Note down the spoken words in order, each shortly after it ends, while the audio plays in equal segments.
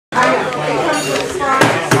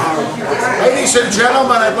Ladies and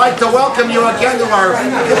gentlemen, I'd like to welcome you again to our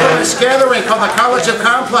infamous gathering called the College of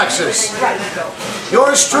Complexes.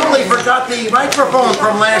 Yours truly forgot the microphone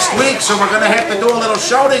from last week, so we're going to have to do a little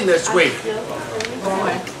shouting this week.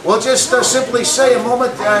 We'll just simply say a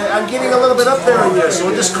moment, I'm getting a little bit up there in this, so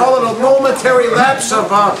we'll just call it a momentary lapse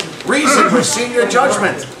of reason for senior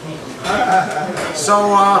judgment.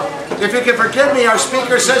 So, if you can forgive me, our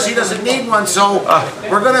speaker says he doesn't need one, so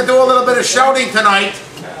we're going to do a little bit of shouting tonight.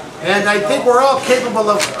 And I think we're all capable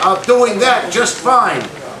of doing that just fine.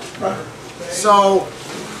 So,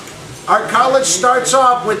 our college starts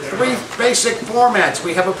off with 3 basic formats.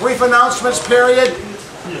 We have a brief announcements period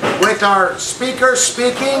with our speaker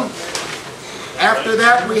speaking. After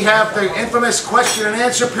that, we have the infamous question and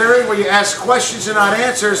answer period where you ask questions and not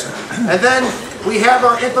answers. And then we have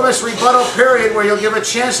our infamous rebuttal period where you'll give a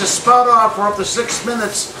chance to spout off for up to 6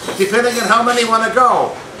 minutes, depending on how many want to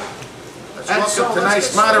go. Let's welcome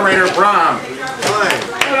tonight's moderator, Bram. Hi.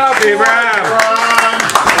 Bram.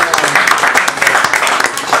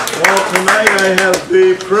 Well, tonight I have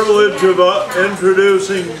the privilege of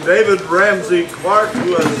introducing David Ramsay Clark,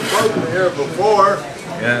 who has spoken here before.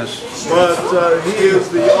 Yes. But he is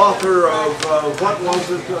the author of, what was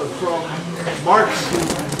it, from Marx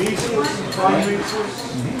from Mises,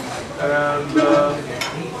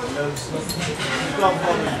 and stuff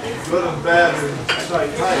on good and bad in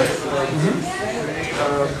psychiatry.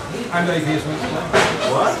 And atheism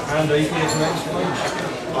explained. What? And atheism explained.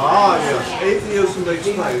 Ah, yes, atheism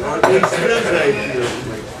explained. Or at least is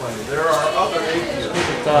atheism explained. There are other atheists.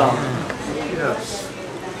 Yes.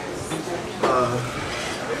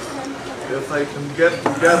 If they can get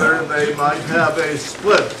together, they might have a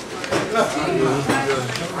split. You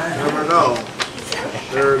never know.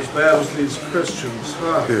 They're as bad as these Christians.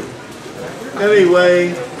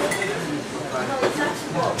 Anyway,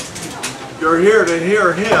 you're here to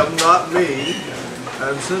hear him, not me.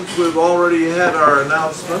 And since we've already had our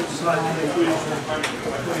announcements, I think we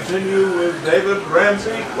should continue with David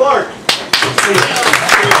Ramsay Clark.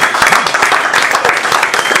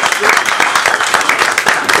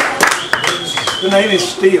 The name is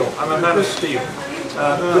Steele. I'm a man of steel.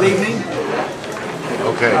 Good evening.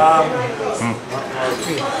 Okay.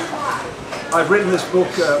 I've written this book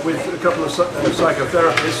with a couple of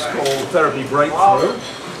psychotherapists called Therapy Breakthrough.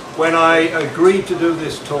 When I agreed to do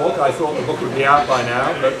this talk, I thought the book would be out by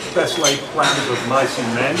now, but best laid plans of mice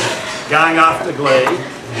and men, gang after glade.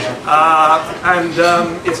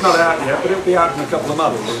 It's not out yet, but it'll be out in a couple of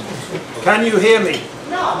months. Can you hear me?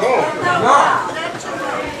 No.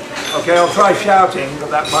 Okay, I'll try shouting, but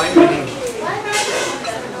that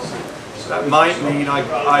might mean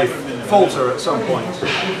I falter at some point.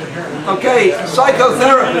 Okay,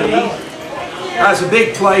 psychotherapy has a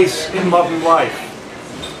big place in modern life.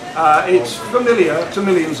 It's familiar to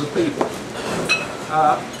millions of people.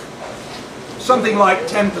 Something like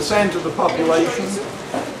 10% of the population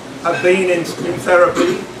have been in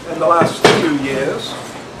therapy in the last few years.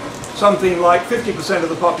 Something like 50% of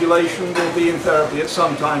the population will be in therapy at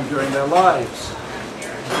some time during their lives.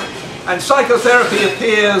 And psychotherapy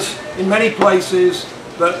appears in many places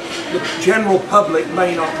that the general public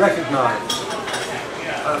may not recognize.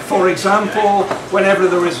 For example, whenever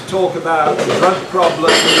there is talk about the drug problem,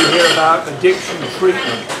 you hear about addiction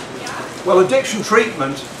treatment. Well, addiction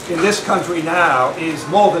treatment in this country now is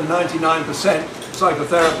more than 99%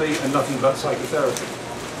 psychotherapy and nothing but psychotherapy.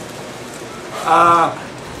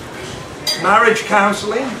 Marriage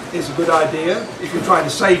counselling is a good idea if you're trying to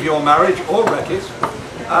save your marriage or wreck it.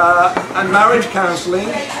 And marriage counselling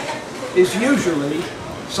is usually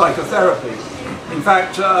psychotherapy. In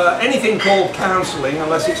fact, anything called counselling,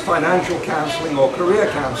 unless it's financial counselling or career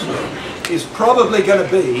counselling, is probably going to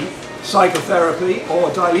be psychotherapy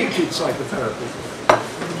or diluted psychotherapy.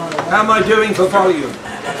 How am I doing for volume?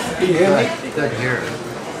 Can you hear me? Good here.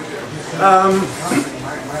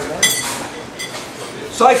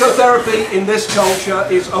 Psychotherapy in this culture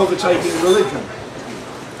is overtaking religion.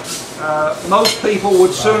 Most people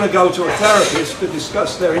would sooner go to a therapist to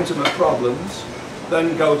discuss their intimate problems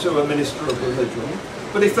than go to a minister of religion.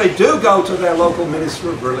 But if they do go to their local minister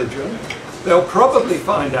of religion, they'll probably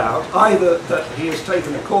find out either that he has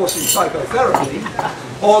taken a course in psychotherapy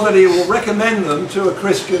or that he will recommend them to a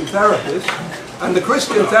Christian therapist, and the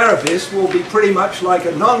Christian therapist will be pretty much like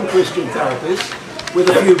a non-Christian therapist with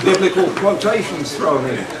a few biblical quotations thrown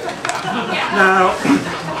in. Now,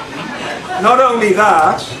 not only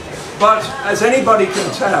that, but as anybody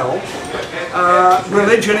can tell,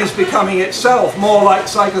 religion is becoming itself more like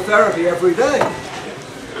psychotherapy every day.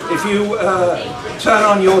 If you turn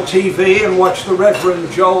on your TV and watch the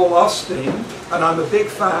Reverend Joel Osteen, and I'm a big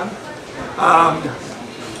fan,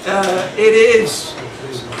 it is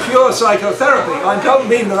pure psychotherapy. I don't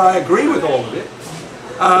mean that I agree with all of it,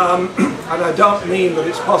 and I don't mean that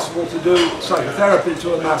it's possible to do psychotherapy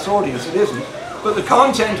to a mass audience. It isn't. But the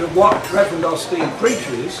content of what Reverend Edelstein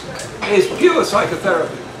preaches is pure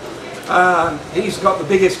psychotherapy. He's got the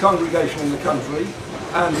biggest congregation in the country,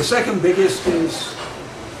 and the second biggest is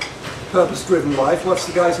Purpose-Driven Life. What's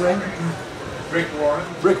the guy's name? Rick Warren.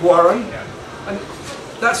 Rick Warren. And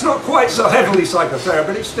that's not quite so heavily psychotherapy,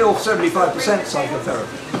 but it's still 75%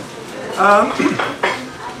 psychotherapy.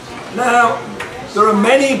 Now, there are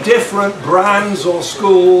many different brands or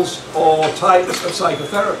schools or types of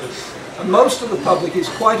psychotherapy. And most of the public is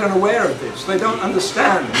quite unaware of this. They don't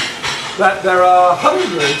understand that there are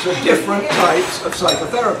hundreds of different types of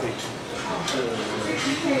psychotherapy.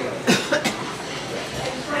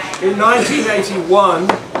 In 1981,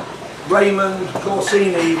 Raymond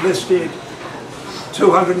Corsini listed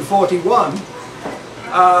 241.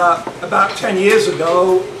 About 10 years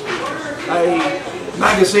ago, a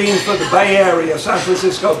magazine for the Bay Area, San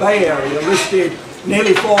Francisco Bay Area, listed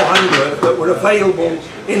nearly 400 that were available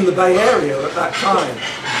in the Bay Area at that time.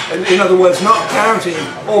 And in other words, not counting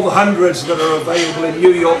all the hundreds that are available in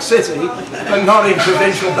New York City, but not in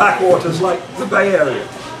provincial backwaters like the Bay Area.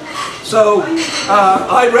 So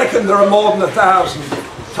I reckon there are more than 1,000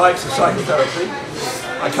 types of psychotherapy.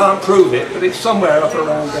 I can't prove it, but it's somewhere up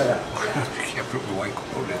around there.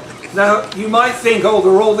 Now, you might think, oh,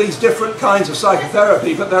 there are all these different kinds of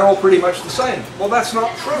psychotherapy, but they're all pretty much the same. Well, that's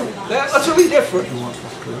not true. They're utterly different.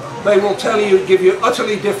 They will tell you, give you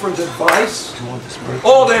utterly different advice,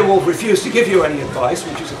 or they will refuse to give you any advice,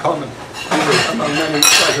 which is a common among many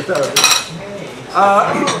psychotherapists.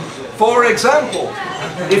 For example,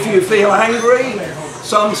 if you feel angry,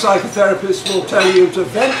 some psychotherapists will tell you to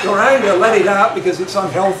vent your anger, let it out because it's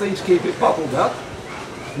unhealthy to keep it bottled up.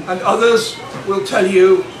 And others will tell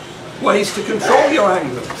you ways to control your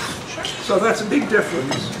anger. So that's a big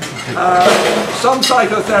difference. Some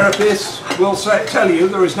psychotherapists will tell you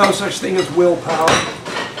there is no such thing as willpower.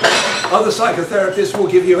 Other psychotherapists will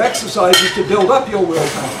give you exercises to build up your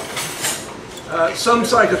willpower. Some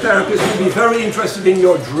psychotherapists will be very interested in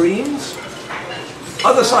your dreams.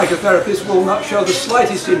 Other psychotherapists will not show the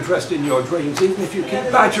slightest interest in your dreams, even if you keep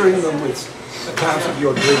badgering them with accounts of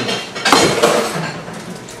your dreams.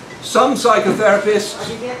 Some psychotherapists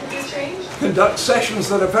conduct sessions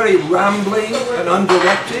that are very rambling and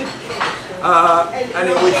undirected, and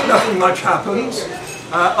in which nothing much happens.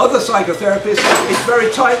 Other psychotherapists, it's very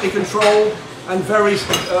tightly controlled and very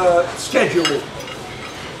scheduled.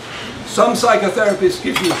 Some psychotherapists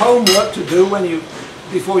give you homework to do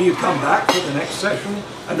before you come back for the next session,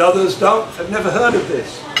 and others don't. I've never heard of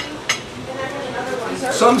this.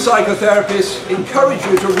 Some psychotherapists encourage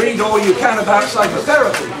you to read all you can about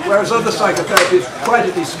psychotherapy, whereas other psychotherapists try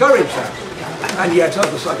to discourage that, and yet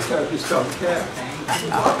other psychotherapists don't care.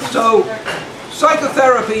 So,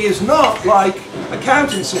 psychotherapy is not like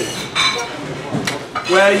accountancy,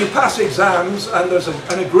 where you pass exams and there's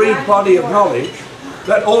an agreed body of knowledge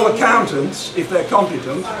that all accountants, if they're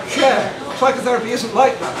competent, share. Psychotherapy isn't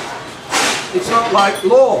like that. It's not like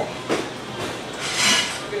law.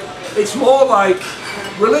 It's more like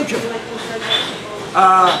religion.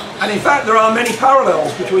 And in fact, there are many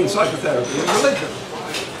parallels between psychotherapy and religion.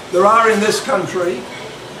 There are in this country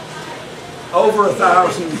over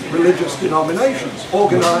 1,000 religious denominations,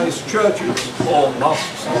 organized churches or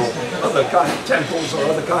mosques or other kind of temples or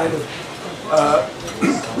other kind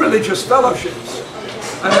of religious fellowships.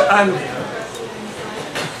 And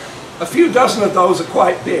a few dozen of those are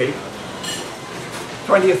quite big.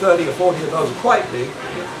 20 or 30 or 40 of those are quite big,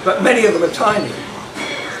 but many of them are tiny.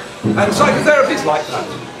 And psychotherapy is like that.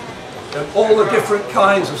 And all the different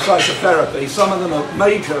kinds of psychotherapy, some of them are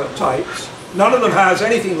major types, none of them has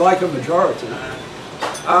anything like a majority.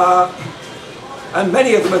 And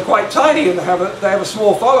many of them are quite tiny and they have a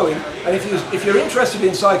small following. And if you're interested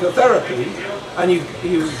in psychotherapy and you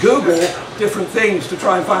Google different things to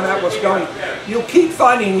try and find out what's going on, you'll keep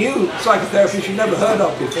finding new psychotherapies you've never heard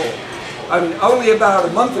of before. I mean, only about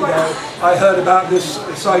a month ago I heard about this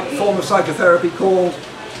form of psychotherapy called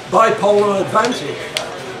bipolar advantage.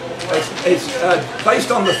 It's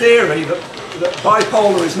based on the theory that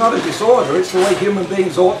bipolar is not a disorder, it's the way human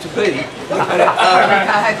beings ought to be.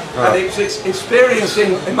 And it's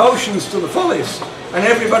experiencing emotions to the fullest, and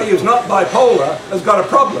everybody who's not bipolar has got a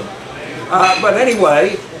problem. But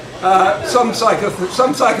anyway, some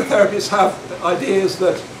psychotherapists have ideas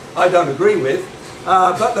that I don't agree with,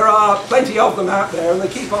 but there are plenty of them out there, and they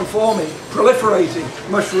keep on forming, proliferating,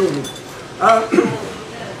 mushrooming.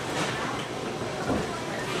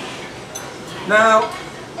 Now,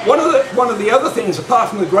 One of the other things, apart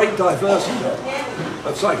from the great diversity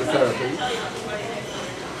of psychotherapy,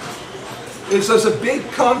 is there's a big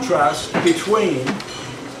contrast between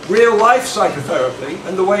real-life psychotherapy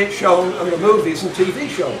and the way it's shown in the movies and TV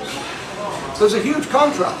shows. There's a huge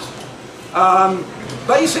contrast.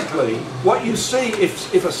 Basically, what you see,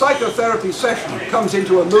 if a psychotherapy session comes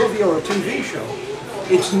into a movie or a TV show,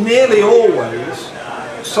 it's nearly always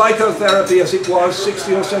psychotherapy as it was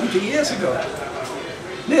 60 or 70 years ago.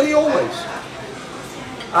 Nearly always.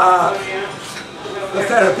 The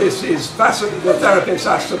therapist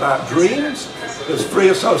asks about dreams, there's free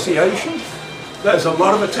association, there's a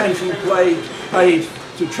lot of attention paid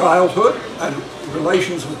to childhood and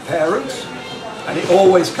relations with parents, and it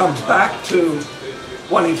always comes back to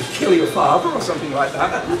wanting to kill your father or something like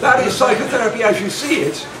that. That is psychotherapy as you see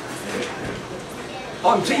it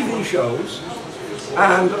on TV shows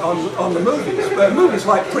and on the movies. But movies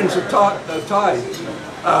like Prince of Tides,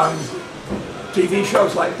 TV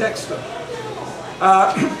shows like Dexter.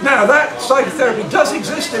 Now that psychotherapy does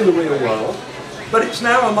exist in the real world, but it's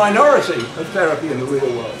now a minority of therapy in the real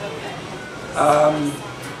world.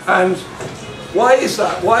 And why is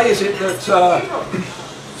that? Why is it that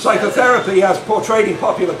psychotherapy as portrayed in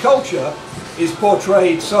popular culture is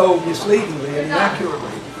portrayed so misleadingly and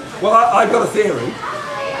inaccurately? Well, I've got a theory,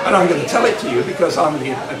 and I'm going to tell it to you because I'm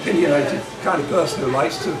the opinionated kind of person who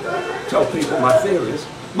likes to tell people my theories.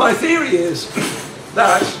 My theory is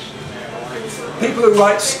that people who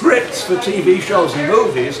write scripts for TV shows and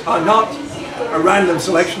movies are not a random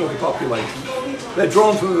selection of the population. They're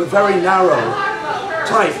drawn from a very narrow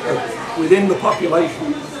type within the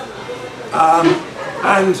population.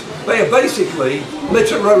 And they are basically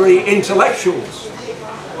literary intellectuals,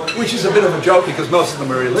 which is a bit of a joke because most of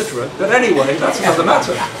them are illiterate, but anyway, that's another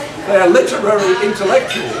matter. They are literary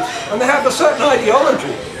intellectuals and they have a certain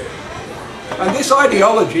ideology. And this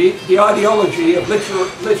ideology, the ideology of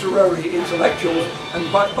literary intellectuals,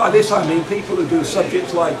 and by this I mean people who do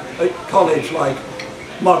subjects like at college, like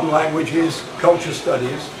modern languages, culture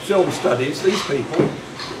studies, film studies, these people,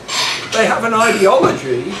 they have an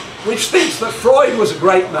ideology which thinks that Freud was a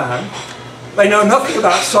great man. They know nothing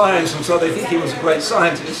about science, and so they think he was a great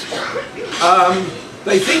scientist.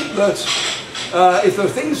 They think that if there are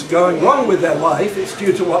things going wrong with their life, it's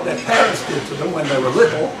due to what their parents did to them when they were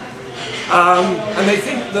little. And they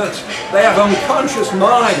think that they have unconscious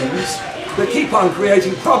minds that keep on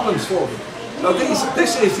creating problems for them. Now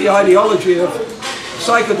this is the ideology of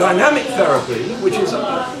psychodynamic therapy, which is,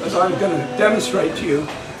 as I'm going to demonstrate to you,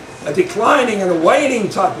 a declining and a waning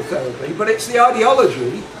type of therapy, but it's the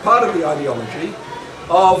ideology, part of the ideology,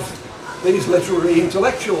 of these literary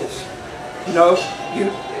intellectuals. You know,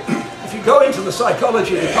 if you go into the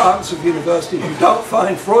psychology departments of universities, you don't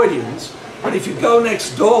find Freudians, but if you go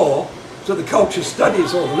next door to the culture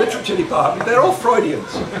studies or the literature department, they're all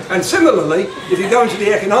Freudians. And similarly, if you go into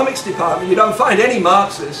the economics department, you don't find any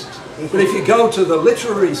Marxists, but if you go to the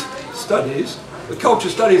literary studies, the culture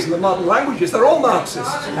studies and the modern languages, they're all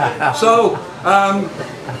Marxists.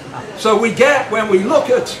 So we get, when we look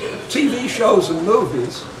at TV shows and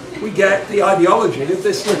movies, we get the ideology of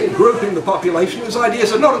this little group in the population whose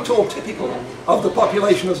ideas are not at all typical of the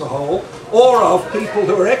population as a whole, or of people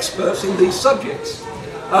who are experts in these subjects.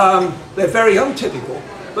 They're very untypical.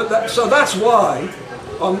 But so that's why,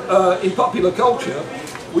 in popular culture,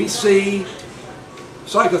 we see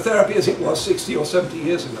psychotherapy as it was 60 or 70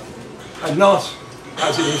 years ago, and not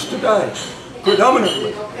as it is today,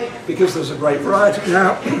 predominantly, because there's a great variety.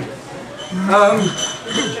 Now,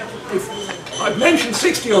 I've mentioned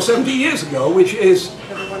 60 or 70 years ago, which is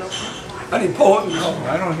an important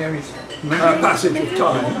passage of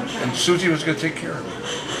time. And Susie was going to take care of it.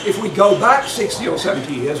 If we go back 60 or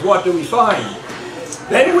 70 years, what do we find?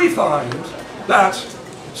 Then we find that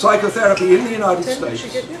psychotherapy in the United States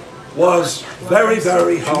was very,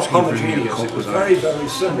 very homogeneous. It was very, very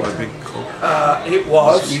similar. It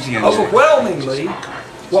was overwhelmingly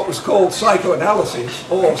what was called psychoanalysis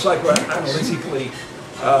or psychoanalytically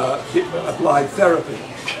applied therapy.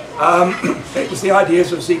 It was the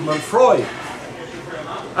ideas of Sigmund Freud.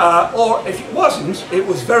 Or if it wasn't, it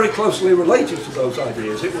was very closely related to those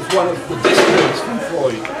ideas. It was one of the disciplines from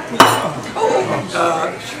Freud.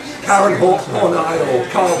 Karen Horney or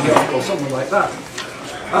Carl Jung or something like that.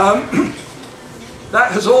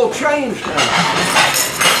 That has all changed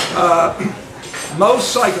now.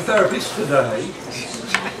 Most psychotherapists today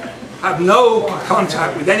have no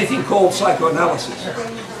contact with anything called psychoanalysis.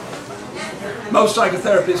 Most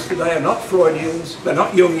psychotherapists today are not Freudians, they're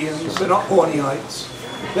not Jungians, they're not Horneyites,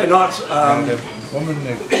 they're not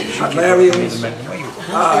Adlerians,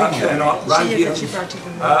 they're not Randians,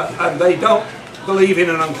 and they don't believe in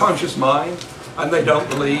an unconscious mind, and they don't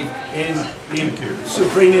believe in the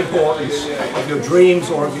supreme importance of your dreams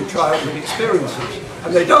or of your childhood experiences.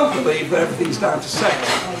 And they don't believe that everything's down to sex.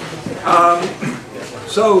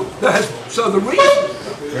 So the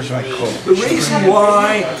reason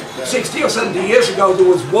why 60 or 70 years ago there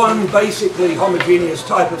was one basically homogeneous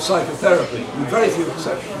type of psychotherapy, with very few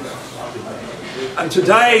exceptions. And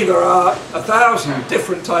today there are 1,000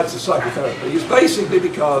 different types of psychotherapy, is basically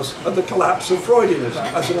because of the collapse of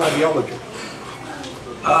Freudianism as an ideology.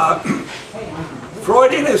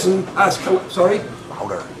 Freudianism has... Sorry?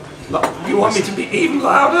 Louder. You want me to be even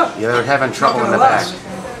louder? You're having trouble in the back.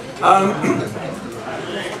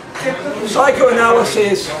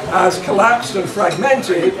 Psychoanalysis has collapsed and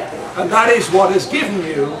fragmented, and that is what has given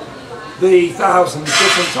you the 1,000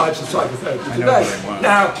 different types of psychotherapy today.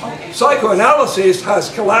 Now, psychoanalysis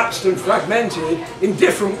has collapsed and fragmented in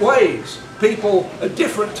different ways. People at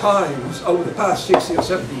different times over the past 60 or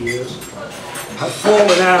 70 years have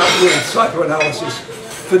fallen out with psychoanalysis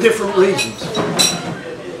for different reasons.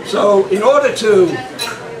 So in order to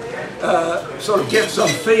sort of get some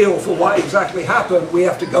feel for what exactly happened, we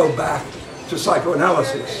have to go back to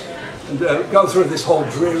psychoanalysis and go through this whole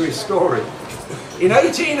dreary story. In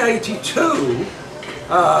 1882,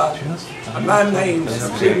 a man named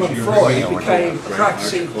Sigmund Freud became a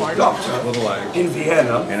practicing doctor in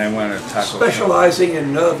Vienna, specializing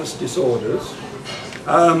in nervous disorders.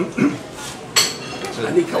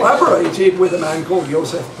 And he collaborated with a man called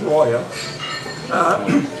Joseph Breuer,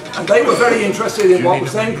 and they were very interested in what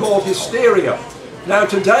was then called hysteria. Now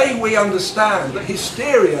today we understand that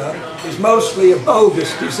hysteria is mostly a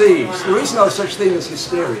bogus disease. There is no such thing as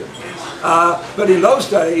hysteria. But in those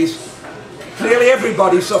days, nearly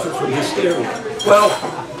everybody suffered from hysteria. Well,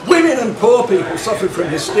 women and poor people suffered from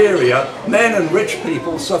hysteria, men and rich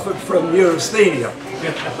people suffered from neurasthenia.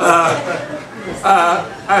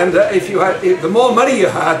 The more money you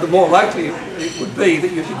had, the more likely it would be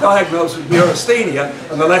that you'd be diagnosed with neurasthenia,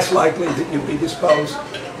 and the less likely that you'd be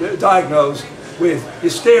diagnosed with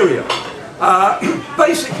hysteria.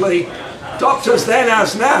 Basically, doctors then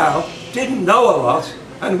as now didn't know a lot,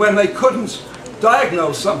 and when they couldn't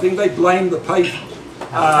diagnose something, they blamed the patient.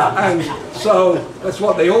 And so that's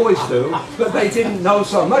what they always do, but they didn't know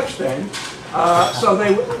so much then. So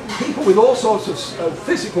people with all sorts of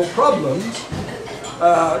physical problems,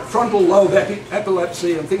 frontal lobe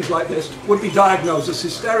epilepsy and things like this, would be diagnosed as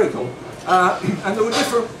hysterical. And there were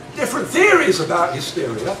different theories about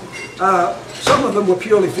hysteria. Some of them were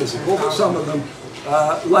purely physical, but some of them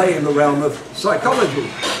lay in the realm of psychology.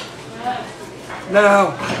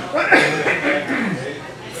 Now,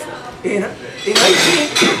 in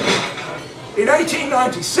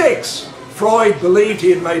 1896, Freud believed he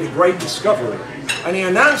had made a great discovery, and he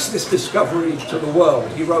announced this discovery to the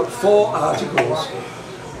world. He wrote 4 articles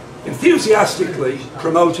enthusiastically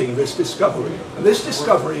promoting this discovery. And this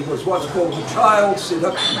discovery was what's called the child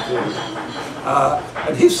seduction theory.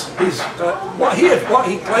 And what he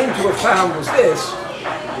claimed to have found was this: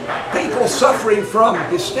 people suffering from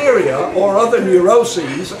hysteria or other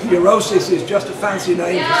neuroses. Neurosis is just a fancy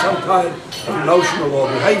name for some kind of emotional or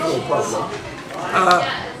behavioral problem.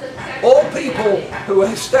 All people who are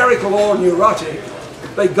hysterical or neurotic,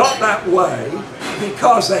 they got that way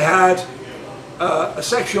because they had a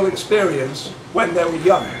sexual experience when they were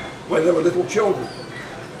young, when they were little children.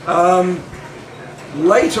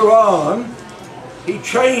 Later on, he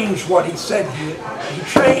changed what he said. He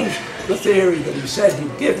changed the theory that he said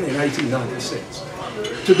he'd given in 1896.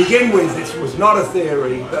 To begin with, this was not a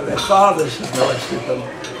theory that their fathers had molested them.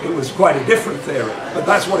 It was quite a different theory, but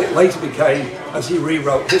that's what it later became as he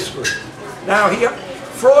rewrote history. Now,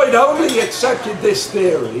 Freud only accepted this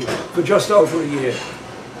theory for just over a year.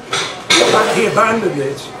 He abandoned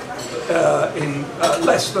it in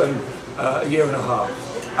less than a year and a half,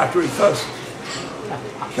 after he first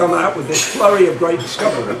come out with this flurry of great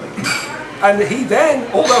discovery. And he then,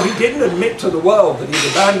 although he didn't admit to the world that he'd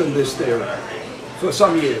abandoned this theory for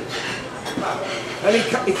some years, and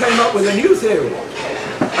he came up with a new theory.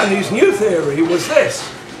 And his new theory was this: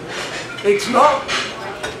 it's not,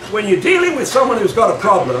 when you're dealing with someone who's got a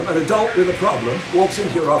problem, an adult with a problem, walks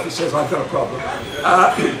into your office, says, I've got a problem,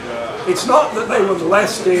 it's not that they were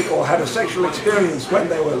molested or had a sexual experience when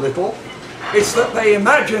they were little, it's that they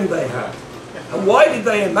imagined they had. And why did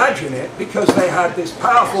they imagine it? Because they had this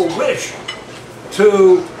powerful wish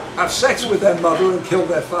to have sex with their mother and kill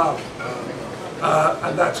their father.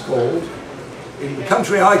 And that's called, in the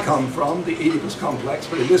country I come from, the Oedipus complex,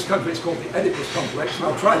 but in this country it's called the Oedipus complex, and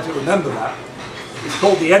I'll try to remember that. It's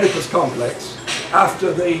called the Oedipus complex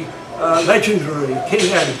after the legendary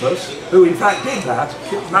King Oedipus, who in fact did that,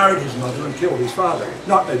 married his mother and killed his father.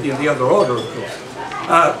 Not in the other order, of course.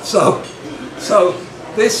 So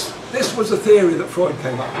this was a theory that Freud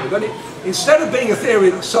came up with. And instead of being a theory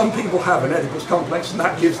that some people have an Oedipus complex and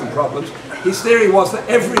that gives them problems, his theory was that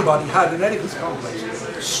everybody had an Oedipus complex.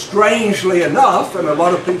 Strangely enough, and a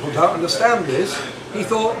lot of people don't understand this, he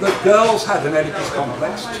thought that girls had an Oedipus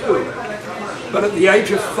complex too. But at the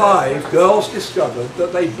age of 5, girls discovered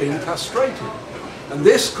that they'd been castrated. And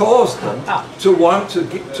this caused them to want to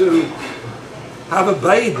have a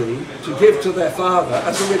baby to give to their father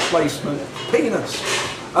as a replacement penis.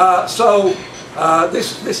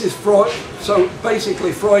 This is Freud. So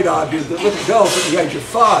basically Freud argued that little girls at the age of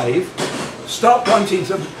 5 stop wanting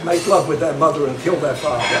to make love with their mother and kill their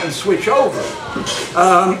father and switch over.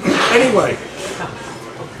 Anyway,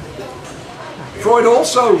 Freud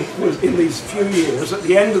also was, in these few years, at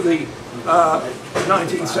the end of the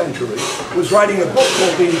 19th century, was writing a book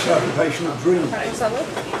called The Interpretation of Dreams.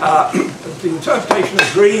 The Interpretation of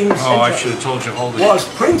Dreams I should have told you, hold it. Was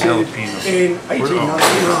printed in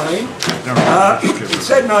 1899. It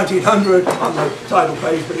said 1900 on the title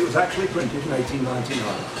page, but it was actually printed in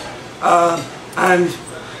 1899. And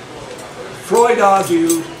Freud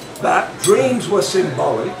argued that dreams were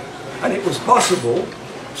symbolic, and it was possible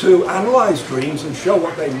to analyse dreams and show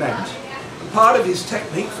what they meant. And part of his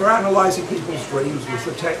technique for analysing people's dreams was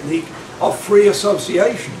the technique of free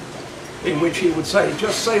association, in which he would say,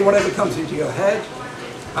 just say whatever comes into your head,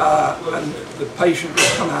 and the patient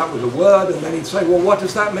would come out with a word, and then he'd say, well, what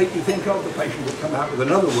does that make you think of? The patient would come out with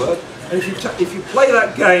another word, and if you play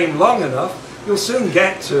that game long enough, you'll soon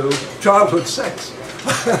get to childhood sex.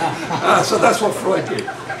 So that's what Freud did.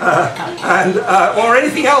 Or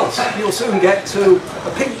anything else, you'll soon get to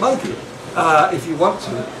a pink monkey, if you want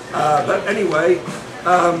to. But anyway,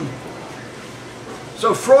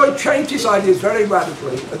 so Freud changed his ideas very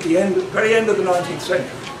radically at the very end of the 19th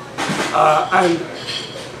century. And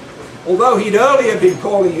although he'd earlier been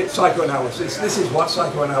calling it psychoanalysis, this is what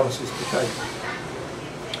psychoanalysis became.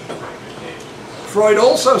 Freud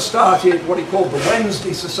also started what he called the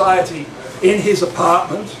Wednesday Society in his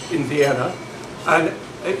apartment in Vienna, and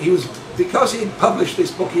because he'd published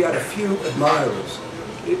this book, he had a few admirers.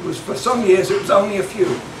 It was, for some years, it was only a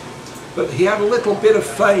few, but he had a little bit of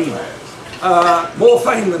fame, more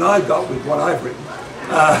fame than I've got with what I've written.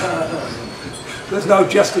 There's no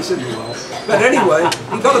justice in the world. But anyway,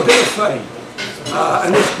 he got a bit of fame,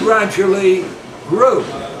 and this gradually grew.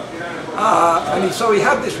 So he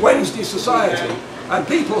had this Wednesday Society, and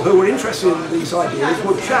people who were interested in these ideas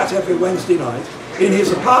would chat every Wednesday night in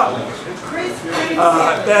his apartment,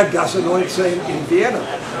 Berggasse in Vienna.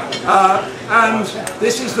 And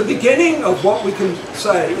this is the beginning of what we can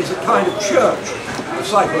say is a kind of church of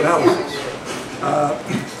psychoanalysis.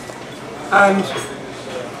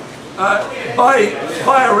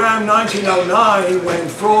 By around 1909, when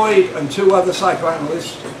Freud and 2 other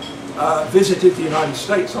psychoanalysts visited the United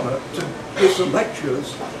States to give some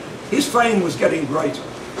lectures, his fame was getting greater,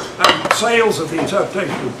 and sales of the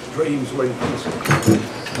Interpretation of Dreams were increasing.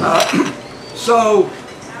 So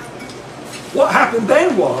what happened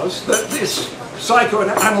then was that this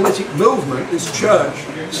psychoanalytic movement, this church,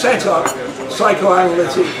 set up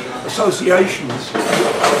psychoanalytic associations,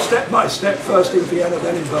 step by step, first in Vienna,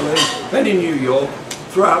 then in Berlin, then in New York,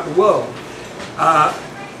 throughout the world.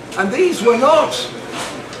 And these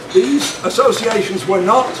associations were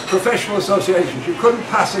not professional associations. You couldn't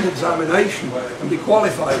pass an examination and be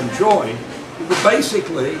qualified and join.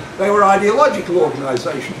 Basically, they were ideological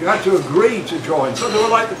organisations. You had to agree to join. So they were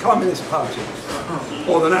like the Communist Party,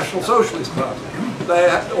 or the National Socialist Party,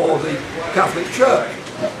 or the Catholic Church,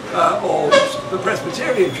 or the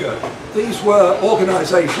Presbyterian Church. These were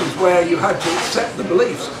organisations where you had to accept the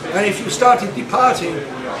beliefs. And if you started departing,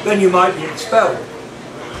 then you might be expelled.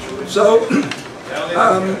 So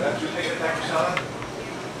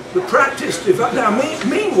the practice developed. Now,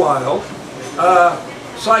 meanwhile,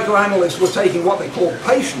 psychoanalysts were taking what they called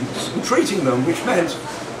patients and treating them, which meant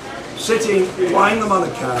lying them on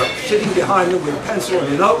a couch, sitting behind them with a pencil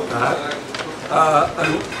and a notepad,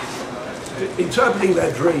 and interpreting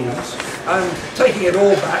their dreams and taking it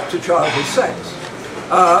all back to childhood sex.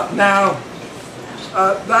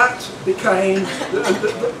 That became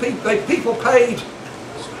people paid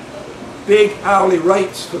big hourly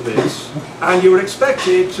rates for this, and you were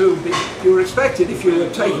expected if you were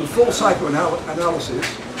taking full psychoanalysis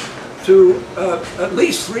to at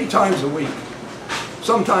least 3 times a week,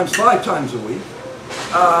 sometimes 5 times a week,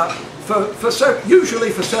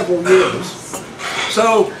 usually for several years.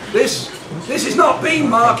 So this is not being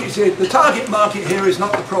marketed. The target market here is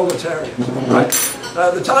not the proletariat, right?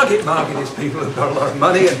 The target market is people who've got a lot of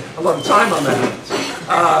money and a lot of time on their hands.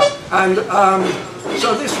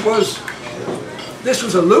 So this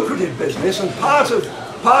was a lucrative business, and part of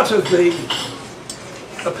the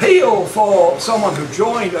appeal for someone who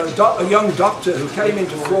joined, a young doctor who came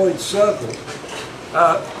into Freud's circle,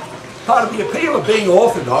 part of the appeal of being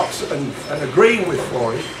orthodox and agreeing with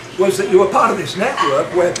Freud was that you were part of this network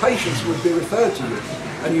where patients would be referred to you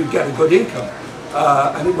and you'd get a good income.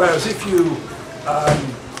 Whereas if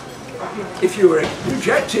you were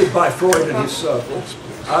rejected by Freud and his circle,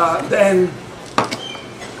 then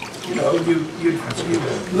you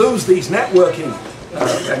lose these networking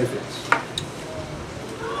benefits.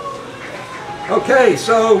 Okay,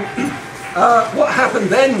 so what happened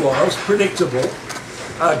then was predictable,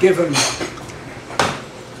 given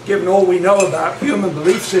all we know about human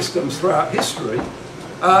belief systems throughout history.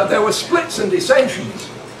 There were splits and dissensions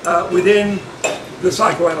within the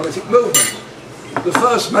psychoanalytic movement. The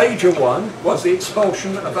first major one was the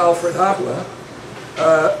expulsion of Alfred Adler,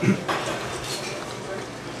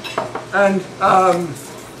 and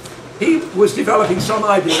he was developing some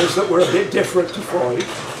ideas that were a bit different to Freud.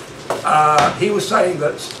 He was saying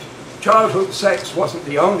that childhood sex wasn't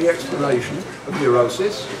the only explanation of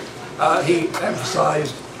neurosis. He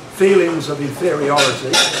emphasized feelings of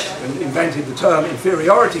inferiority and invented the term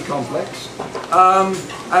inferiority complex.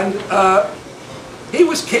 He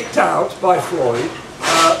was kicked out by Freud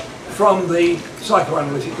from the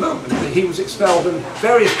psychoanalytic movement. He was expelled, and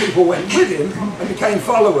various people went with him and became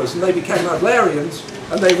followers, and they became Adlerians,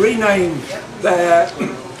 and they renamed their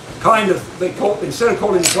instead of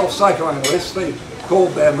calling themselves psychoanalysts, they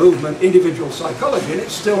called their movement individual psychology, and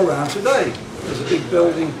it's still around today. There's a big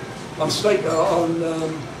building on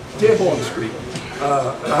Dearborn Street.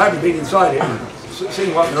 I haven't been inside it and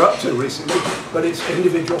seen what they're up to recently, but it's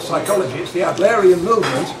individual psychology. It's the Adlerian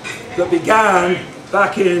movement that began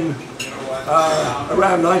back in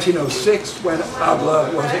around 1906 when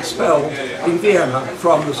Adler was expelled in Vienna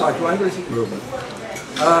from the psychoanalytic movement.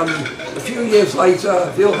 A few years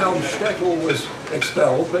later, Wilhelm Stekel was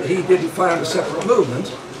expelled, but he didn't found a separate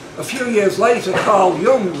movement. A few years later, Carl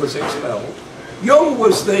Jung was expelled. Jung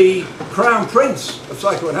was the crown prince of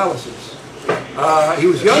psychoanalysis. He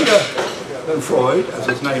was younger than Freud, as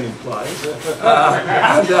his name implies,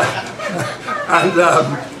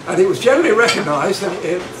 and it was generally recognized that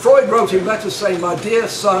Freud wrote him letters saying, "My dear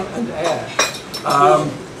son and heir,"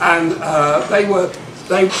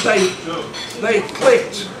 they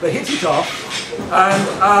clicked, they hit it off,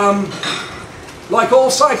 and like all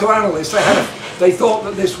psychoanalysts, they thought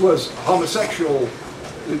that this was homosexual,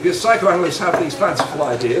 because psychoanalysts have these fanciful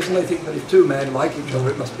ideas, and they think that if two men like each other,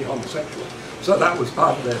 it must be homosexual. So that was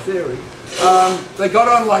part of their theory. They got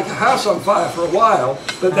on like a house on fire for a while,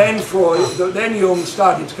 but then Jung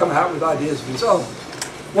started to come out with ideas of his own.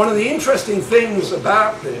 One of the interesting things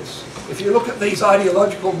about this, if you look at these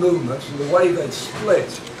ideological movements and the way they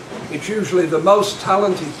split, it's usually the most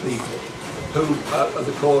talented people who are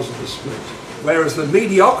the cause of the split. Whereas the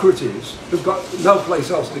mediocrities, who've got no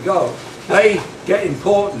place else to go, they get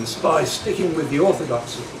importance by sticking with the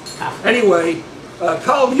orthodoxy. Anyway,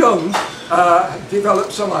 Carl Jung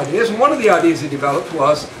developed some ideas, and one of the ideas he developed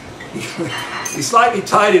was, he slightly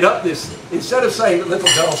tidied up this, instead of saying that little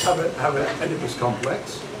girls have an Oedipus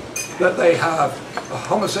complex, that they have a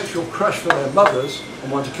homosexual crush for their mothers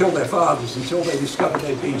and want to kill their fathers until they discover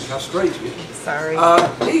they've been castrated. Sorry.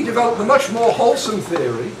 He developed a much more wholesome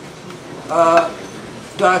theory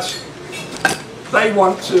that they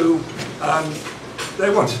want to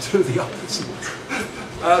do the opposite.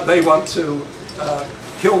 They want to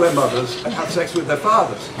kill their mothers and have sex with their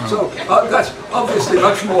fathers. So that's obviously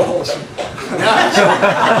much more wholesome.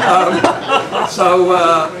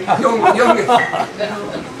 Jung,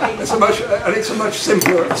 it's a much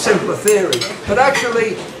simpler theory. But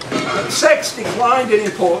actually, sex declined in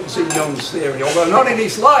importance in Jung's theory, although not in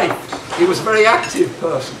his life. He was a very active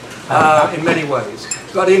person in many ways.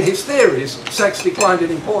 But in his theories, sex declined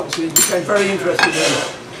in importance, and he became very interested in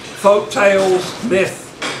folk tales, myth.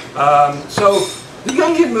 So the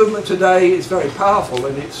Jungian movement today is very powerful,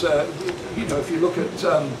 and it's, if you look at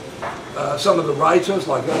some of the writers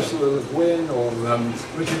like Ursula Le Guin or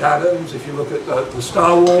Richard Adams, if you look at the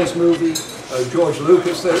Star Wars movie, George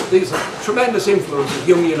Lucas, these are tremendous influence of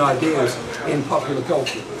Jungian ideas in popular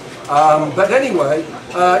culture. But anyway,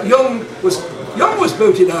 Jung was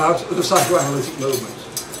booted out of the psychoanalytic movement.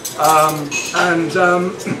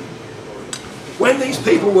 When these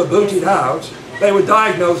people were booted out, they were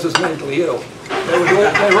diagnosed as mentally ill.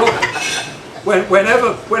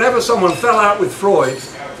 Whenever someone fell out with Freud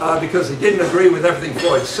because he didn't agree with everything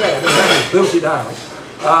Freud said and then was booted out,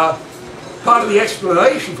 part of the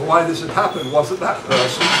explanation for why this had happened was that that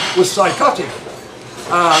person was psychotic.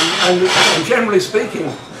 And generally speaking,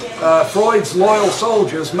 Freud's loyal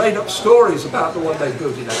soldiers made up stories about the one they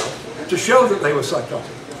booted out to show that they were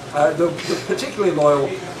psychotic. The particularly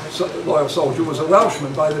loyal soldier was a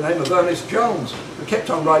Welshman by the name of Ernest Jones, who kept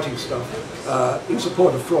on writing stuff in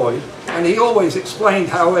support of Freud, and he always explained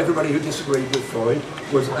how everybody who disagreed with Freud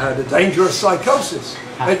had a dangerous psychosis.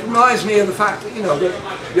 It reminds me of the fact that, that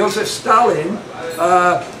Joseph Stalin,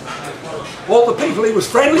 all the people he was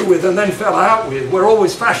friendly with and then fell out with were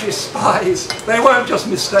always fascist spies. They weren't just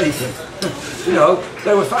mistaken.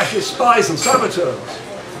 They were fascist spies and saboteurs.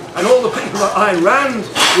 And all the people that Ayn Rand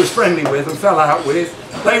was friendly with and fell out with,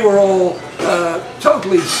 they were all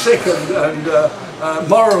totally sick and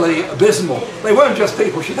morally abysmal. They weren't just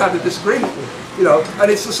people she'd had a disagreement with,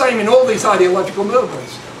 and it's the same in all these ideological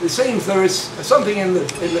movements. It seems there is something in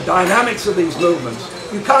the dynamics of these movements.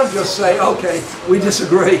 You can't just say, okay, we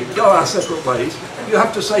disagree, go our separate ways. You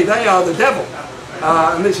have to say they are the devil.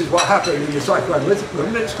 And this is what happened in the psychoanalytic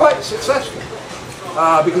movement. It's quite successful.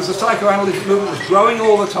 Because the psychoanalytic movement was growing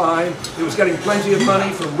all the time. It was getting plenty of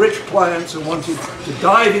money from rich clients who wanted to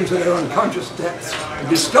dive into their unconscious depths and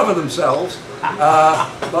discover themselves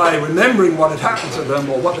by remembering what had happened to them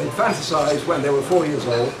or what they'd fantasized when they were 4 years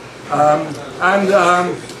old.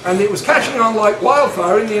 And it was catching on like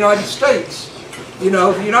wildfire in the United States. The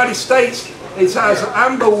United States, it has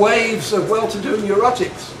amber waves of well-to-do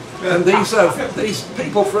neurotics. And these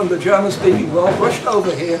people from the German-speaking world rushed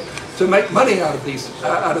over here to make money out of these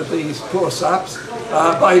poor saps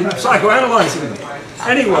by psychoanalyzing them.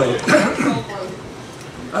 Anyway,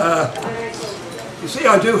 you see,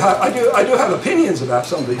 I do have opinions about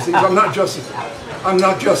some of these things. I'm not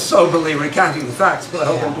just soberly recounting the facts, but I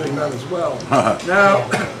hope I'm doing that as well. Now,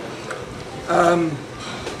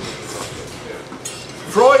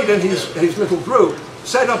 Freud and his little group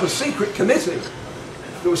set up a secret committee.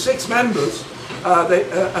 There were 6 members,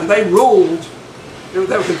 and they ruled. They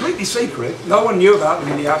were completely secret. No one knew about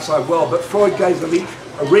them in the outside world, but Freud gave them each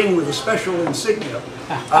a ring with a special insignia.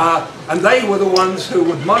 And they were the ones who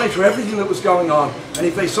would monitor everything that was going on. And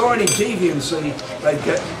if they saw any deviancy,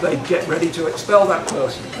 they'd get ready to expel that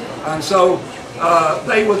person. And so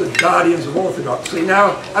they were the guardians of orthodoxy.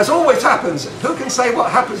 Now, as always happens, who can say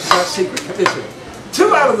what happens to that secret committee?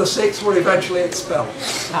 2 out of the 6 were eventually expelled.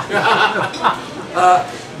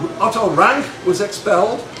 Otto Rank was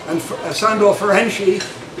expelled, and Sandor Ferenczi,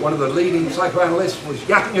 one of the leading psychoanalysts, was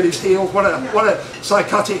yapping at his heels. What a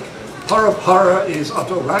psychotic horror of horror is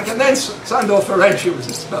Otto Rank, and then Sandor Ferenczi was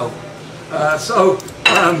expelled.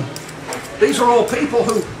 These are all people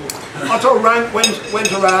who Otto Rank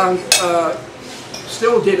went around,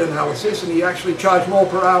 still did analysis, and he actually charged more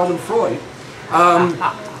per hour than Freud.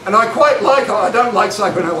 And I quite like, I don't like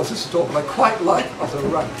psychoanalysis at all, but I quite like Otto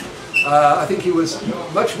Rank. I think he was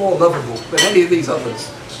much more lovable than any of these others.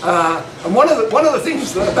 And one of the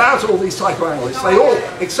things about all these psychoanalysts, they all,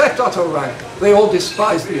 except Otto Rank, they all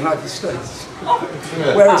despise the United States.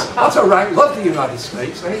 Whereas Otto Rank loved the United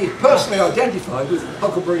States, and he personally identified with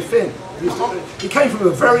Huckleberry Finn. He came from a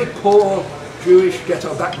very poor Jewish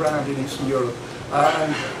ghetto background in Eastern Europe,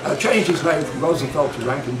 and changed his name from Rosenfeld to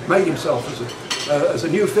Rank and made himself as a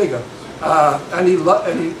new figure. And he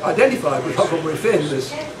identified with Huckleberry Finn,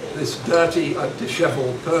 this dirty,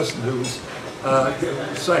 disheveled person who was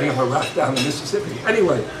sailing on a raft down the Mississippi.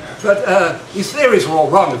 Anyway, but his theories were all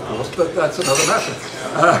wrong, of course, but that's another matter.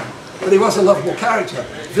 But he was a lovable character.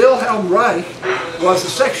 Wilhelm Reich was a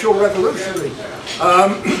sexual revolutionary,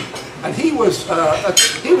 and he was a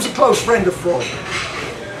close friend of Freud.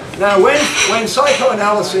 Now, when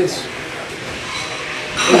psychoanalysis,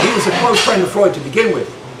 he was a close friend of Freud to begin with.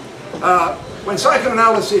 When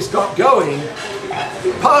psychoanalysis got going,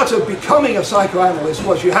 part of becoming a psychoanalyst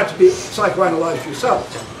was you had to be psychoanalyzed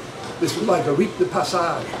yourself. This was like a rite de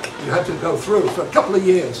passage. You had to go through for a couple of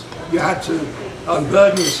years. You had to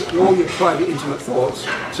unburden all your private, intimate thoughts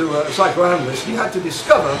to a psychoanalyst. You had to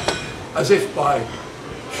discover, as if by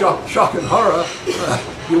shock and horror,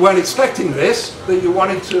 you weren't expecting this, that you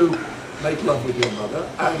wanted to make love with your mother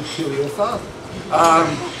and kill your father.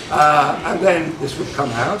 And then this would come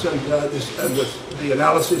out, and the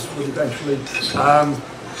analysis would eventually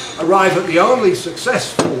arrive at the only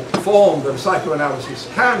successful form that psychoanalysis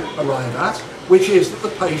can arrive at, which is that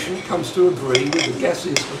the patient comes to agree with the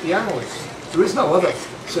guesses of the analyst. There is no other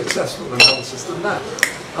successful analysis than that.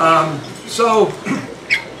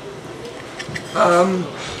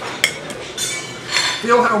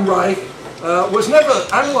 Wilhelm Reich was never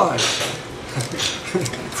analysed.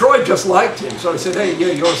 Freud just liked him, so he said, hey,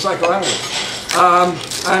 yeah, you're a psychoanalyst.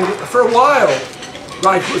 And for a while,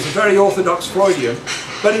 Reich was a very orthodox Freudian,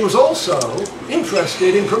 but he was also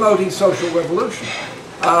interested in promoting social revolution.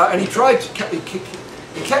 And he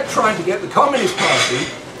kept trying to get the Communist Party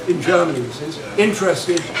in Germany, this is,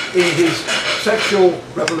 interested in his sexual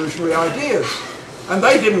revolutionary ideas. And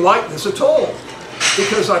they didn't like this at all,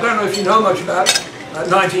 because I don't know if you know much about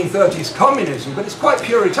 1930s communism, but it's quite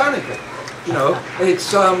puritanical. You know, it's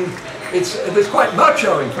quite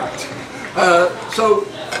macho, in fact. So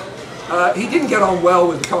he didn't get on well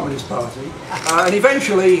with the Communist Party, and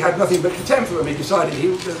eventually he had nothing but contempt for them. He decided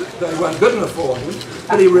they weren't good enough for him,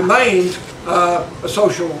 but he remained a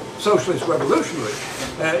socialist revolutionary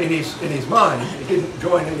in his mind. He didn't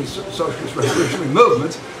join any socialist revolutionary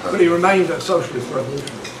movement, but he remained a socialist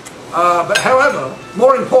revolutionary. But however,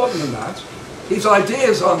 more important than that, his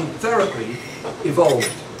ideas on therapy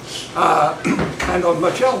evolved, and on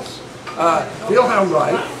much else. Wilhelm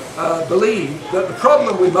Reich believed that the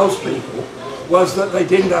problem with most people was that they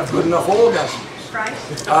didn't have good enough orgasms.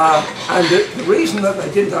 And the reason that they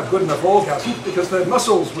didn't have good enough orgasms because their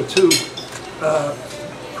muscles were too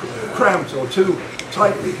cramped or too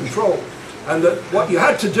tightly controlled. And that what you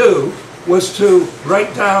had to do was to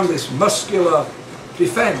break down this muscular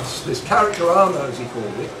defense, this character armor as he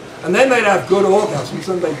called it, and then they'd have good orgasms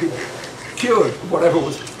and they'd be cured of whatever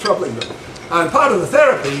was troubling them. And part of the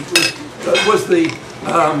therapy was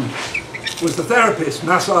the therapist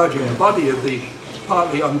massaging the body of the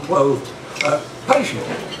partly unclothed patient.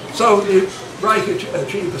 So Reich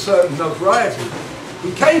achieved a certain notoriety.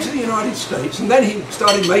 He came to the United States and then he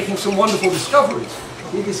started making some wonderful discoveries.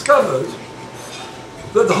 He discovered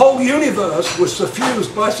that the whole universe was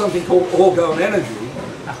suffused by something called orgone energy,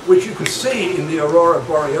 which you could see in the aurora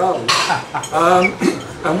borealis,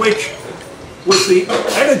 and which was the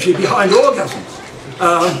energy behind orgasms.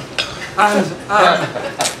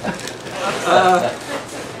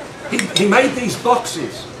 He made these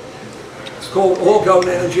boxes. It's called orgone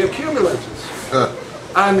energy accumulators.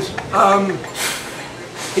 And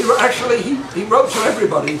he wrote to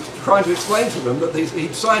everybody trying to explain to them that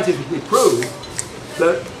he'd scientifically proved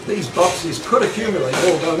that these boxes could accumulate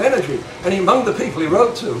orgone energy. And among the people he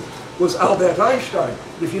wrote to was Albert Einstein.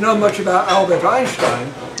 If you know much about Albert Einstein,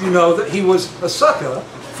 you know that he was a sucker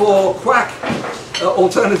for quack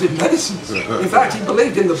alternative medicines. In fact, he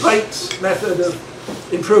believed in the Bates method of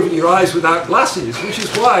improving your eyes without glasses, which is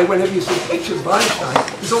why whenever you see pictures of Einstein,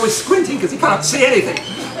 he's always squinting because he can't see anything.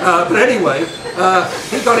 But anyway,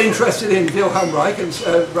 he got interested in Wilhelm Reich, and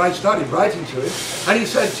Reich started writing to him, and he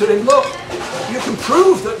said to him, look, you can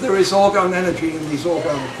prove that there is orgone energy in these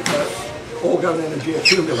orgone energy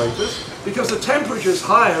accumulators because the temperature is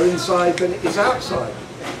higher inside than it is outside.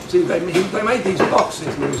 See, they made these boxes,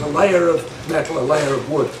 and there was a layer of metal, a layer of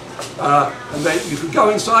wood, and you could go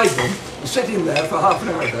inside them and sit in there for half an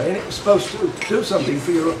hour a day, and it was supposed to do something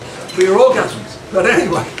for your orgasms. But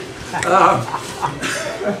anyway,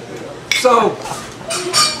 so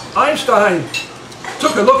Einstein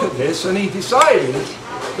took a look at this, and he decided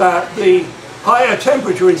that the higher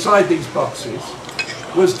temperature inside these boxes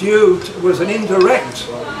was an indirect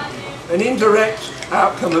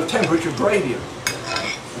outcome of temperature gradient.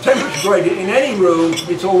 Temperature gradient in any room,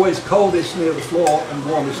 it's always coldest near the floor and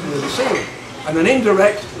warmest near the ceiling. And an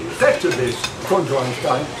indirect effect of this, according to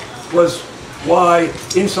Einstein, was why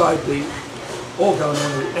inside the orgone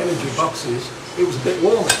energy boxes it was a bit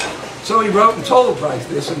warmer. So he wrote and told Reich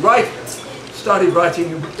this, and Reich started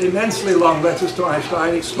writing immensely long letters to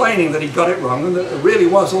Einstein explaining that he got it wrong and that there really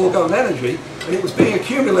was orgone energy and it was being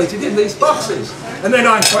accumulated in these boxes. And then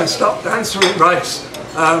Einstein stopped answering Reich's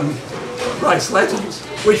letters,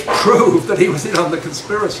 which proved that he was in on the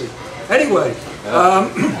conspiracy. Anyway,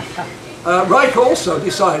 Reich also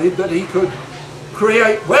decided that he could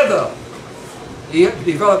create weather. He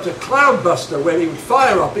developed a cloudbuster where he would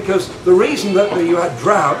fire up, because the reason that you had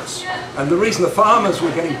droughts and the reason the farmers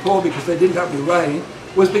were getting poor because they didn't have any rain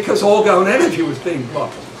was because orgone energy was being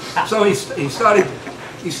blocked. So he started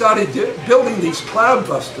building these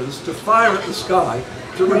cloudbusters to fire at the sky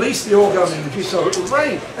to release the orgone energy so it would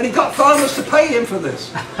rain. And he got farmers to pay him for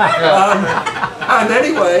this. And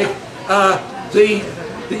anyway, the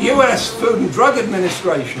US Food and Drug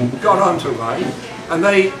Administration got onto Reich, and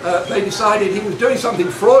they decided he was doing something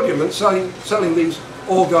fraudulent, selling these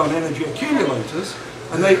orgone energy accumulators,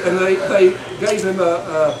 and they gave him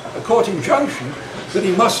a court injunction that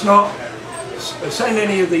he must not send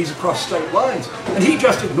any of these across state lines, and he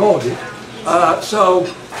just ignored it. So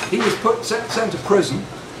he was sent to prison,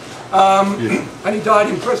 and he died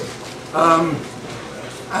in prison.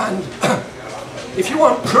 And if you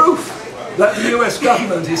want proof that the US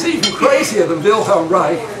government is even crazier than Wilhelm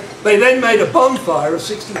Reich, they then made a bonfire of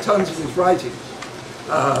 60 tons of his writings.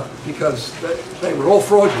 because they were all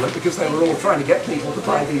fraudulent, because they were all trying to get people to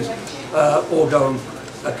buy these orgone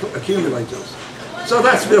accumulators. So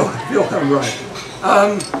that's Wilhelm Reich.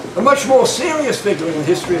 A much more serious figure in the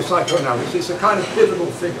history of psychoanalysis, a kind of pivotal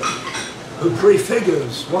figure who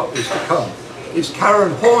prefigures what is to come, is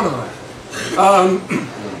Karen Horney.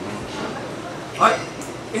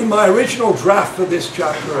 In my original draft for this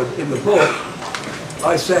chapter in the book,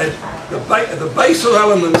 I said the baser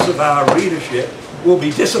elements of our readership will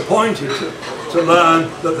be disappointed to learn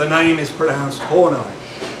that the name is pronounced Horney.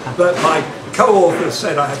 But my co-author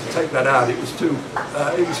said I had to take that out. It was too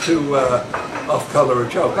off-colour a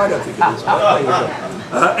joke. I don't think it is. But there you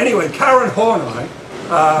go. Anyway, Karen Horney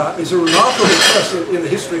is a remarkable person in the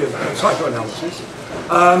history of psychoanalysis.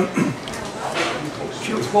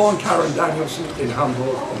 She was born Karen Danielson in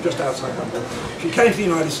Hamburg, or just outside Hamburg. She came to the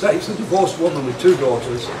United States, a divorced woman with 2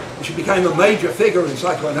 daughters, and she became a major figure in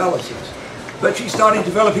psychoanalysis. But she started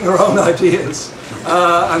developing her own ideas,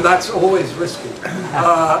 and that's always risky.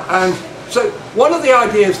 And so one of the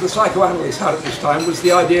ideas the psychoanalysts had at this time was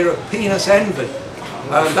the idea of penis envy.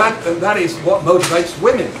 And that is what motivates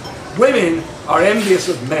women. Women are envious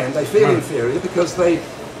of men. They feel inferior because they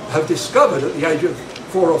have discovered at the age of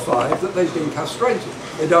 4 or 5 that they've been castrated.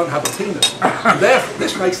 They don't have a penis. And therefore,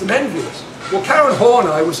 this makes them envious. Well, Karen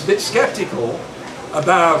Horney was a bit sceptical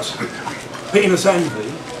about penis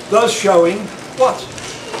envy, thus showing what?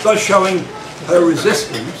 Thus showing her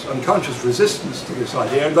resistance, unconscious resistance to this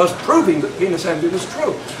idea, and thus proving that penis envy was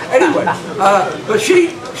true. Anyway, but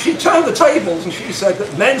she turned the tables and she said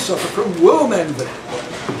that men suffer from womb envy.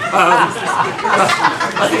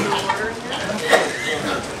 I think.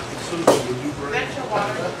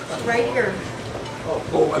 Right here.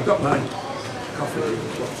 Oh, I've got my coffee.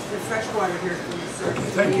 The fresh water here, please, sir. Okay,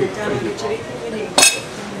 thank you. Down and get you anything you need.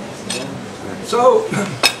 So,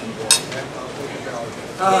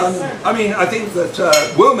 I mean, I think that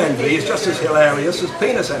womb envy is just as hilarious as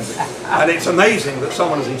penis envy. And it's amazing that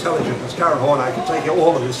someone as intelligent as Karen Horney could take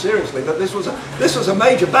all of this seriously. But this was a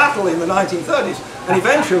major battle in the 1930s. And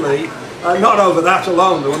eventually, not over that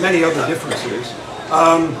alone, there were many other differences.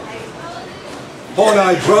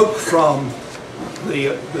 Horney broke from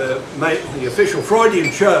the official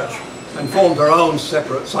Freudian church and formed her own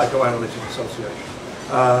separate psychoanalytic association.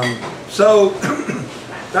 So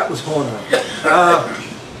that was Horney.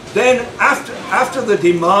 Then after the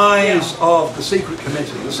demise of the secret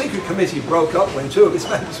committee broke up when 2 of its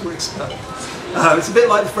members were expelled. It's a bit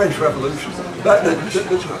like the French Revolution. But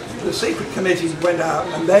the secret committee went out,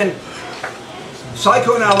 and then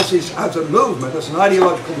psychoanalysis as a movement, as an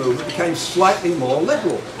ideological movement, became slightly more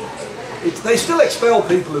liberal. They still expelled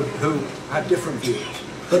people who had different views,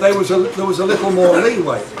 but there was a little more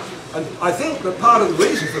leeway. And I think that part of the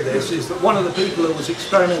reason for this is that one of the people who was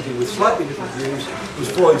experimenting with slightly different views was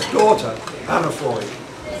Freud's daughter, Anna Freud.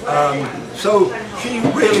 So she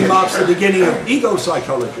really marks the beginning of ego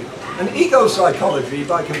psychology. And ego psychology,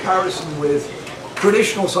 by comparison with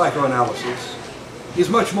traditional psychoanalysis, is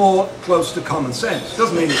much more close to common sense.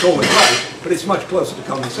 Doesn't mean it's always right, but it's much closer to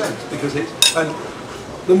common sense, because and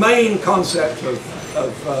the main concept of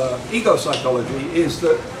ego psychology is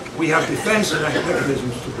that we have defense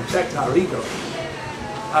mechanisms to protect our ego.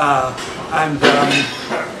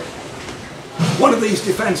 One of these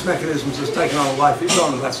defense mechanisms has taken on a life of its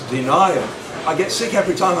own, and that's denial. I get sick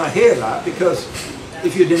every time I hear that, because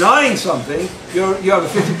if you're denying something, you have a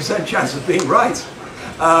 50% chance of being right.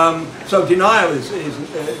 So denial is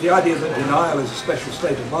the idea that denial is a special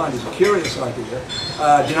state of mind is a curious idea.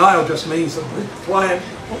 Denial just means that the client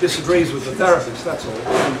disagrees with the therapist, that's all.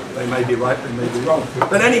 They may be right, they may be wrong.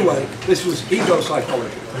 But anyway, this was ego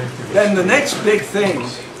psychology. Then the next big thing,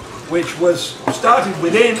 which was started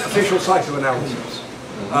within official psychoanalysis,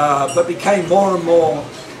 but became more and more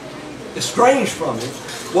estranged from it,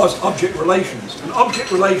 was object relations. And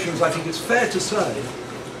object relations, I think it's fair to say,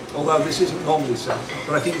 although this isn't normally said,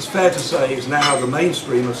 but I think it's fair to say is now the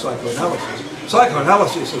mainstream of psychoanalysis.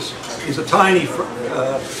 Psychoanalysis is a tiny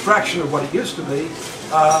fraction of what it used to be,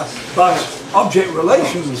 but object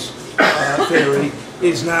relations theory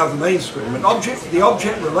is now the mainstream. And the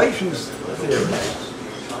object relations theorists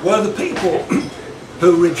were the people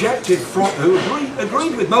who rejected Freud, who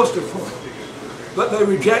agreed with most of Freud, but they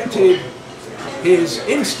rejected his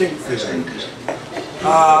instinct theory,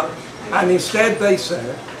 and instead they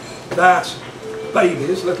said that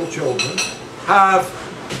babies, little children, have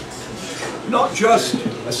not just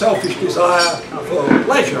a selfish desire for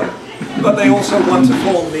pleasure, but they also want to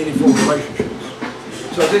form meaningful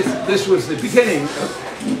relationships. So this was the beginning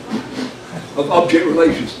of object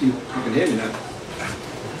relations. You can hear me now.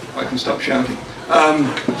 I can stop shouting.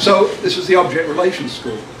 So this was the object relations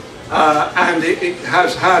school. And it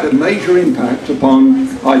has had a major impact upon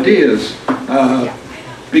ideas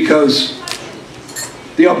because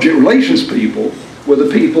the object relations people were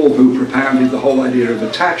the people who propounded the whole idea of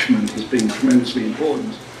attachment as being tremendously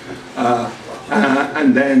important.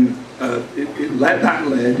 And then that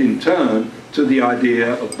led in turn to the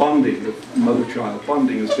idea of bonding, of mother-child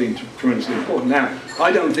bonding as being tremendously important. Now,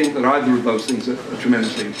 I don't think that either of those things are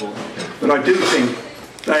tremendously important, but I do think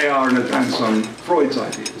they are an advance on Freud's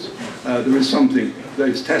ideas. There is something that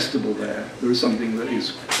is testable there. There is something that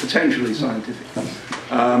is potentially scientific.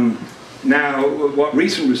 Now, what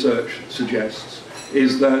recent research suggests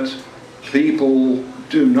is that people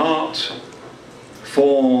do not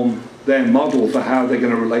form their model for how they're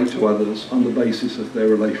going to relate to others on the basis of their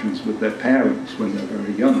relations with their parents when they're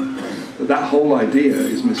very young. That whole idea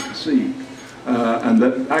is misconceived, and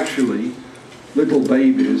that actually little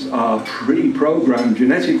babies are pre-programmed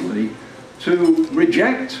genetically to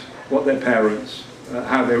reject what their parents,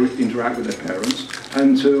 how they interact with their parents,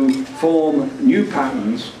 and to form new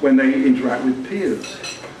patterns when they interact with peers,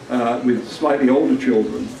 with slightly older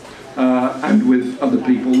children, and with other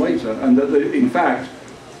people later. And that, in fact,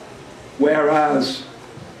 whereas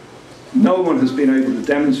no one has been able to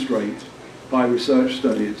demonstrate by research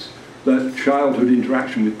studies that childhood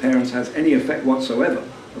interaction with parents has any effect whatsoever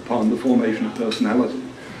upon the formation of personality,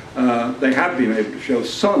 they have been able to show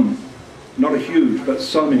some, not a huge, but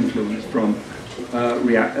some influence from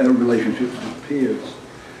relationships with peers.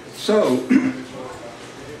 So,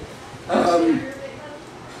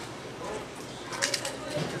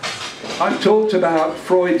 I've talked about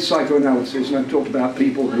Freud's psychoanalysis, and I've talked about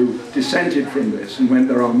people who dissented from this and went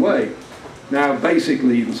their own way. Now,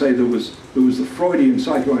 basically, you can say there was the Freudian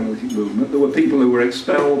psychoanalytic movement. There were people who were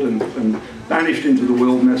expelled and banished into the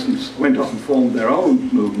wilderness and went off and formed their own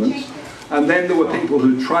movements. And then there were people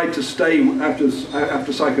who tried to stay,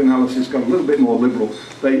 after psychoanalysis got a little bit more liberal,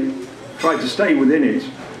 they tried to stay within it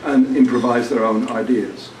and improvise their own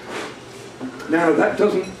ideas. Now, that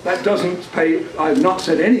doesn't pay, I've not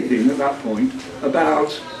said anything at that point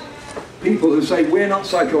about people who say we're not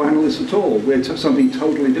psychoanalysts at all, we're something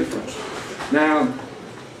totally different. Now,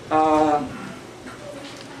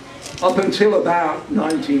 up until about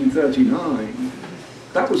 1939,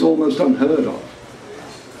 that was almost unheard of.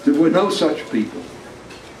 There were no such people.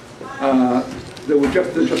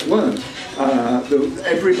 There just weren't.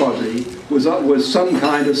 Everybody was some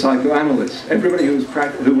kind of psychoanalyst. Everybody who was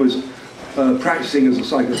practicing as a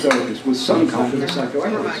psychotherapist was some kind of a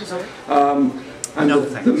psychoanalyst. And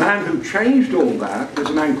the man who changed all that was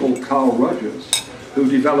a man called Carl Rogers, who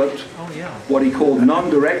developed what he called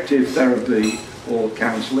non-directive therapy or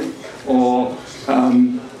counseling, or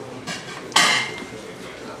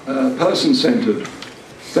person-centered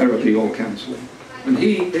therapy or counseling. And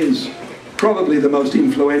he is probably the most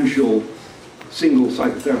influential single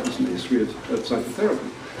psychotherapist in the history of psychotherapy.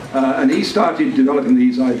 And he started developing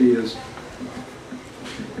these ideas.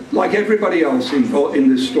 Like everybody else in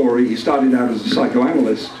this story, he started out as a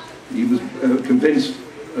psychoanalyst. He was convinced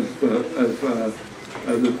that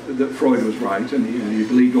Freud was right, and he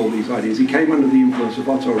believed all these ideas. He came under the influence of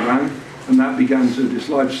Otto Rank, and that began to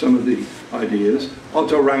dislodge some of the ideas.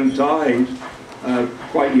 Otto Rank died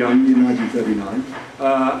quite young in 1939,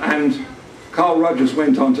 and Carl Rogers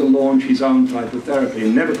went on to launch his own type of therapy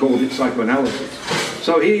and never called it psychoanalysis.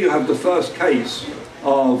 So here you have the first case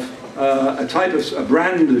of a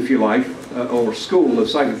brand, if you like, or school of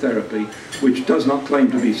psychotherapy which does not claim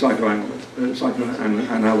to be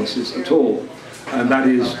psychoanalysis at all. And that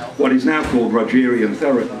is what is now called Rogerian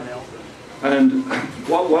therapy. And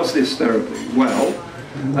what was this therapy? Well,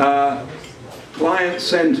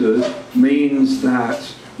 client-centered means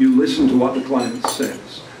that you listen to what the client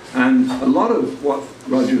says. And a lot of what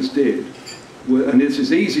Rogers did, and this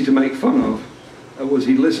is easy to make fun of, was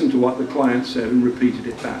he listened to what the client said and repeated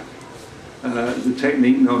it back. The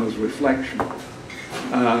technique known as reflection.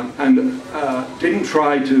 And didn't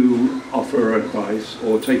try to offer advice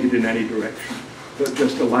or take it in any direction, but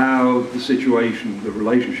just allowed the situation, the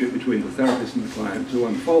relationship between the therapist and the client to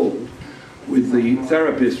unfold, with the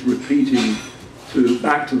therapist repeating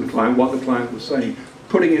back to the client what the client was saying,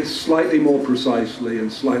 putting it slightly more precisely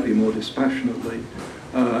and slightly more dispassionately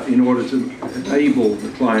in order to enable the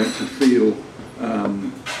client to feel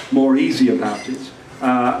more easy about it.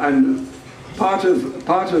 And part of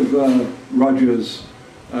Rogers'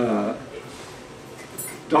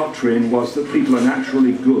 doctrine was that people are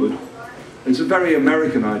naturally good. It's a very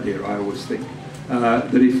American idea, I always think,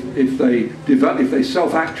 that if they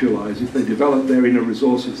self-actualize, if they develop their inner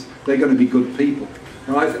resources, they're going to be good people.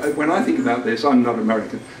 And when I think about this, I'm not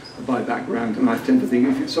American, by background, and I tend to think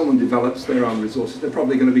if someone develops their own resources, they're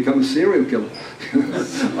probably going to become a serial killer.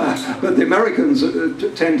 But the Americans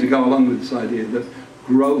tend to go along with this idea that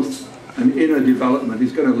growth and inner development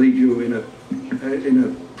is going to lead you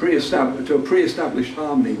to a pre-established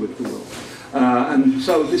harmony with the world. And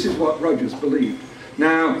so this is what Rogers believed.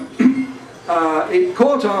 Now, it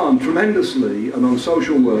caught on tremendously among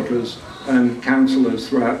social workers and counsellors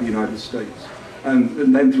throughout the United States.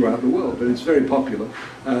 And then throughout the world, but it's very popular.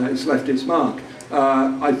 It's left its mark.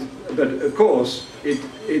 But of course, it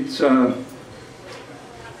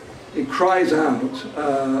cries out.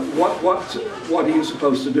 What are you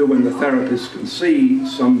supposed to do when the therapist can see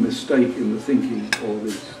some mistake in the thinking or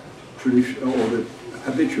the tradition or the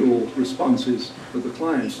habitual responses of the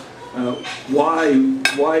client?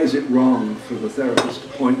 Why is it wrong for the therapist to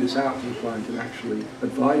point this out to the client and actually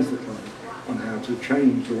advise the client on how to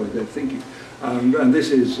change the way they're thinking? And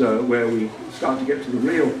this is where we start to get to the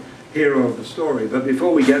real hero of the story. But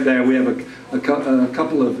before we get there, we have a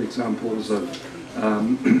couple of examples of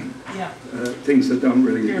things that don't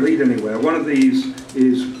really lead anywhere. One of these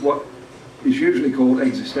is what is usually called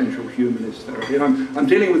existential humanist therapy. And I'm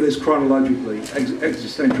dealing with this chronologically.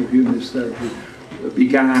 Existential humanist therapy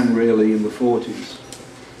began really in the 40s.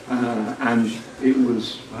 And it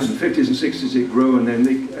was, in the 50s and 60s it grew, and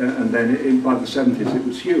then by the 70s it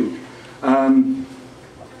was huge.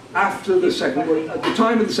 After the at the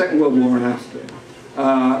time of the Second World War and after,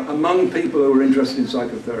 among people who were interested in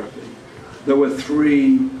psychotherapy, there were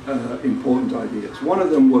three important ideas. One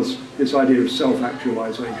of them was this idea of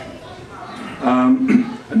self-actualization.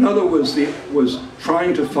 Another was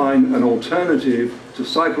trying to find an alternative to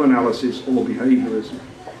psychoanalysis or behaviorism.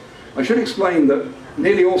 I should explain that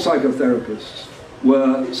nearly all psychotherapists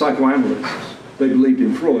were psychoanalysts. They believed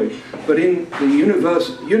in Freud, but in the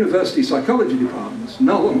university psychology departments,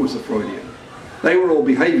 no one was a Freudian. They were all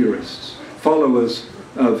behaviorists, followers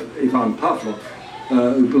of Ivan Pavlov,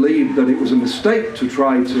 who believed that it was a mistake to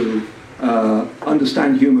try to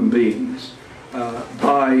understand human beings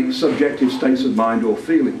by subjective states of mind or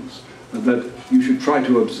feelings, that you should try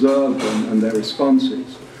to observe them and their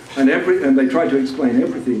responses. And they tried to explain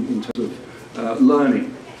everything in terms of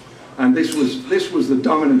learning. And this was the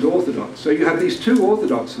dominant orthodox. So you have these two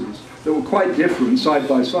orthodoxies that were quite different side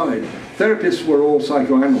by side. Therapists were all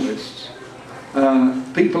psychoanalysts.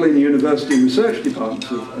 People in the university research departments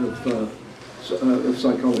of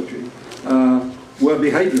psychology were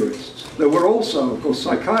behaviorists. There were also, of course,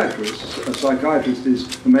 psychiatrists. A psychiatrist is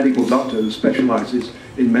a medical doctor who specializes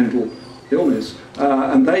in mental illness.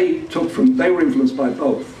 And they were influenced by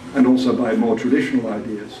both, and also by more traditional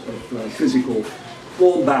ideas of physical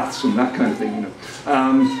warm baths and that kind of thing, you know.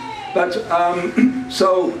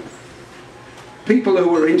 So people who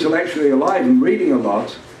were intellectually alive and reading a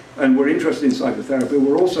lot and were interested in psychotherapy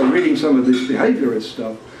were also reading some of this behaviorist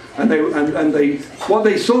stuff, and what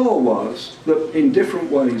they saw was that in different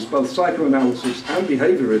ways both psychoanalysis and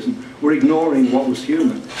behaviorism were ignoring what was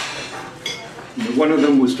human. You know, one of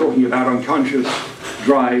them was talking about unconscious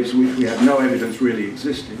drives which we had no evidence really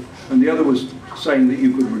existed, and the other was saying that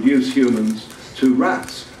you could reduce humans to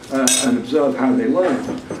rats and observe how they learn.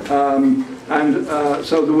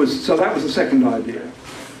 So that was the second idea.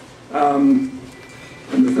 And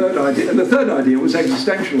the third idea was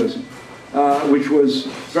existentialism, which was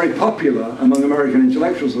very popular among American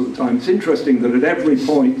intellectuals at the time. It's interesting that at every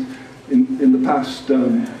point in the past,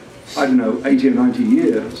 I don't know, 80 or 90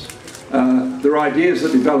 years, there are ideas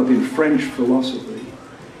that develop in French philosophy,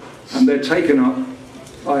 and they're taken up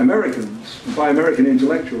by Americans, by American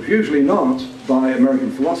intellectuals, usually not by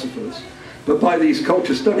American philosophers, but by these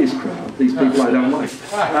culture studies crowd, these people I don't like.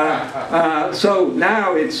 So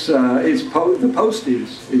now the post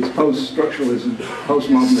is post-structuralism,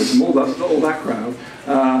 postmodernism, all that crowd.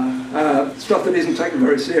 Stuff that isn't taken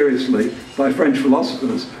very seriously by French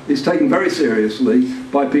philosophers is taken very seriously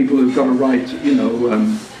by people who've got to write, you know,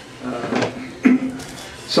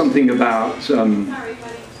 something about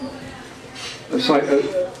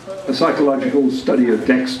a psychological study of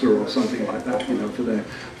Dexter or something like that, you know, for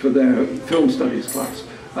their film studies class.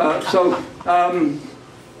 But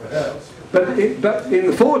in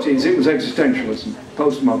the 40s it was existentialism,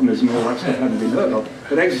 postmodernism, all that stuff hadn't been heard of.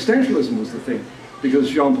 But existentialism was the thing, because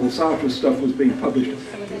Jean-Paul Sartre's stuff was being published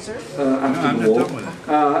after the war,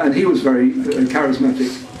 and he was a very charismatic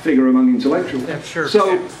figure among intellectuals. Yeah, sure.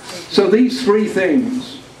 So these three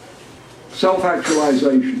things: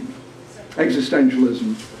 self-actualization,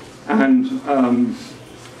 existentialism, and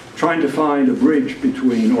trying to find a bridge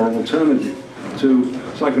between, or an alternative to,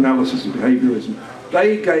 psychoanalysis and behaviorism,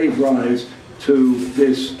 they gave rise to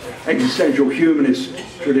this existential humanist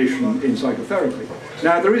tradition in psychotherapy.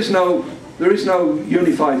 Now, there is no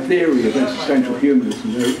unified theory of existential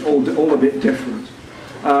humanism. They're all a bit different.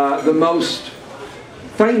 The most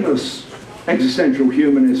famous existential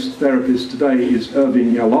humanist therapist today is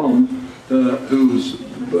Irving Yalom, whose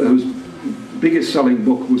biggest selling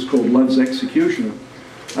book was called Love's Executioner.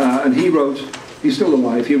 And he's still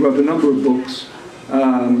alive, he wrote a number of books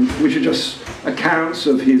which are just accounts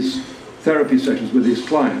of his therapy sessions with his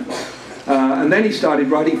clients. And then he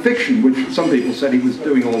started writing fiction, which some people said he was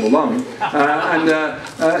doing all alone.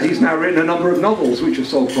 And he's now written a number of novels which have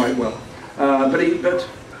sold quite well.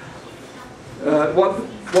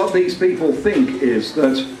 What these people think is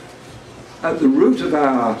that at the root of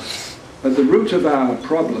our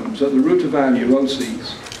problems, at the root of our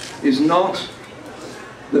neuroses, is not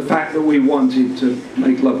the fact that we wanted to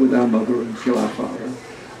make love with our mother and kill our father.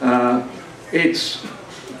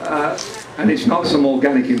 And it's not some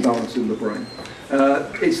organic imbalance in the brain.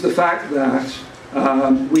 It's the fact that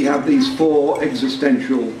we have these 4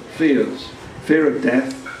 existential fears. Fear of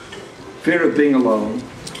death, fear of being alone,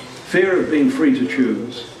 fear of being free to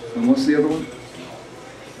choose, and what's the other one?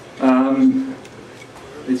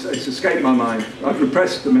 It's escaped my mind. I've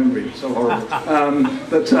repressed the memory, it's so horrible.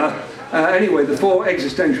 Anyway, the 4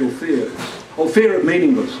 existential fears, or fear of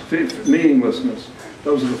meaninglessness,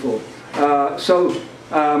 those are the 4.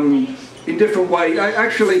 In different ways,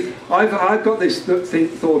 actually, I've got this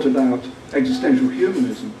thought about existential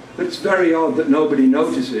humanism, that it's very odd that nobody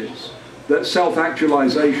notices that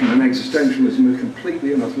self-actualization and existentialism are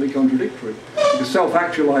completely and utterly contradictory. Because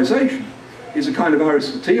self-actualization is a kind of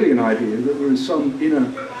Aristotelian idea that there is some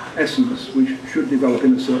inner essence which should develop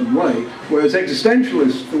in a certain way, whereas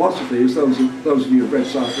existentialist philosophy, as those of you who have read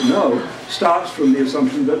Sartre know, starts from the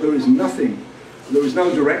assumption that there is nothing. There is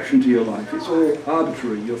no direction to your life. It's all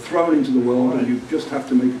arbitrary. You're thrown into the world and you just have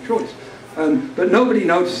to make a choice. But nobody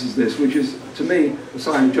notices this, which is, to me, a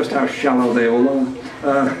sign of just how shallow they all are.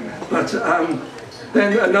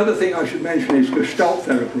 Then another thing I should mention is Gestalt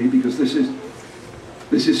therapy, because this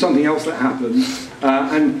is something else that happens.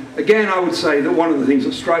 And again, I would say that one of the things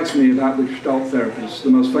that strikes me about the Gestalt therapists, the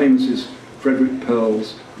most famous is Frederick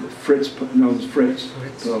Perls, known as Fritz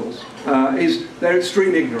Perls, is their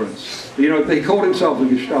extreme ignorance. You know, he called himself a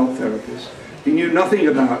Gestalt therapist. He knew nothing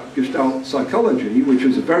about Gestalt psychology, which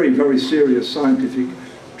is a very, very serious scientific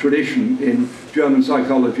tradition in German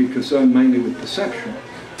psychology concerned mainly with perception.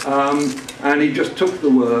 And he just took the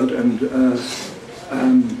word and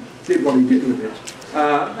did what he did with it.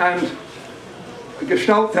 And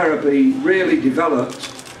Gestalt therapy really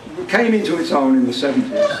came into its own in the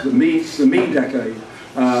 70s, the me decade.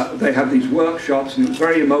 They had these workshops and it was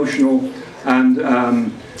very emotional, and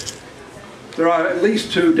there are at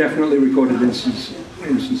least 2 definitely recorded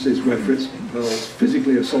instances where Fritz Perls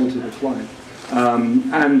physically assaulted a client.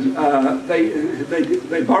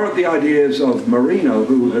 They borrowed the ideas of Marino,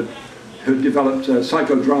 who had developed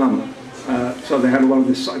psychodrama. So they had a lot of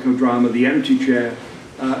this psychodrama, the empty chair,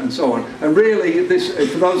 and so on. And really, this,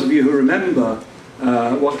 for those of you who remember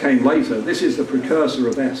what came later, this is the precursor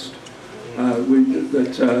of Est.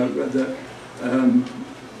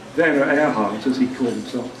 Werner Erhard, as he called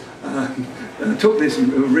himself, took this, a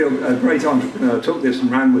great entrepreneur, took this and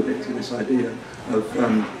ran with it, this idea of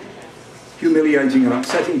humiliating and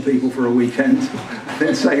upsetting people for a weekend, and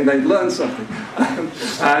then saying they'd learned something.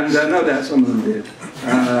 And no doubt some of them did.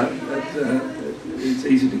 It's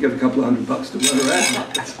easy to give a couple of $100 to Werner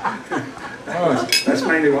Erhard. That's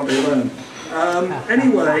mainly what they learned.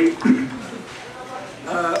 Anyway,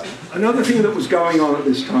 another thing that was going on at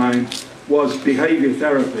this time was behavior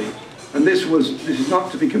therapy. And this is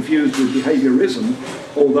not to be confused with behaviorism,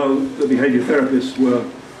 although the behavior therapists were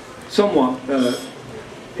somewhat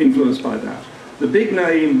influenced by that. The big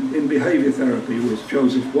name in behavior therapy was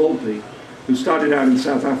Joseph Wolpe, who started out in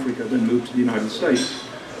South Africa, then moved to the United States.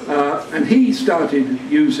 And he started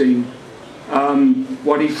using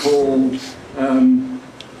what he called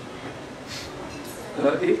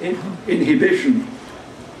inhibition.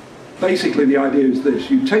 Basically, the idea is this: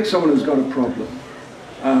 you take someone who's got a problem,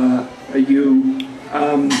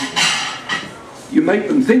 you make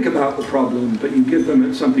them think about the problem, but you give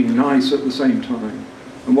them something nice at the same time.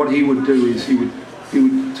 And what he would do is he would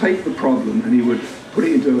take the problem and he would put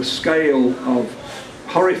it into a scale of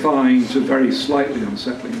horrifying to very slightly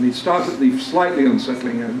unsettling. And he'd start at the slightly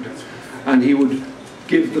unsettling end, and he would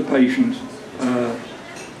give the patient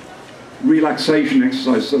relaxation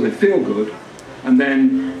exercise so they feel good, and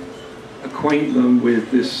then acquaint them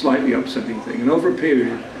with this slightly upsetting thing. And over a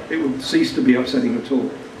period, it would cease to be upsetting at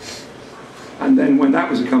all. And then when that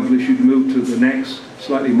was accomplished, you'd move to the next,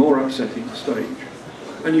 slightly more upsetting stage.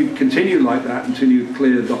 And you'd continue like that until you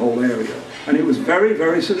cleared the whole area. And it was very,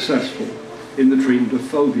 very successful in the treatment of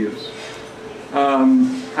phobias.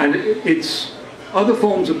 And it's other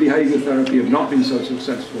forms of behavior therapy have not been so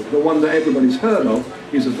successful. The one that everybody's heard of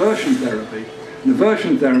is aversion therapy. And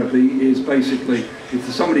aversion therapy is basically, if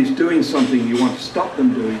somebody's doing something you want to stop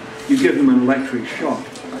them doing, you give them an electric shock.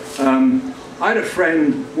 I had a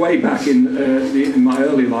friend way back in my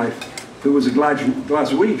early life who was a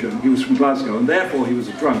Glaswegian. He was from Glasgow, and therefore he was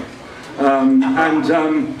a drunk.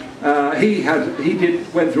 He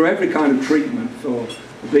went through every kind of treatment for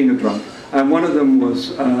being a drunk, and one of them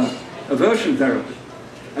was aversion therapy.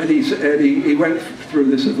 And he went through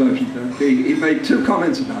this aversion therapy. He made 2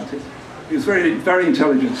 comments about it. He was very, very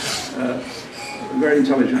intelligent,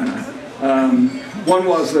 man. One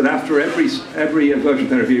was that after every aversion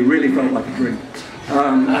therapy, he really felt like a drink.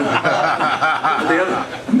 And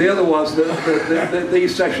the other was that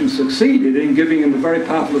these sessions succeeded in giving him a very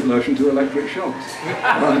powerful aversion to electric shocks.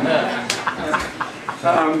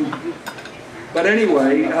 But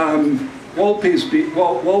anyway, Wolpe's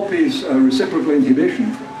reciprocal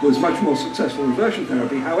inhibition was much more successful in aversion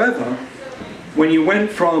therapy. However, when you went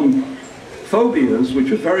from phobias,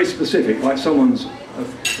 which are very specific, like someone's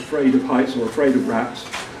afraid of heights or afraid of rats,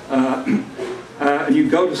 and you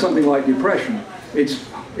go to something like depression, it's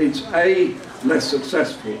A, less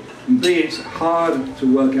successful, and B, it's hard to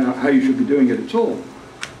work out how you should be doing it at all.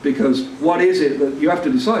 Because what is it that you have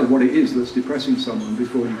to decide what it is that's depressing someone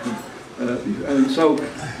before you can. And so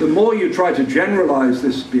the more you try to generalize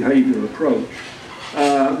this behavioral approach,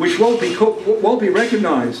 which Wolpe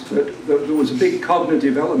recognized that there was a big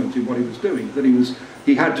cognitive element in what he was doing, that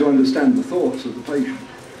he had to understand the thoughts of the patient.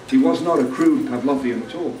 He was not a crude Pavlovian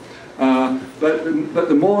at all. But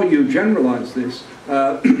the more you generalize this,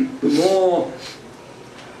 the more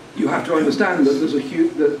you have to understand that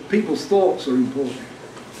that people's thoughts are important,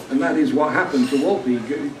 and that is what happened to Wolpe.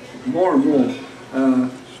 More and more,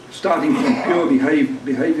 starting from pure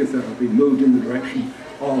behavior therapy, moved in the direction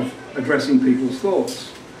of addressing people's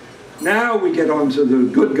thoughts. Now we get on to the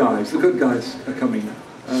good guys. The good guys are coming now.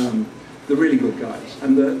 The really good guys.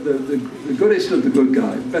 And the goodest of the good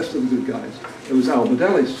guys, best of the good guys, it was Albert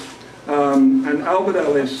Ellis. And Albert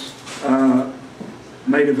Ellis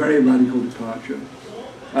made a very radical departure.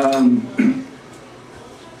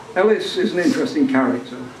 Ellis is an interesting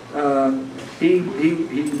character. He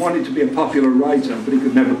wanted to be a popular writer, but he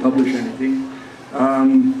could never publish anything.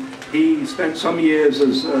 He spent some years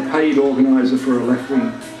as a paid organizer for a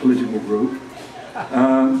left-wing political group.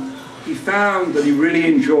 He found that he really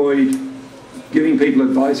enjoyed giving people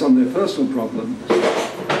advice on their personal problems,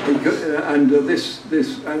 and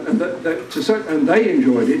they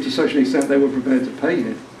enjoyed it to such an extent they were prepared to pay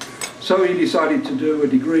him. So he decided to do a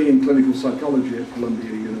degree in clinical psychology at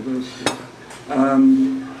Columbia University.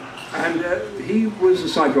 He was a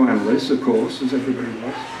psychoanalyst, of course, as everybody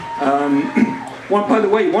was. By the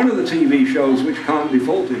way, one of the TV shows which can't be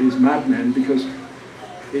faulted is Mad Men, because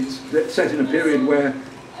it's set in a period where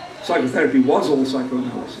psychotherapy was all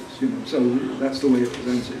psychoanalysis, so that's the way it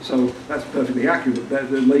presents it. So that's perfectly accurate.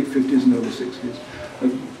 The late 50s and early 60s,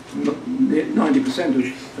 90% of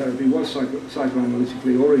therapy was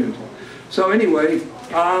psychoanalytically oriented. So anyway,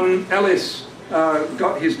 Ellis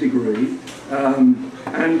got his degree,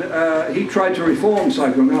 and he tried to reform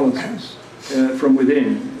psychoanalysis from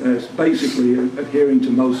within, basically adhering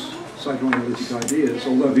to most psychoanalytic ideas,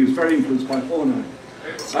 although he was very influenced by Horner,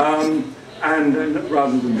 and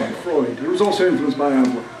rather than by Freud. He was also influenced by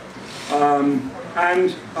Adler.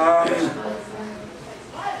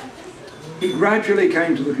 He gradually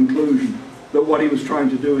came to the conclusion that what he was trying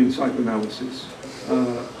to do in psychoanalysis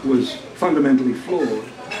was fundamentally flawed,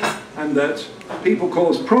 and that people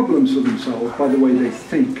cause problems for themselves by the way they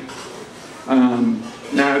think.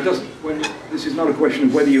 Now, this is not a question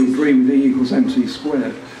of whether you agree with E equals MC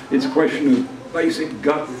squared. It's a question of basic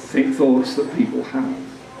gut thoughts that people have.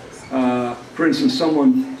 For instance,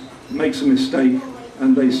 someone makes a mistake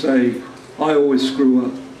and they say, "I always screw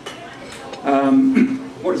up."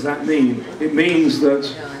 What does that mean? It means that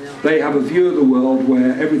they have a view of the world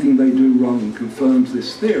where everything they do wrong confirms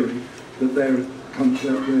this theory that they're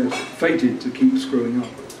fated to keep screwing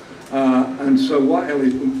up. And so what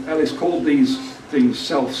Ellis called these things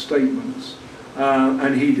self-statements,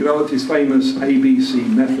 and he developed his famous ABC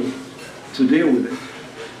method to deal with it.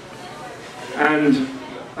 And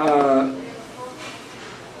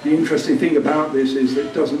the interesting thing about this is that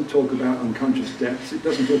it doesn't talk about unconscious depths, it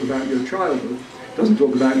doesn't talk about your childhood, it doesn't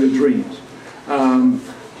talk about your dreams.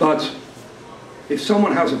 But if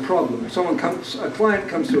someone has a problem, a client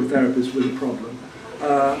comes to a therapist with a problem,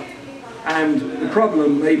 and the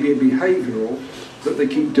problem may be behavioural, that they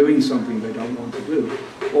keep doing something they don't want to do.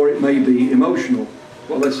 Or it may be emotional.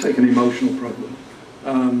 Well, let's take an emotional problem.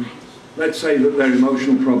 Let's say that their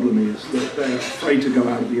emotional problem is that they're afraid to go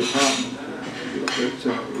out of the apartment.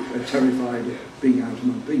 That they're terrified of being out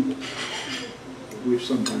among people, which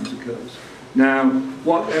sometimes occurs. Now,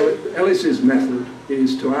 what Ellis's method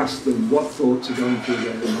is to ask them what thoughts are going through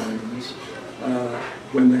their minds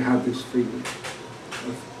when they have this feeling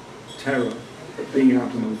of terror of being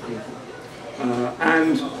out among people.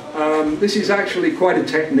 This is actually quite a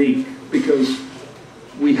technique, because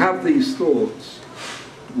we have these thoughts,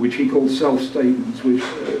 which he called self-statements, which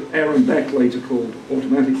Aaron Beck later called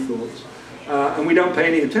automatic thoughts, and we don't pay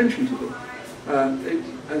any attention to them.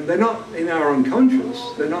 And they're not in our unconscious,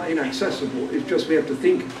 they're not inaccessible, it's just we have to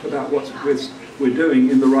think about what we're doing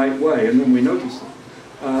in the right way, and then we notice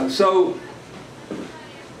them. So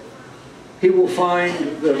he will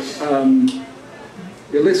find that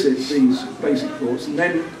elicit these basic thoughts, and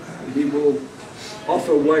then he will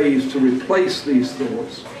offer ways to replace these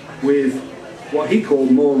thoughts with what he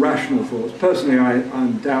called more rational thoughts. Personally,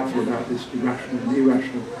 I'm doubtful about this irrational and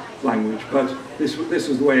irrational language, but this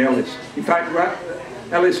was the way Ellis. In fact,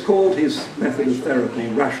 Ellis called his method of therapy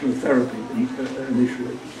rational therapy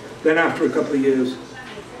initially. Then after a couple of years,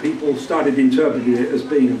 people started interpreting it as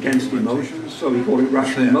being against emotions, so he called it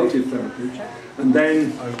rational emotive therapy. And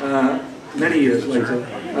then, many years later,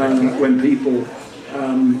 when people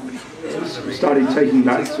started taking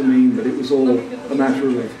that to mean that it was all a matter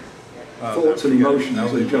of thoughts and emotions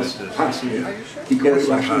and just passive, he called it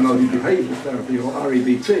rational emotive behavioural therapy, or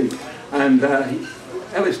REBT. And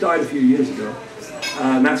Ellis died a few years ago,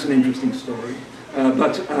 and that's an interesting story.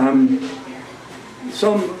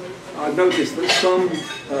 I've noticed that some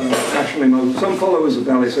followers of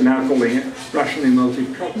Ellis are now calling it rational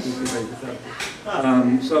emotive cognitive behaviour therapy.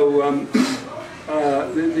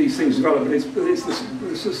 These things develop, but it's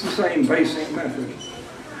the same basic method.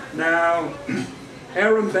 Now,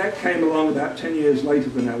 Aaron Beck came along about 10 years later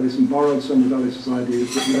than Ellis and borrowed some of Ellis's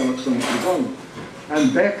ideas but developed some of his own.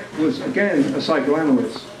 And Beck was, again, a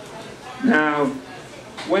psychoanalyst. Now,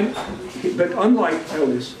 but unlike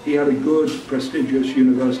Ellis, he had a good, prestigious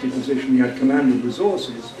university position. He had command of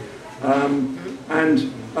resources.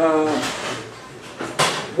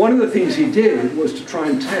 One of the things he did was to try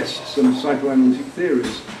and test some psychoanalytic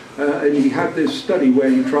theories. And he had this study where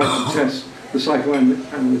he tried to test the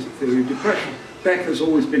psychoanalytic theory of depression. Beck has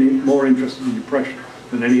always been more interested in depression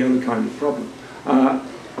than any other kind of problem.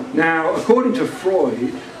 Now, according to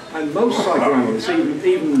Freud, and most psychoanalysts,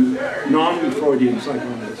 even non-Freudian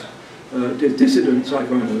psychoanalysts, dissident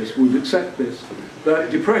psychoanalysts would accept this, that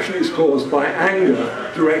depression is caused by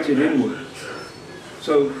anger directed inward.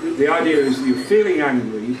 So the idea is that you're feeling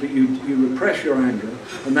angry, but you repress your anger,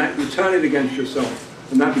 and that you turn it against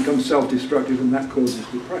yourself, and that becomes self-destructive, and that causes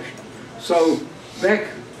depression. So Beck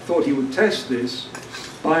thought he would test this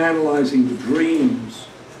by analysing the dreams.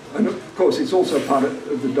 And of course, it's also part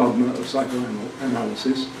of the dogma of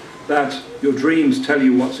psychoanalysis that your dreams tell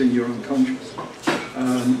you what's in your unconscious.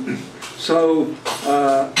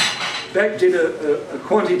 Beck did a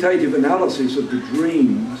quantitative analysis of the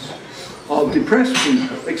dreams of depressed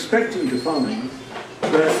people, expecting to find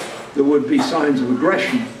that there would be signs of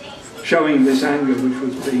aggression showing this anger which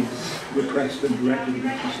was being repressed and directed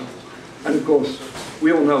against yourself. And of course,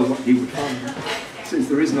 we all know what he would find. Since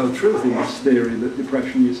there is no truth in this theory that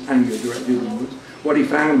depression is anger directed inwards, what he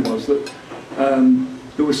found was that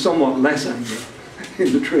there was somewhat less anger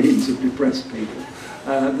in the dreams of depressed people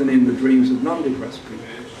than in the dreams of non-depressed people.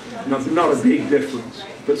 Not a big difference,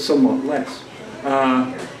 but somewhat less.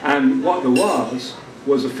 And what there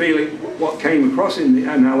was a feeling, what came across in the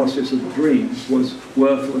analysis of the dreams was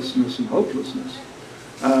worthlessness and hopelessness.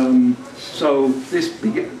 So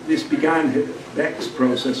this began Beck's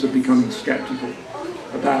process of becoming skeptical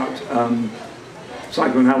about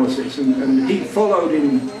psychoanalysis, and he followed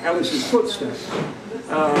in Ellis's footsteps,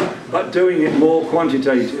 but doing it more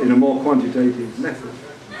quantitative, in a more quantitative method.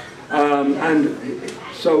 And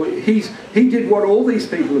so he did what all these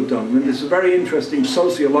people have done, and it's a very interesting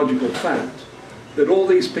sociological fact that all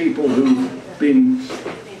these people who've been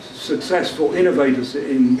successful innovators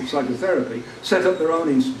in psychotherapy set up their own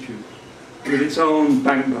institute with its own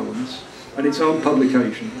bank balance and its own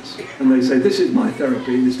publications, and they say, this is my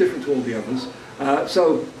therapy, it's different to all the others,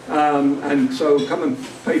 so come and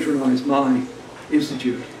patronise my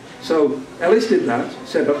institute. So Ellis did that,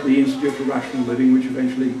 set up the Institute for Rational Living, which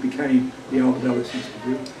eventually became the Albert Ellis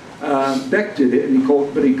Institute. Beck did it,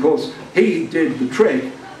 but of course he did the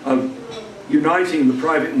trick of uniting the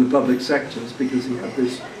private and the public sectors, because he had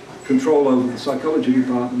this control over the psychology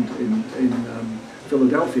department in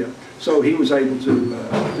Philadelphia. So he was able to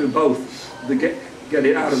do both get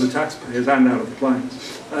it out of the taxpayers and out of the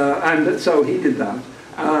clients. And so he did that.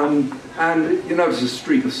 And you notice a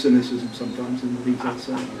streak of cynicism sometimes in the things I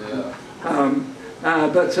say.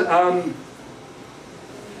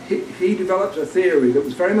 He developed a theory that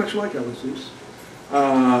was very much like Ellis's,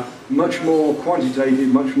 much more quantitative,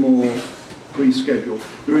 much more pre-scheduled.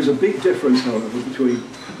 There is a big difference, however, between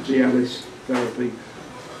the Ellis therapy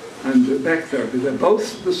and the Beck therapy. They're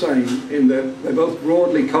both the same in that they're both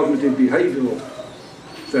broadly cognitive behavioural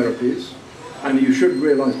therapies, and you should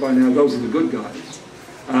realise by now those are the good guys.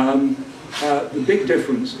 The big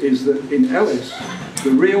difference is that in Ellis,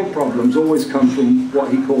 the real problems always come from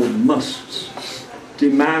what he called musts,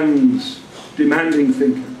 demanding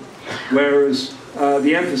thinking, whereas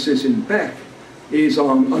the emphasis in Beck is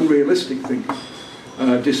on unrealistic thinking,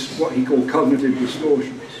 what he called cognitive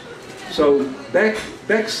distortions. So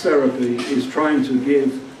Beck's therapy is trying to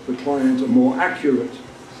give the client a more accurate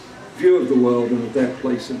view of the world and of their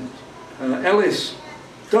place in it. Ellis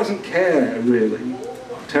doesn't care really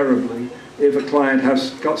terribly if a client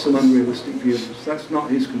has got some unrealistic views. That's not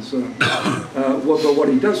his concern. But what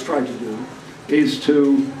he does try to do is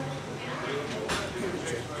to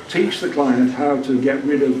teach the client how to get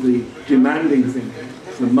rid of the demanding thinking,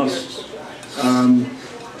 the musts.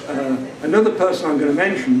 Another person I'm going to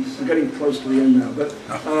mention, I'm getting close to the end now, but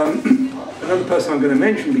another person I'm going to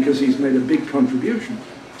mention because he's made a big contribution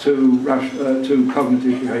to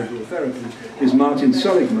cognitive behavioural therapy is Martin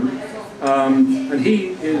Seligman. And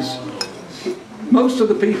most of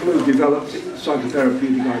the people who've developed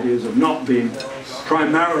psychotherapeutic ideas have not been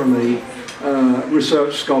primarily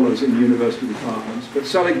research scholars in university departments, but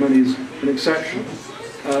Seligman is an exception.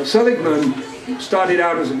 Seligman started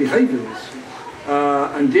out as a behaviourist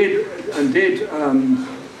and did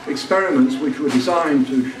experiments which were designed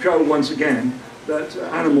to show once again that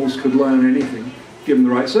animals could learn anything given the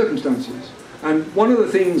right circumstances. And one of the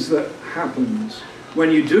things that happens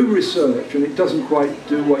when you do research and it doesn't quite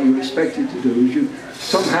do what you expect it to do is you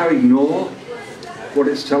somehow ignore what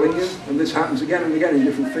it's telling you, and this happens again and again in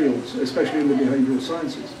different fields, especially in the behavioural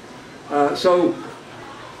sciences. So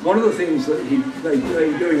one of the things that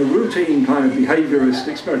they're doing a routine kind of behaviourist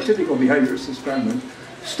experiment, typical behaviourist experiment,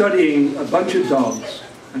 studying a bunch of dogs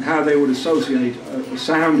and how they would associate a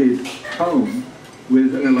sounded tone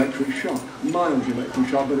with an electric shock, a mild electric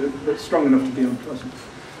shock, but strong enough to be unpleasant.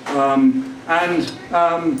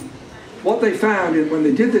 What they found when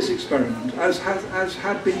they did this experiment, as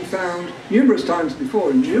had been found numerous times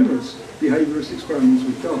before in numerous behaviourist experiments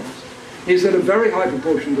with dogs, is that a very high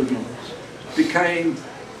proportion of dogs became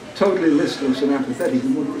totally listless and apathetic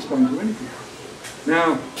and wouldn't respond to anything.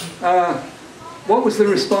 Now, what was the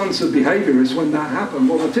response of behaviourists when that happened?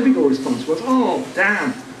 Well, the typical response was, oh,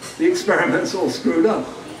 damn, the experiment's all screwed up.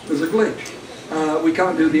 There's a glitch. We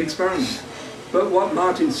can't do the experiment. But what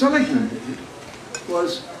Martin Seligman did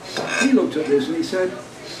was he looked at this and he said,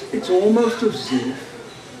 it's almost as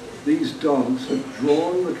if these dogs have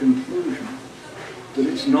drawn the conclusion that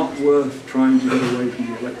it's not worth trying to get away from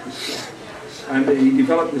the electric shock. And he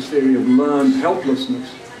developed this theory of learned helplessness,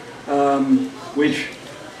 which,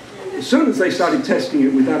 as soon as they started testing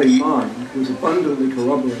it with that in mind, was abundantly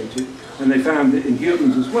corroborated, and they found it in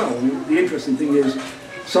humans as well. And the interesting thing is,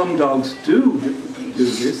 some dogs do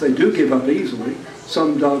this, they do give up easily.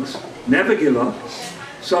 Some dogs never give up.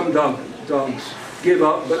 Some dogs give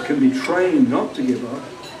up but can be trained not to give up.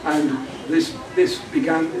 And this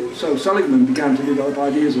began, so Seligman began to develop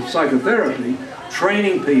ideas of psychotherapy,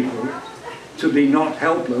 training people to be not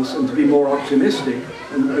helpless and to be more optimistic.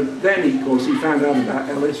 And then, of course, he found out about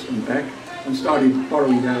Ellis and Beck and started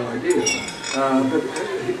borrowing their ideas.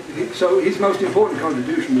 So his most important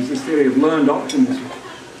contribution was this theory of learned optimism,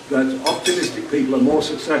 that optimistic people are more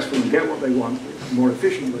successful and get what they want more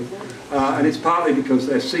efficiently. And it's partly because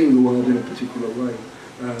they're seeing the world in a particular way.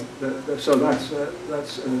 So that's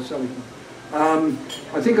Seligman.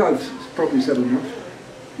 I think I've probably said enough.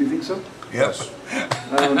 Do you think so? Yes.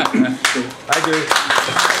 I do.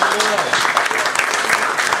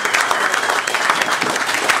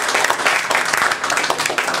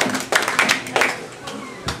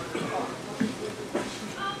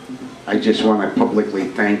 I just want to publicly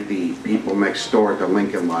thank the people next door at the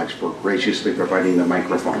Lincoln Lodge for graciously providing the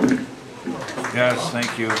microphone. Yes,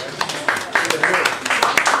 thank you.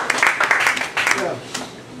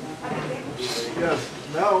 Yes.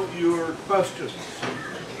 Now your questions.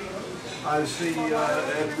 I see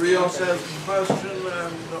Ed Rios has a question,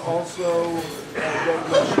 and also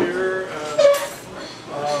Douglas here.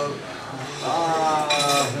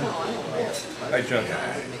 Hi, John.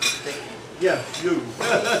 Yes, you.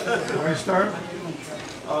 Can we start?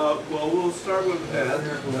 Well, we'll start with Ed.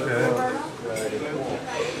 Okay.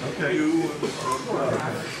 Okay. You and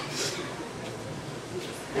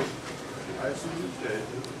I see you,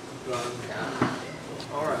 David. Done.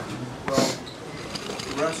 All right. Well,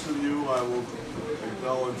 the rest of you I will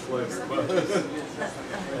acknowledge later.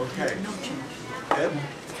 Okay. Ed?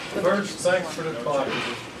 First, thanks for the talk.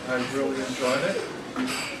 I really enjoyed it.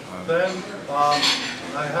 Then,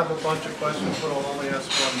 I have a bunch of questions, but I'll only ask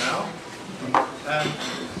one now. And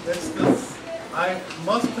it's this, I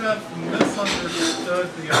must have misunderstood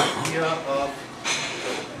the idea of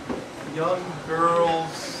young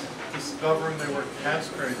girls discovering they were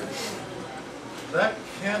castrated. That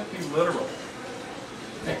can't be literal.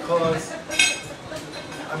 Because,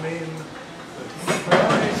 I mean,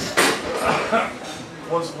 Freud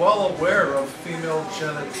was well aware of female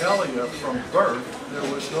genitalia from birth.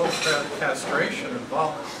 There was no castration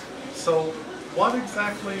involved. So what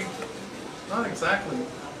exactly, not exactly,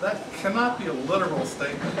 that cannot be a literal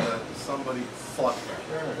statement that somebody thought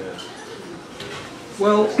that.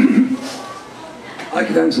 Well, I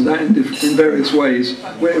could answer that in various ways.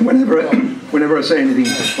 Whenever I say anything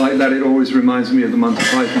like that, it always reminds me of the Monty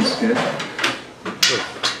Python skit.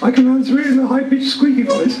 I can answer it in a high-pitched, squeaky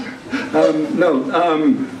voice.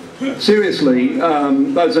 Seriously,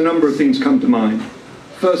 there's a number of things come to mind.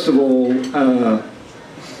 First of all,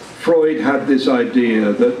 Freud had this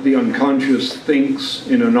idea that the unconscious thinks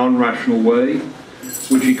in a non-rational way,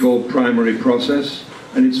 which he called primary process,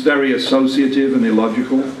 and it's very associative and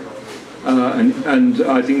illogical. And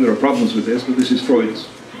I think there are problems with this, but this is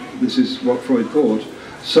what Freud thought.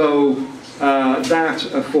 So that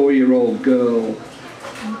a 4-year-old girl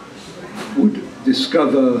would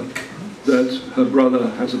discover that her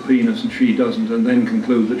brother has a penis and she doesn't, and then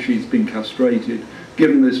conclude that she's been castrated,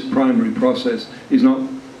 given this primary process, is not,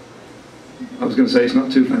 I was going to say it's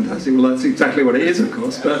not too fantastic. Well, that's exactly what it is, of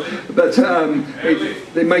course, but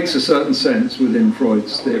it makes a certain sense within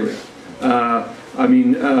Freud's theory.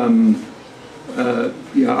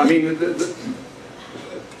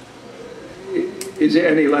 Is it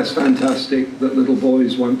any less fantastic that little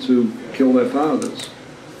boys want to kill their fathers?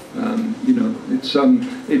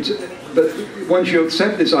 But once you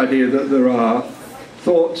accept this idea that there are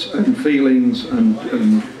thoughts and feelings and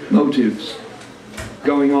motives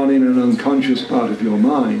going on in an unconscious part of your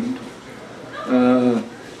mind, and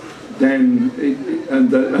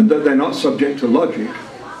that they're not subject to logic.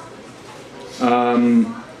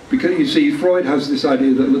 Because you see, Freud has this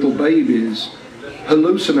idea that little babies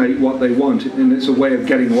hallucinate what they want, and it's a way of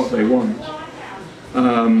getting what they want.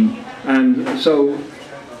 And so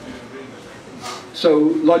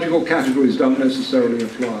logical categories don't necessarily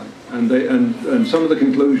apply, and some of the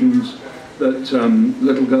conclusions that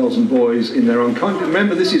little girls and boys in their unconscious,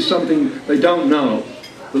 remember, this is something they don't know.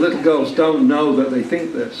 The little girls don't know that they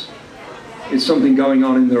think this. It's something going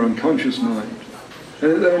on in their unconscious mind.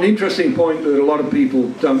 And an interesting point that a lot of people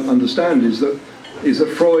don't understand is that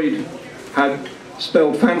Freud had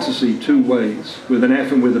spelled fantasy 2 ways, with an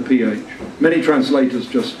F and with a PH. Many translators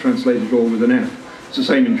just translated it all with an F. It's the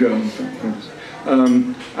same in German, fantasy.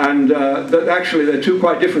 But actually they're 2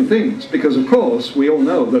 quite different things, because of course we all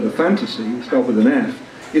know that a fantasy, spelled with an F,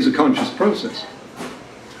 is a conscious process.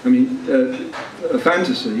 I mean, a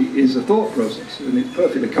fantasy is a thought process, and it's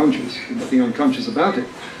perfectly conscious, there's nothing unconscious about it.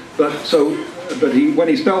 But when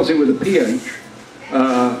he spells it with a PH,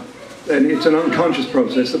 then it's an unconscious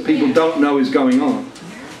process that people don't know is going on.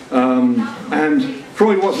 And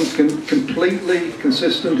Freud wasn't completely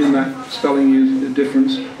consistent in that spelling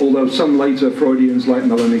difference, although some later Freudians like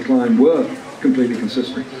Melanie Klein were completely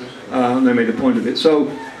consistent, and they made a point of it. So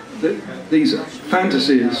these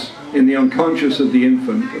fantasies in the unconscious of the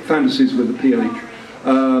infant, fantasies with a PH,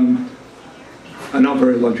 are not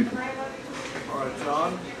very logical. All right,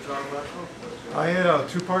 John Maxwell. I had a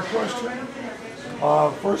 2-part question.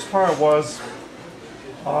 First part was,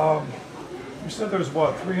 you said there's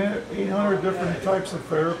what, 800 different types of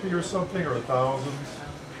therapy or something, or 1,000?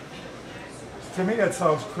 To me that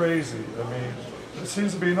sounds crazy. I mean, there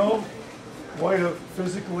seems to be no way to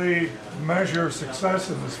physically measure success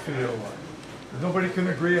in this field. Nobody can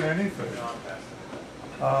agree on anything.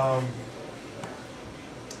 How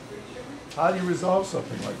do you resolve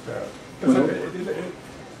something like that?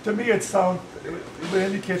 To me it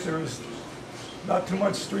indicates there is not too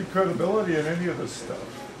much street credibility in any of this stuff.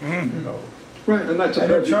 You know. Right, and that's and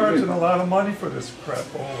they're charging a lot of money for this crap,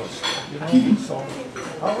 all this stuff, you know. So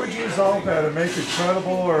how would you resolve that and make it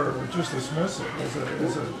credible, or just dismiss it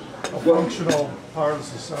as a functional part of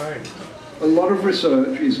society? A lot of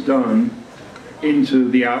research is done into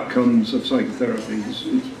the outcomes of psychotherapy. It's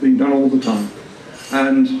been done all the time,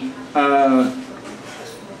 and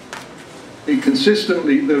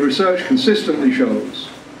the research consistently shows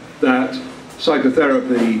that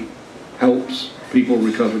psychotherapy helps people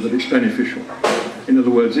recover, that it's beneficial. In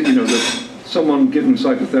other words, you know, that someone given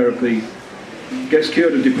psychotherapy gets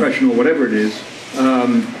cured of depression or whatever it is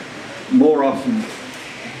more often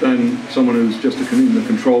than someone who's just in the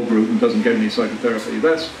control group and doesn't get any psychotherapy.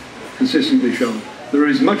 That's consistently shown. There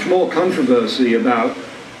is much more controversy about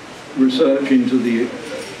research into the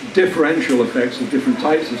differential effects of different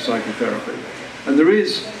types of psychotherapy. And there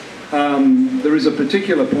is a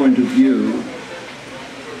particular point of view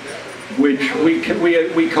which we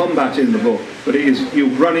combat in the book, but it is, you'll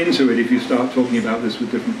run into it if you start talking about this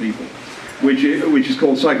with different people, which is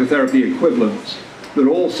called psychotherapy equivalence, that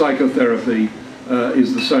all psychotherapy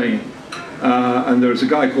is the same. And there's a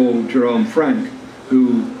guy called Jerome Frank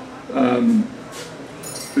who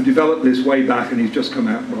developed this way back, and he's just come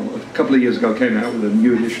out, well, a couple of years ago came out with a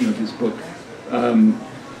new edition of his book.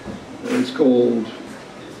 It's called,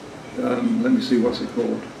 let me see, what's it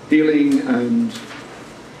called? Healing and...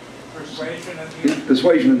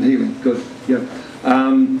 Persuasion and Healing, good, yeah.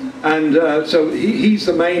 So he's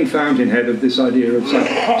the main fountainhead of this idea of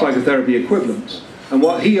psychotherapy equivalence. And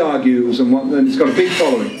what he argues, and it's got a big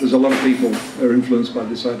following, there's a lot of people who are influenced by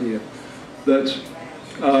this idea, that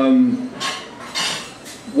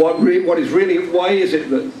why is it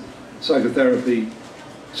that psychotherapy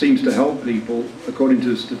seems to help people, according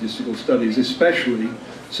to statistical studies, especially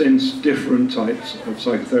since different types of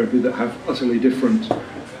psychotherapy that have utterly different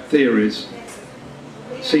theories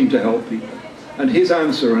seem to help people. And his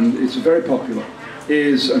answer, and it's very popular,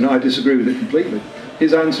 is, and I disagree with it completely,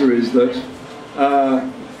 his answer is that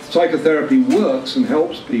psychotherapy works and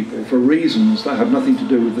helps people for reasons that have nothing to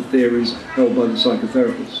do with the theories held by the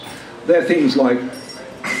psychotherapists. They're things like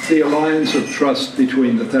the alliance of trust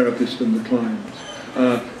between the therapist and the client,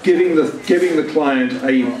 giving the client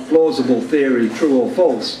a plausible theory, true or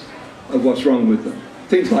false, of what's wrong with them.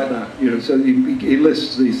 Things like that, you know. So he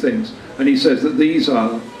lists these things, and he says that these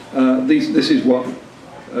are this is what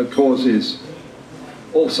causes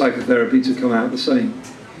all psychotherapy to come out the same,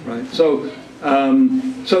 right? So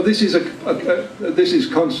this is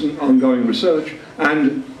constant, ongoing research,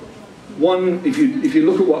 and if you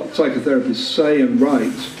look at what psychotherapists say and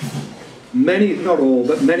write, many, not all,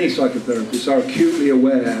 but many psychotherapists are acutely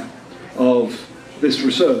aware of this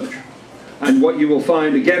research. And what you will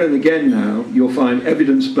find again and again now, you'll find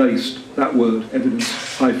evidence-based, that word,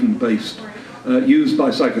 evidence-based, used by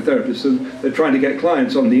psychotherapists. And they're trying to get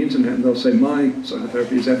clients on the internet, and they'll say, my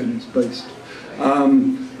psychotherapy is evidence-based. So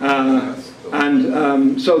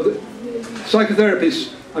the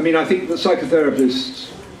psychotherapists, I mean, I think that psychotherapists,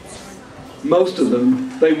 most of them,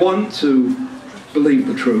 they want to believe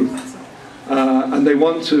the truth, and they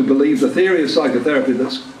want to believe the theory of psychotherapy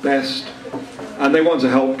that's best, and they want to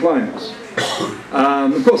help clients.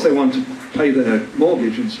 Of course, they want to pay their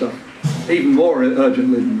mortgage and stuff, even more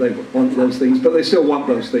urgently than they want those things, but they still want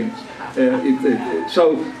those things.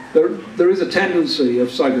 So there is a tendency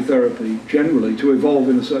of psychotherapy generally to evolve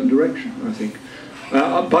in a certain direction, I think.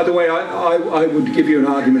 By the way, I would give you an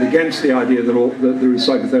argument against the idea that there is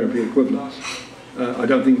psychotherapy equivalence. I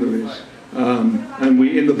don't think there is. And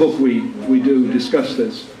in the book we do discuss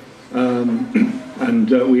this. And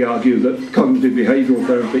we argue that cognitive behavioural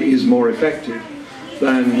therapy is more effective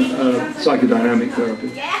than psychodynamic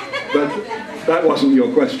therapy. But that wasn't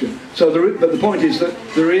your question. But the point is that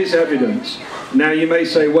there is evidence. Now you may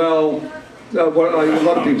say, well, a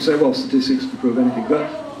lot of people say, well, statistics to prove anything.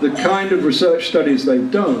 But the kind of research studies they've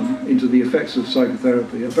done into the effects of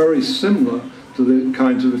psychotherapy are very similar to the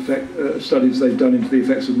kinds of studies they've done into the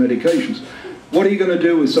effects of medications. What are you going to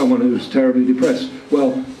do with someone who's terribly depressed?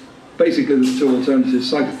 Well, basically there's two alternatives,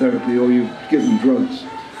 psychotherapy or you give them drugs.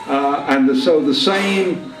 So the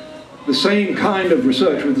same kind of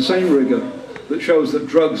research with the same rigor that shows that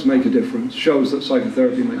drugs make a difference shows that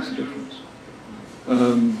psychotherapy makes a difference.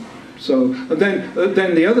 Then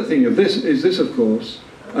the other thing of this is this, of course,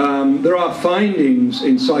 there are findings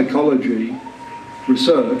in psychology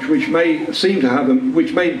research which may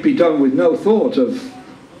be done with no thought of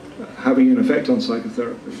having an effect on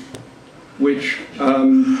psychotherapy, which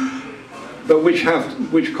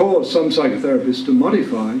cause some psychotherapists to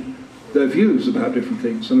modify their views about different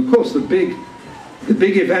things. And of course, the big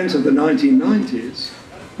event of the 1990s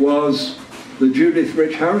was the Judith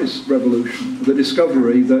Rich Harris revolution, the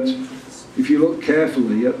discovery that if you look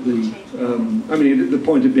carefully at the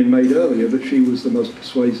point had been made earlier that she was the most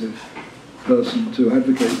persuasive person to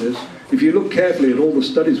advocate this. If you look carefully at all the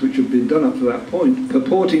studies which have been done up to that point,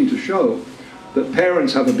 purporting to show that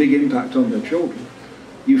parents have a big impact on their children,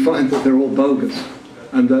 you find that they're all bogus.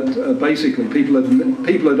 and that basically people had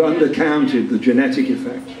undercounted the genetic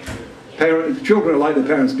effect. Children are like their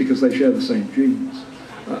parents because they share the same genes,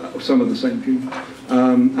 some of the same genes,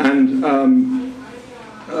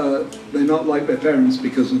 they're not like their parents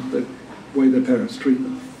because of the way their parents treat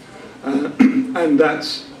them, and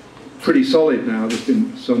that's pretty solid now. There's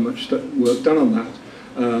been so much work done on that,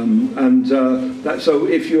 so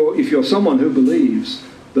if you're someone who believes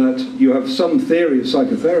that you have some theory of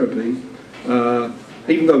psychotherapy,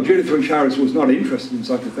 even though Judith Winch Harris was not interested in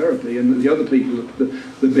psychotherapy, and the other people,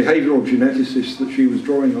 the behavioural geneticists that she was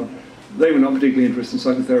drawing on, they were not particularly interested in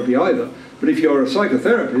psychotherapy either. But if you're a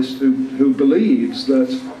psychotherapist who believes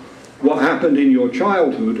that what happened in your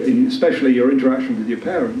childhood, especially your interaction with your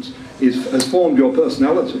parents, has formed your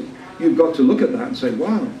personality, you've got to look at that and say,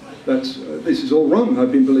 wow, this is all wrong.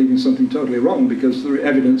 I've been believing something totally wrong, because the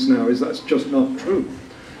evidence now is that's just not true.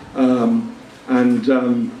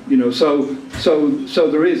 You know, so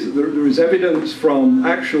there is evidence from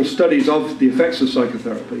actual studies of the effects of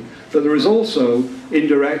psychotherapy, but there is also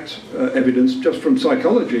indirect evidence just from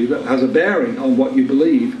psychology that has a bearing on what you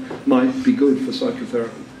believe might be good for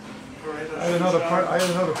psychotherapy. I had another part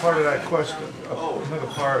of that question. Another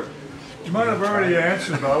part. You might have already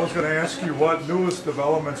answered, but I was going to ask you what newest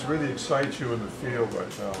developments really excite you in the field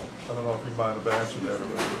right now. I don't know if you might have answered that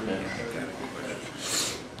already.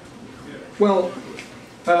 Well,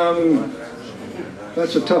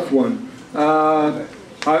 that's a tough one. I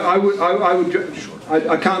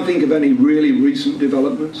can't think of any really recent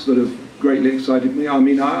developments that have greatly excited me. I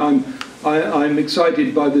mean, I'm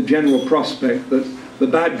excited by the general prospect that the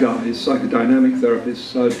bad guys, psychodynamic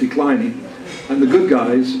therapists, are declining, and the good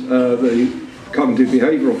guys, the cognitive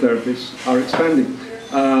behavioral therapists, are expanding.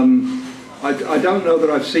 I don't know that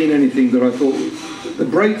I've seen anything that I thought. The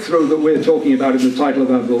breakthrough that we're talking about in the title of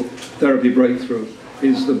our book, Therapy Breakthrough,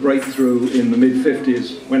 is the breakthrough in the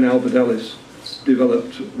mid-50s when Albert Ellis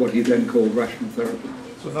developed what he then called rational therapy.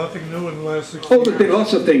 So nothing new in the last 6 years? Oh, there's been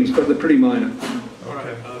lots of things, but they're pretty minor.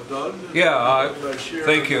 Okay. Doug? Yeah,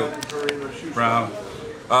 thank you, Brown.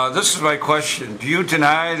 This is my question. Do you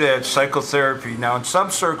deny that psychotherapy, now in some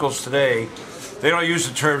circles today, they don't use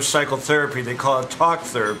the term psychotherapy, they call it talk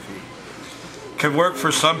therapy, can work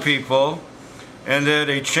for some people, and that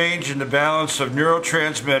a change in the balance of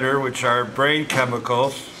neurotransmitter, which are brain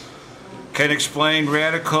chemicals, can explain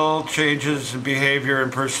radical changes in behavior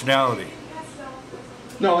and personality?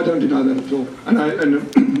 No, I don't deny that at all.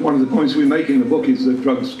 And one of the points we make in the book is that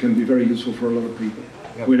drugs can be very useful for a lot of people.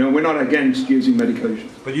 Yep. We're not against using medication.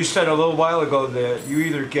 But you said a little while ago that you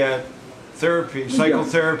either get therapy,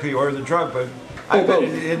 psychotherapy, or the drug, but I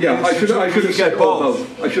should have said both.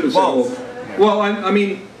 I should have said both. Well, I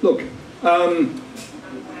mean, look. If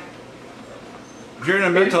you're in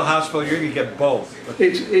a mental hospital, you're going to get both.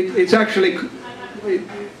 It's actually.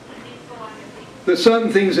 There's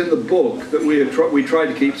certain things in the book that we try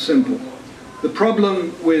to keep simple. The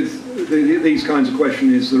problem with these kinds of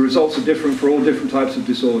questions is the results are different for all different types of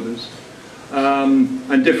disorders,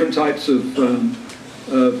 and different types of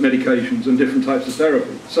medications and different types of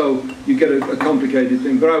therapy. So you get a complicated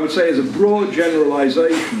thing. But I would say, as a broad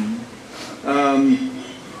generalization,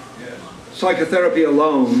 psychotherapy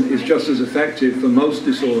alone is just as effective for most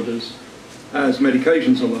disorders as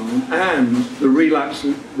medications alone, and the relapse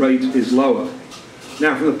rate is lower.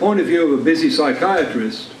 Now, from the point of view of a busy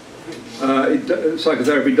psychiatrist,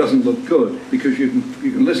 psychotherapy doesn't look good, because you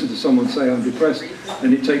can listen to someone say, I'm depressed,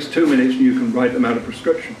 and it takes 2 minutes and you can write them out a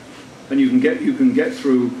prescription. And you can get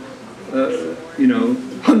through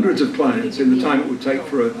hundreds of clients in the time it would take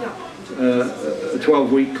for a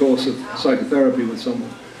 12-week course of psychotherapy with someone.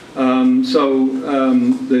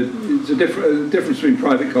 There's a difference between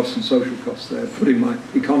private costs and social costs there, putting my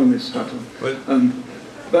economist hat on.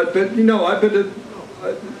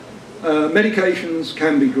 Medications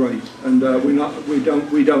can be great, and we're not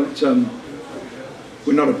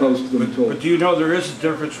opposed to them at all. But do you know there is a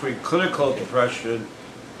difference between clinical depression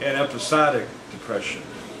and episodic depression?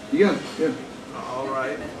 Yeah. All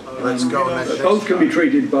right. Let's go next. Both can be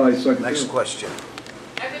treated by psychotherapy. Next question.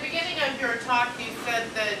 At the beginning of your talk, you said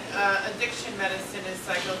that addiction medicine is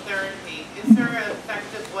psychotherapy. Is there an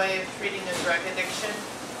effective way of treating a drug addiction?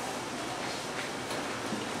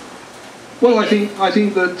 Well, I think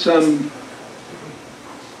that.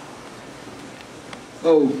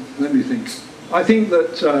 Let me think. I think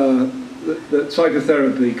that that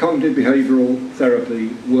psychotherapy, cognitive behavioural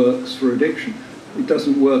therapy, works for addiction. It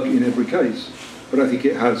doesn't work in every case, but I think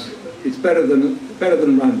it's better than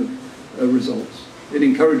random results. It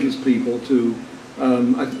encourages people to.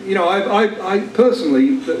 I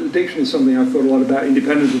personally, addiction is something I've thought a lot about,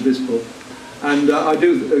 independent of this book, and I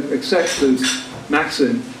do accept that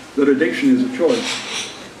maxim that addiction is a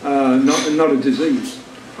choice, not a disease.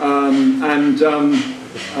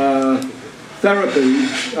 Therapy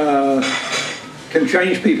can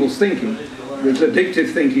change people's thinking. There's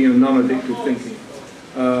addictive thinking and non-addictive thinking.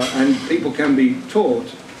 And people can be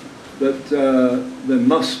taught that the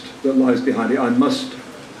must that lies behind it, I mustn't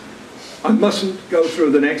go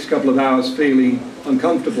through the next couple of hours feeling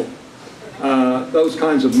uncomfortable. Those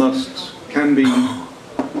kinds of musts can be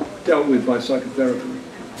dealt with by psychotherapy.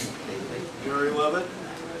 Gary Levitt?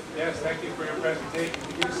 Yes, thank you for your presentation.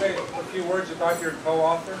 Could you say a few words about your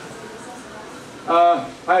co-author?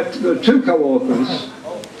 There are two co-authors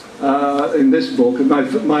in this book.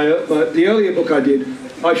 The earlier book I did,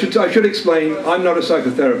 I should explain, I'm not a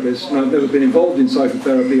psychotherapist, and I've never been involved in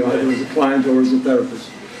psychotherapy either as a client or as a therapist.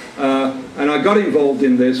 And I got involved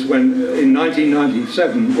in this when, in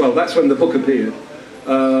 1997, well, that's when the book appeared.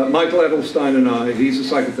 Michael Edelstein and I, he's a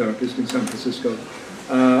psychotherapist in San Francisco,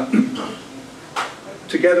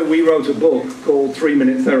 together we wrote a book called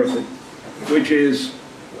 3-Minute Therapy, which is,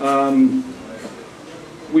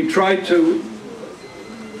 we tried to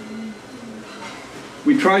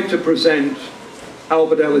present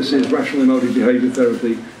Albert Ellis's rational emotive behavior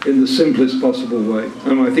therapy in the simplest possible way,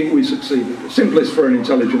 and I think we succeeded. Simplest for an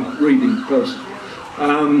intelligent reading person.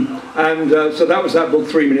 So that was that book,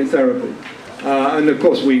 3-Minute Therapy. And of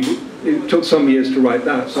course it took some years to write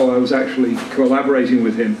that, so I was actually collaborating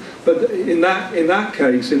with him. But in that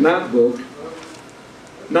case, in that book,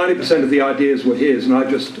 90% of the ideas were his, and I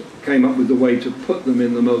just came up with the way to put them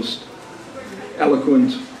in the most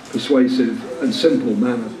eloquent, persuasive, and simple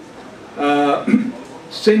manner.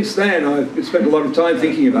 Since then, I've spent a lot of time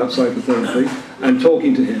thinking about psychotherapy and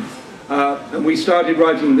talking to him. And we started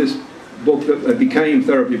writing this book that became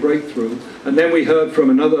Therapy Breakthrough, and then we heard from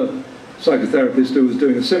another psychotherapist who was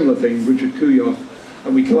doing a similar thing, Richard Kujoth,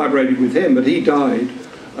 and we collaborated with him, but he died.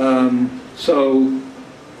 So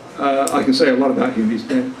I can say a lot about him, he's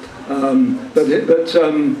dead.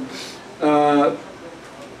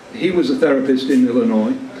 He was a therapist in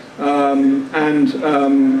Illinois,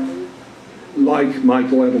 like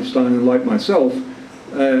Michael Edelstein and like myself,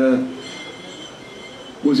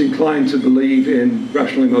 was inclined to believe in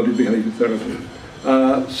rational emotive behavior therapy.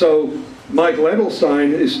 So Michael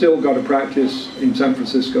Edelstein has still got a practice in San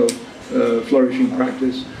Francisco, flourishing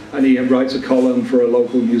practice, and he writes a column for a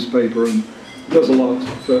local newspaper and does a lot.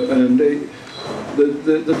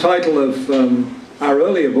 The title of our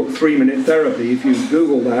earlier book, 3-Minute Therapy, if you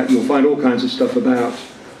Google that, you'll find all kinds of stuff about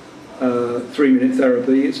 3-Minute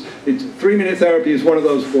Therapy. 3-Minute Therapy is one of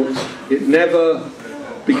those books. It never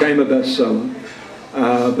became a bestseller,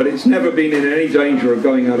 but it's never been in any danger of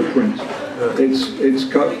going out of print. It's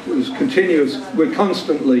continuous. We're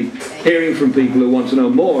constantly hearing from people who want to know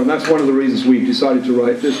more, and that's one of the reasons we've decided to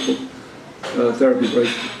write this book, Therapy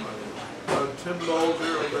Breakthrough. Tim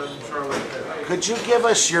Bolger and then Charlie. Could you give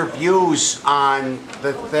us your views on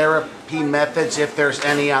the therapy methods, if there's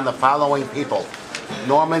any, on the following people?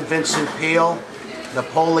 Norman Vincent Peale,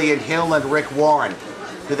 Napoleon Hill, and Rick Warren.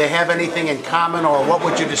 Do they have anything in common, or what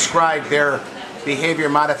would you describe their behavior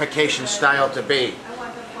modification style to be?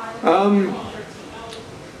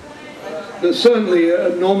 There's certainly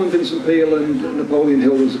Norman Vincent Peale and Napoleon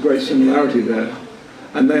Hill, there's a great similarity there.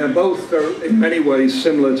 And they are both, in many ways,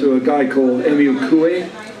 similar to a guy called Emile Coué,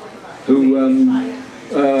 who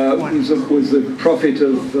was the prophet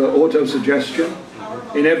of autosuggestion.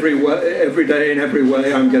 In every day, in every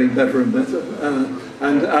way, I'm getting better and better.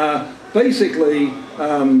 Basically,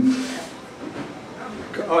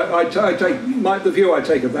 the view I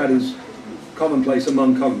take of that is commonplace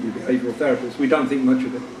among cognitive behavioral therapists. We don't think much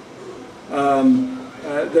of it.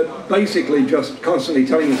 That basically just constantly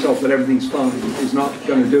telling yourself that everything's fine is not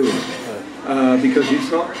going to do it, because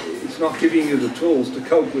it's not giving you the tools to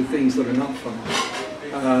cope with things that are not fun.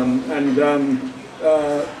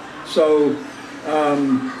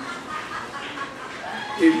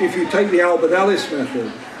 If you take the Albert Ellis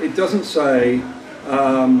method, it doesn't say,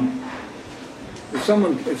 if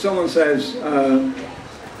someone says,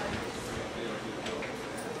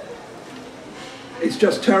 it's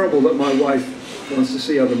just terrible that my wife wants to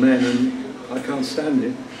see other men and I can't stand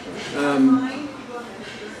it,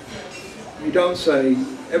 you don't say,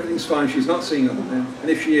 everything's fine, she's not seeing other men, and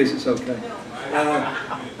if she is, it's okay.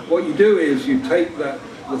 What you do is you take the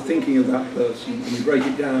thinking of that person and you break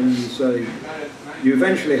it down and you say, you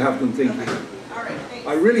eventually have them thinking,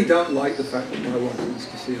 I really don't like the fact that my wife wants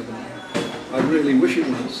to see other men. I really wish it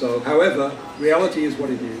wasn't so. However, reality is what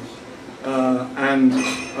it is. And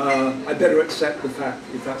I better accept the fact,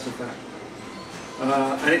 if that's a fact.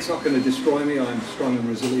 And it's not going to destroy me. I'm strong and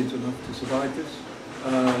resilient enough to survive this.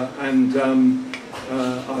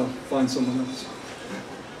 I'll find someone else.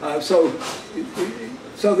 So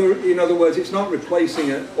there, in other words, it's not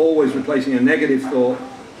always replacing a negative thought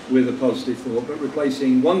with a positive thought, but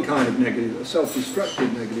replacing one kind of negative, a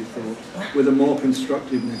self-destructive negative thought, with a more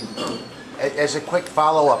constructive negative thought. As a quick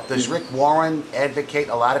follow-up, does Rick Warren advocate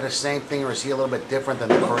a lot of the same thing, or is he a little bit different than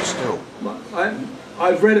the first two?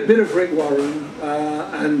 I've read a bit of Rick Warren,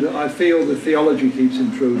 and I feel the theology keeps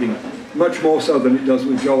intruding, much more so than it does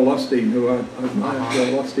with Joel Osteen, who I admire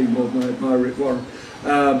Joel Osteen more than I admire Rick Warren.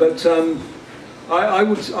 I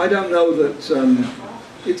don't know that,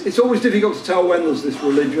 it's always difficult to tell when there's this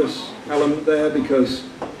religious element there, because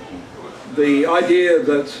the idea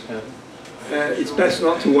that it's best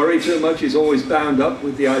not to worry too much is always bound up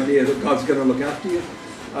with the idea that God's going to look after you,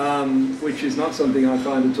 which is not something I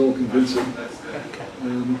find at all convincing.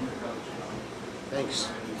 Thanks.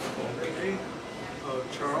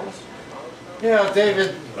 Charles? Yeah,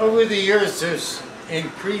 David, over the years there's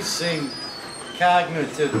increasing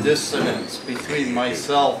cognitive dissonance between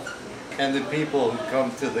myself and the people who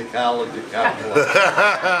come to the College of Complex.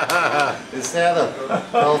 Is that a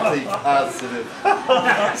healthy, positive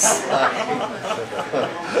sign?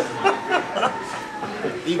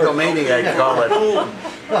 Egomaniac, call it.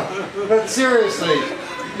 But seriously,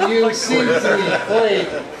 you seem to equate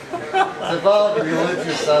devout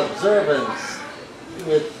religious observance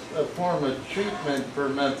with a form of treatment for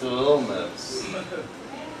mental illness.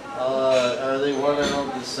 Are they one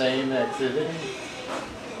and the same activity?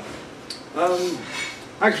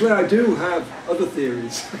 Actually, I do have other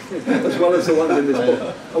theories, as well as the ones in this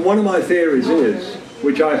book. And one of my theories is,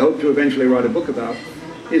 which I hope to eventually write a book about,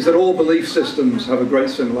 is that all belief systems have a great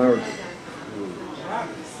similarity.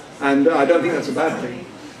 And I don't think that's a bad thing.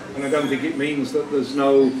 And I don't think it means that there's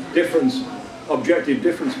no difference, objective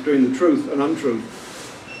difference between the truth and untruth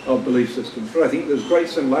of belief systems. But I think there's great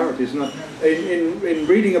similarities. And in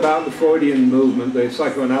reading about the Freudian movement, the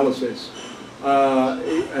psychoanalysis,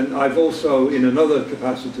 and I've also, in another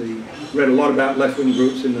capacity, read a lot about left-wing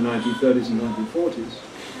groups in the 1930s and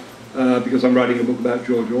 1940s, because I'm writing a book about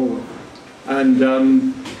George Orwell. And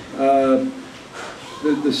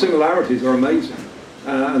the similarities are amazing.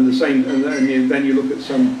 And the same, and then you look at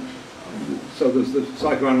some, so there's the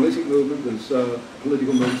psychoanalytic movement, there's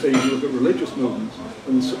political movements, then you look at religious movements,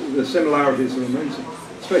 and the similarities are amazing,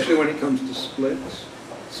 especially when it comes to splits,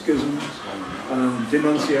 schisms,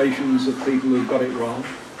 denunciations of people who got it wrong,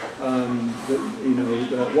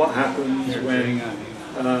 what happens when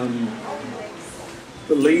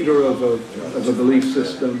the leader of a belief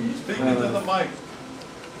system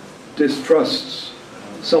distrusts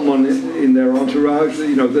someone in their entourage.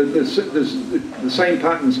 The same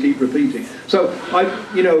patterns keep repeating. So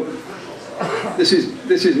this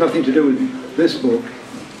is nothing to do with this book,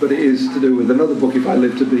 but it is to do with another book if I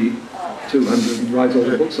live to be 200 and write all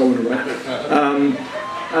the books I want to write.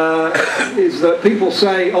 Is that people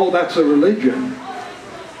say, oh, that's a religion.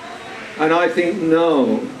 And I think,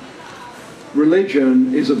 no,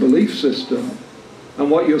 religion is a belief system.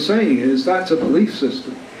 And what you're saying is that's a belief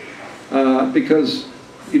system. Because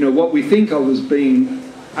what we think of as being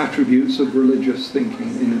attributes of religious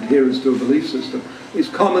thinking in adherence to a belief system is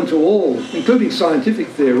common to all, including scientific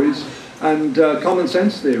theories and common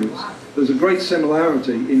sense theories. There's a great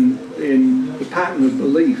similarity in the pattern of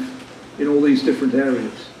belief in all these different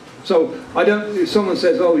areas. So if someone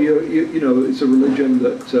says, oh, it's a religion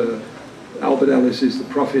that Albert Ellis is the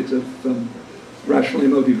prophet of rational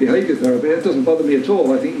emotive behavior therapy, it doesn't bother me at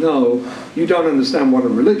all. I think, no, you don't understand what a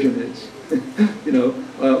religion is.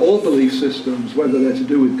 All belief systems, whether they're to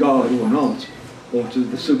do with God or not, or to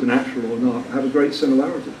the supernatural or not, have a great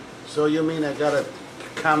similarity. So you mean I got a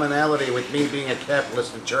commonality with me being a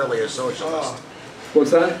capitalist and Charlie a socialist?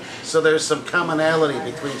 What's that? So there's some commonality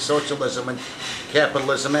between socialism and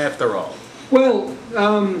capitalism after all. Well,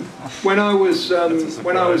 when I was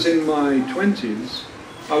in my 20s,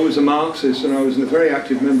 I was a Marxist, and I was a very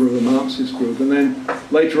active member of the Marxist group. And then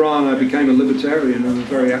later on, I became a libertarian and a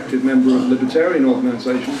very active member of libertarian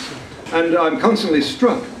organisations. And I'm constantly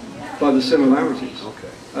struck by the similarities.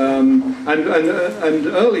 Okay. And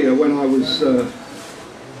earlier, when I was a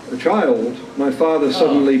child, my father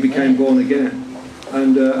suddenly became born again,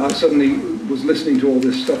 and I suddenly was listening to all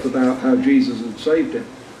this stuff about how Jesus had saved him,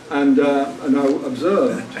 and I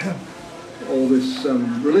observed all this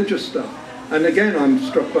religious stuff. And again, I'm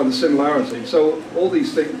struck by the similarity. So all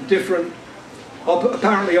these things, different,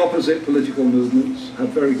 apparently opposite political movements have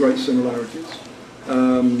very great similarities.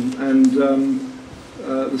 The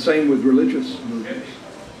same with religious movements.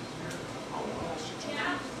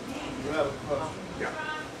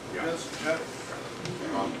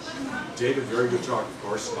 David, very good talk, of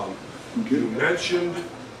course. You mentioned,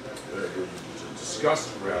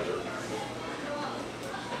 discussed rather,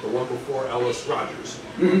 the one before Ellis Rogers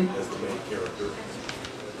as the main character.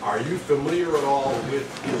 Are you familiar at all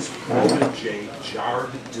with his protege,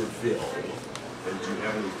 Jard DeVille? And do you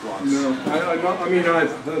have any thoughts? No, I'm not, I mean,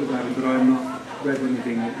 I've heard about him, but I've not read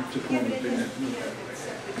anything to form of it.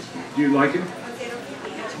 Do you like him?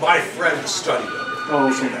 My friend studied him. Oh,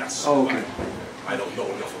 okay. So that's okay. I don't know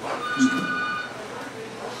enough about him.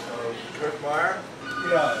 Kurt Meyer?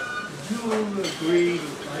 Yeah, do you agree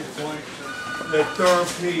with my point that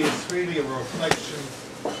therapy is really a reflection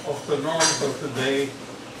of the norms of today?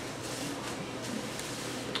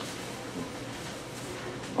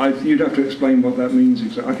 You'd have to explain what that means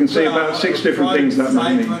exactly. I can say about 6 different things that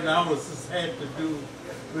might mean. Psychoanalysis had to do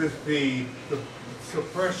with the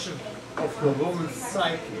suppression of the woman's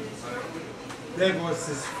psyche. That was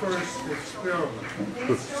his first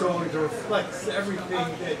experiment. So it reflects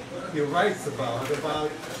everything that he writes about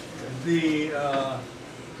the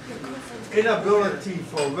inability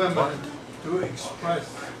for women to express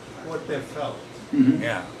what they felt. Mm-hmm.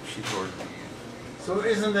 Yeah, she told me. So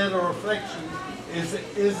isn't that a reflection?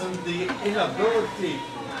 Isn't the inability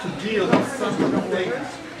to deal with something today,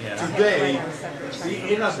 the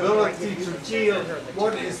inability to deal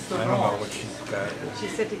what is the norm? She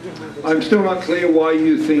said to give me I'm still not clear why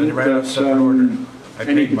you think that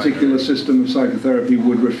any particular system of psychotherapy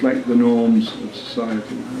would reflect the norms of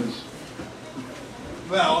society.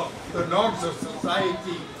 Well, the norms of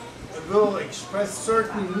society will express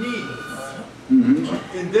certain needs. Mm-hmm.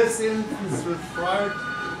 In this instance with Freud,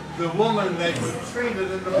 the woman that he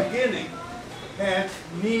treated in the beginning had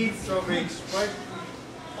needs of expression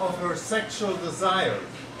of her sexual desire.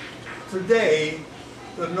 Today,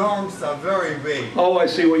 the norms are very vague. Oh, I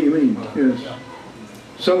see what you mean. Yes. Yeah.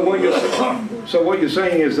 So what you're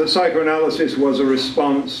saying is that psychoanalysis was a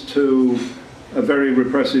response to a very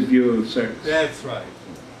repressive view of sex. That's right.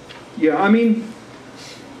 Yeah, I mean,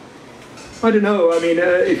 I don't know. I mean,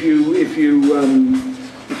 if you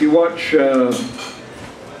watch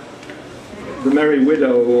The Merry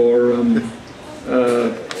Widow or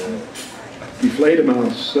Die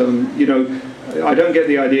Fledermaus, you know, I don't get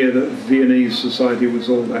the idea that Viennese society was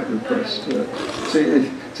all that repressed. It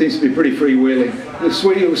seems to be pretty freewheeling.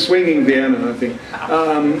 It was swinging Vienna, I think.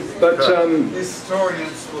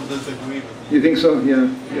 Historians will disagree with you. You think so? Yeah,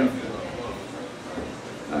 yeah.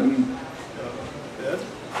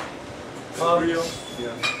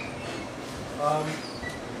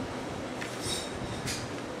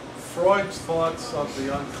 Freud's thoughts of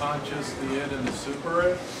the unconscious, the id and the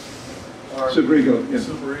superego, Superego, yeah.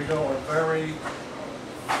 Superego are very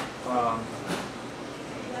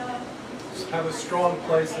have a strong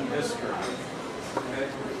place in history. Okay?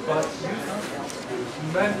 But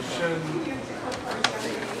you mentioned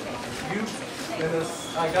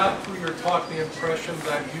I got through your talk the impression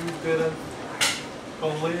that you didn't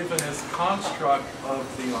believe in his construct of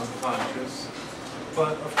the unconscious,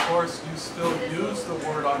 but of course you still use the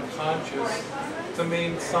word unconscious to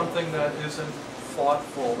mean something that isn't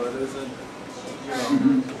thoughtful, that isn't, you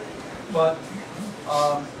know. But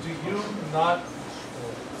do you not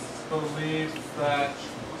believe that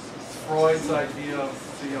Freud's idea of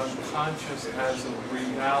the unconscious as a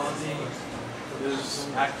reality is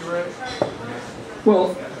accurate?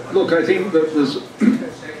 Well, look, I think that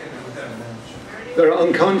there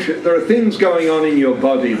are things going on in your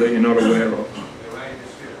body that you're not aware of.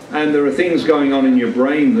 And there are things going on in your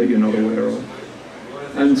brain that you're not aware of.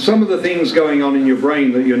 And some of the things going on in your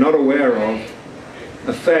brain that you're not aware of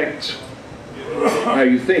affect how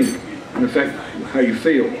you think and affect how you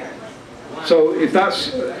feel. So if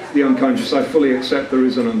that's the unconscious, I fully accept there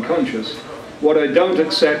is an unconscious. What I don't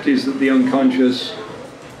accept is that the unconscious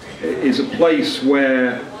is a place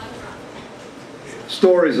where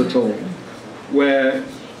stories are told, where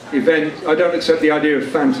I don't accept the idea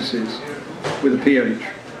of fantasies with a PH.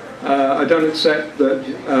 I don't accept that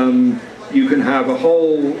you can have a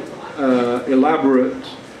whole elaborate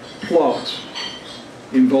plot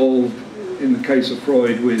involved, in the case of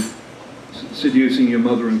Freud, with seducing your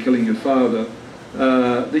mother and killing your father,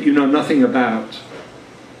 that you know nothing about,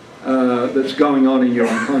 that's going on in your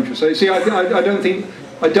unconscious. So you see, I don't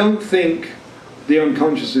think the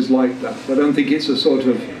unconscious is like that. I don't think it's a sort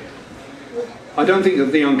of, I don't think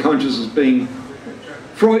of the unconscious as being,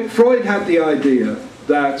 Freud had the idea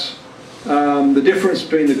that the difference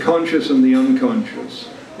between the conscious and the unconscious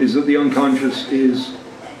is that the unconscious is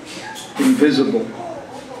invisible.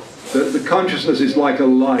 That the consciousness is like a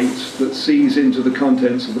light that sees into the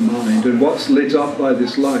contents of the mind, and what's lit up by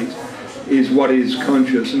this light is what is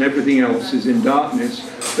conscious, and everything else is in darkness,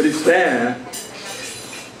 but it's there.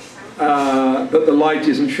 but the light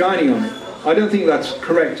isn't shining on it. I don't think that's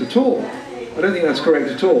correct at all. I don't think that's correct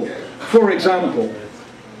at all. For example,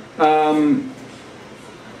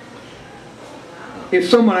 if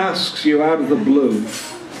someone asks you out of the blue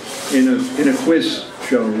in a quiz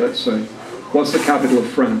show, let's say, what's the capital of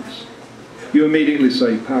France? You immediately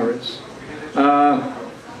say Paris.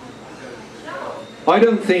 I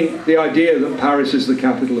don't think the idea that Paris is the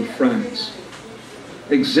capital of France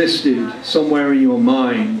existed somewhere in your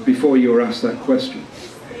mind before you were asked that question.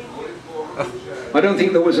 I don't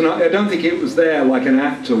think there was I don't think it was there like an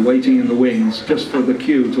actor waiting in the wings just for the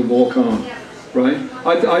cue to walk on, right?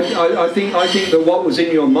 I think that what was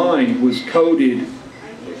in your mind was coded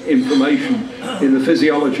information in the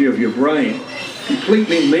physiology of your brain,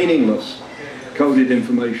 completely meaningless coded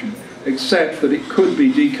information, except that it could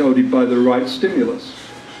be decoded by the right stimulus.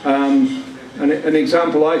 An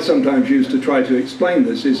example I sometimes use to try to explain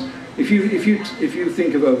this is if you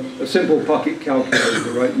think of a simple pocket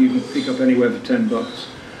calculator, right? You can pick up anywhere for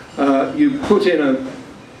 $10. You put in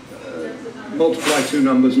multiply two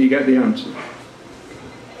numbers and you get the answer.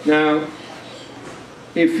 Now,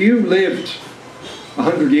 if you lived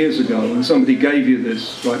 100 years ago and somebody gave you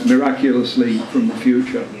this, like miraculously from the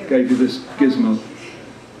future, gave you this gizmo,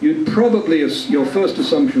 you'd probably, your first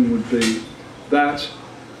assumption would be that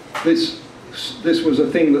this was a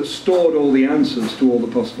thing that stored all the answers to all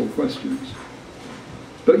the possible questions.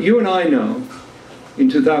 But you and I know, in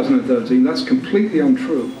 2013, that's completely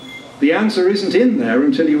untrue. The answer isn't in there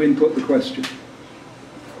until you input the question.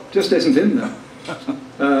 Just isn't in there.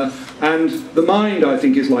 And the mind, I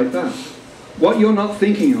think, is like that. What you're not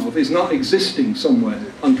thinking of is not existing somewhere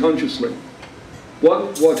unconsciously.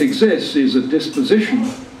 What exists is a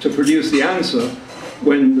disposition to produce the answer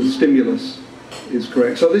when the stimulus is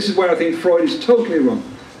correct. So this is where I think Freud is totally wrong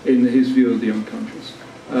in his view of the unconscious.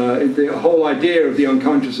 The whole idea of the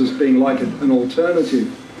unconscious as being like an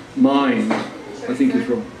alternative mind, I think, is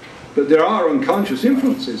wrong. But there are unconscious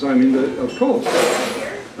influences, I mean, of course.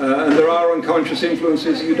 And there are unconscious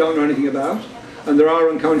influences you don't know anything about, and there are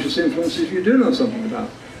unconscious influences you do know something about.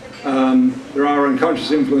 There are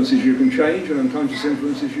unconscious influences you can change, and unconscious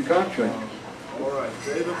influences you can't change. All right,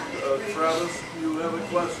 David, Travis, you have a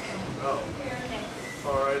question? No.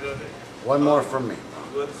 All right, one more from me.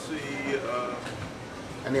 Let's see.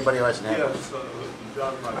 Anybody who hasn't had one? Yes,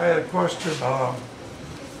 John. I had a question.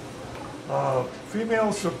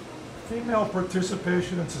 Female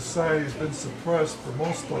participation in society has been suppressed for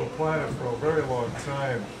most of the planet for a very long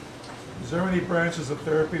time. Is there any branches of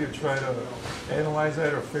therapy to try to analyze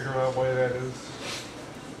that or figure out why that is?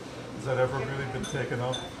 Has that ever really been taken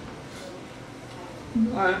up?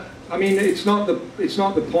 I mean, it's not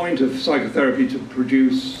the point of psychotherapy to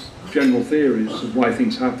produce general theories of why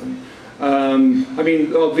things happen. I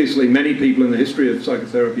mean, obviously, many people in the history of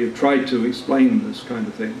psychotherapy have tried to explain this kind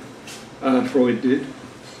of thing. Freud did.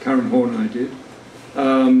 Karen Horney did.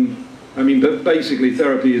 I mean, but basically,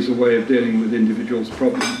 therapy is a way of dealing with individuals'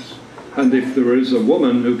 problems. And if there is a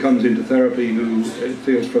woman who comes into therapy who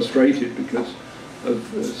feels frustrated because of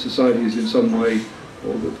society is in some way,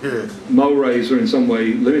 or the mores are in some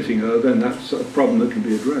way limiting her, then that's a problem that can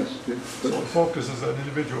be addressed. Yeah. So it focuses on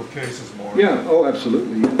individual cases more. Yeah, oh,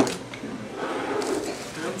 absolutely. Yeah.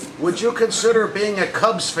 Would you consider being a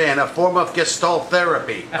Cubs fan a form of Gestalt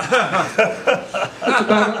therapy? It's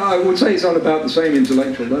about, I would say it's on about the same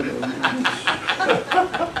intellectual level. Any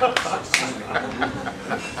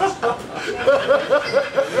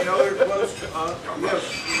other questions? Yes,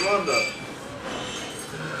 Rhonda.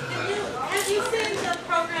 Have you seen the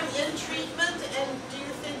program In Treatment, and do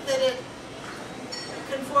you think that it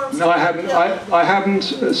conforms? No, I haven't. I haven't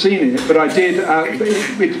seen it, but I did.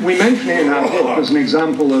 We mention it in our book as an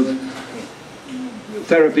example of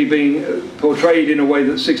therapy being portrayed in a way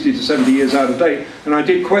that's 60 to 70 years out of date. And I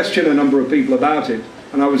did question a number of people about it,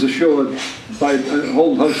 and I was assured by a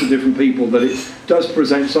whole host of different people that it does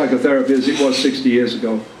present psychotherapy as it was 60 years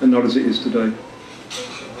ago, and not as it is today.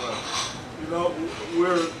 You know,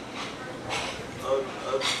 we're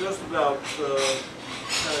just about 10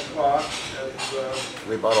 o'clock, and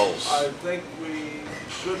rebuttals. I think we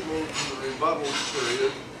should move to the rebuttal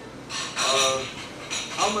period.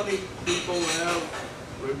 How many people have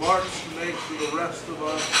remarks to make to the rest of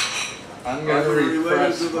us? I'm going to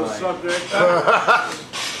related to the subject. 1,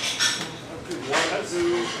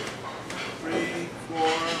 2, 3, 4,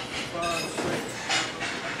 5,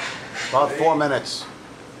 6. About 4 minutes.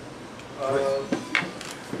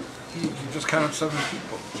 You just counted 7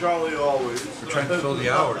 people. Charlie always. We're trying to fill the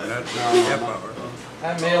hour, not the half hour.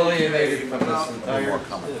 I'm alienated from this entire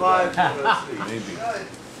 5 minutes. Maybe.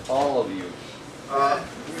 all of you.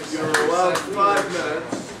 You're allowed 5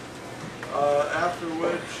 minutes, After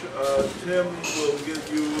which Tim will give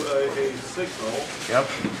you a signal. Yep.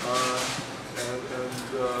 And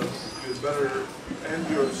you better end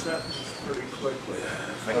your sentence pretty quickly.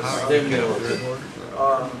 Because you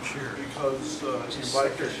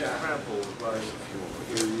might get trampled by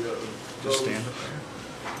those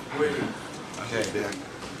waiting. Okay.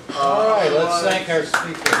 All right, let's thank our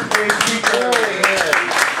speaker. Very good.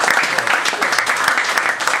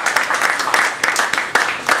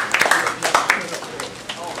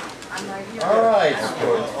 All right.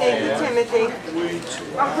 Thank you, Timothy.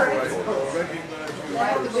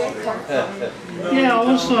 Yeah,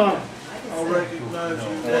 also, I'll recognize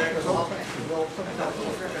you next.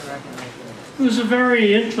 it was a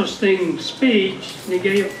very interesting speech. He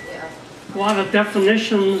gave a lot of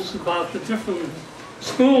definitions about the different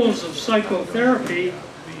schools of psychotherapy,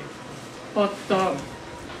 but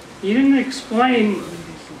he didn't explain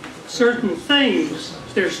certain things.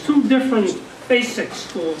 There's two different basic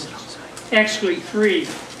schools, actually three.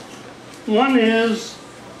 One is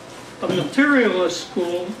a materialist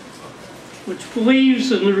school, which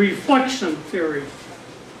believes in the reflection theory.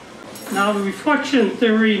 Now, the reflection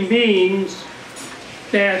theory means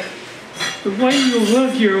that the way you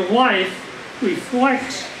live your life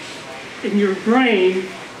reflects in your brain,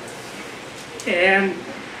 and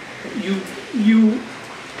you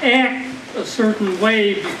act a certain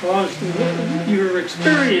way because of your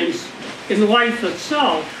experience in life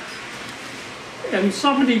itself. And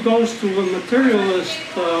somebody goes to a materialist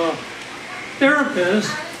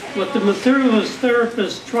therapist, what the materialist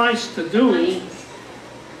therapist tries to do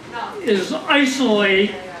is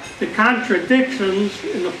isolate the contradictions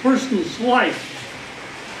in a person's life.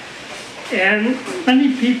 And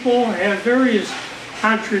many people have various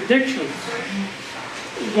contradictions.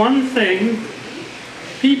 One thing,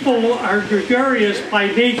 people are gregarious by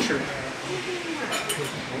nature.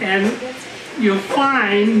 And you'll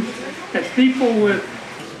find that people with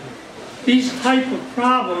these type of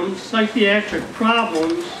problems, psychiatric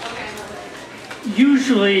problems,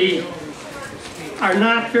 usually are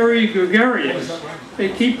not very gregarious.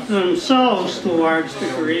 They keep to themselves to a large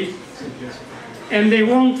degree, and they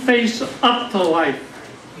won't face up to life.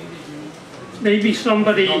 Maybe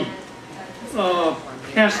somebody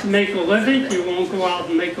has to make a living, you won't go out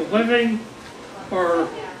and make a living, or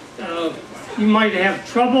you might have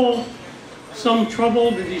trouble, some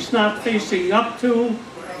trouble that he's not facing up to.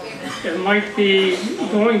 It might be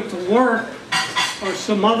going to work or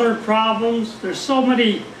some other problems. There's so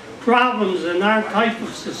many problems in our type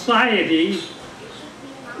of society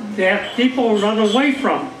that people run away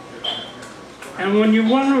from. And when you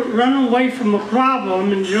want to run away from a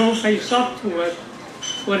problem and you don't face up to it,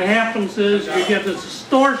 what happens is you get a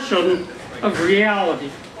distortion of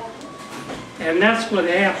reality. And that's what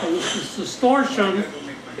happens. This distortion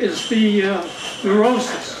is the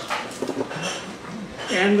neurosis.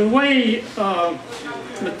 And the way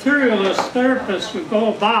materialist therapists would go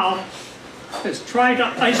about is try to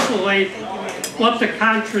isolate what the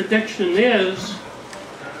contradiction is,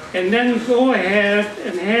 and then go ahead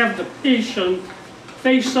and have the patient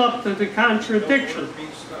face up to the contradiction.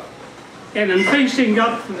 And in facing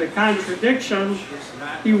up to the contradiction,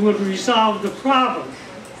 you would resolve the problem.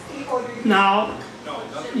 Now,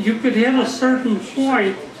 you could hit a certain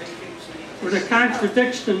point where the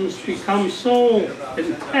contradictions become so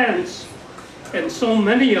intense, and so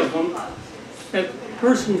many of them, that the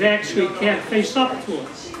person actually can't face up to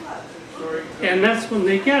it. And that's when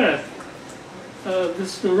they get it,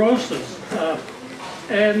 this neurosis.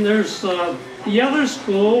 And there's the other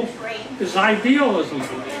school is idealism.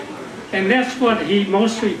 And that's what he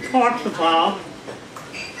mostly talked about.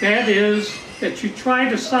 That is, that you try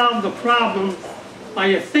to solve the problem by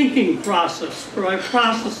a thinking process, or a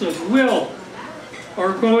process of will,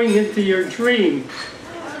 or going into your dream,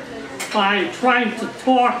 by trying to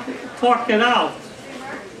talk it out,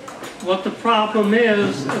 what the problem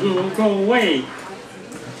is, and it will go away.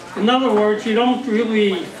 In other words, you don't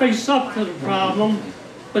really face up to the problem,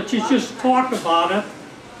 but you just talk about it,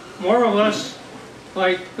 more or less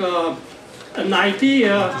like an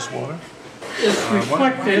idea is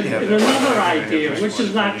reflected in another idea, which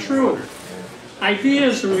is not true. Idea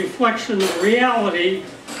is a reflection of reality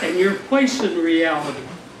and your place in reality.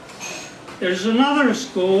 There's another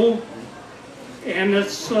school, and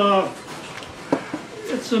it's a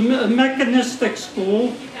mechanistic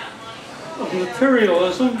school of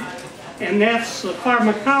materialism, and that's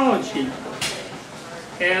pharmacology.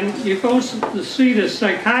 And you go to see the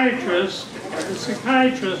psychiatrist,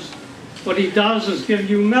 what he does is give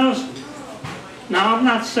you medicine. Now, I'm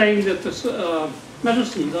not saying that this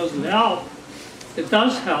medicine doesn't help. It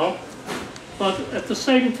does help, but at the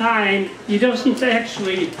same time, he doesn't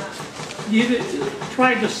actually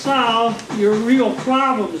try to solve your real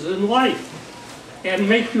problems in life and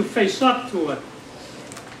make you face up to it.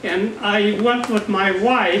 And I went with my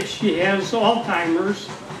wife, she has Alzheimer's,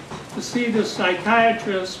 to see the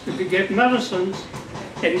psychiatrist to get medicines,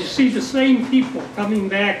 and you see the same people coming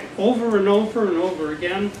back over and over and over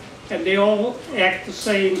again, and they all act the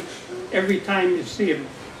same every time you see them.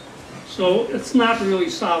 So it's not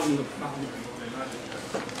really solving the problem.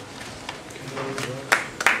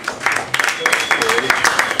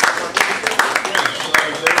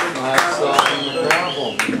 Not solving the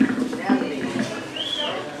problem.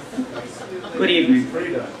 Good evening.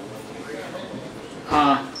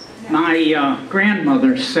 My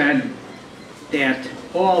grandmother said that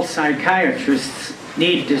all psychiatrists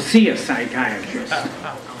need to see a psychiatrist.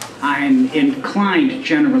 I'm inclined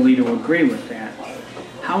generally to agree with that.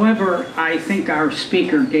 However, I think our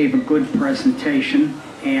speaker gave a good presentation,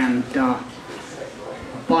 and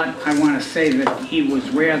but I want to say that he was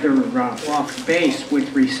rather off base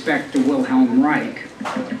with respect to Wilhelm Reich.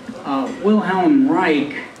 Wilhelm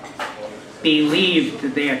Reich believed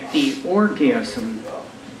that the orgasm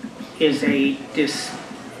is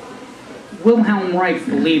Wilhelm Reich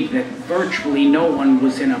believed that virtually no one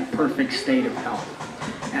was in a perfect state of health,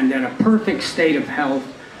 and that a perfect state of health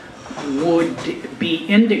would be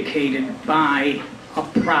indicated by a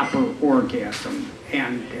proper orgasm.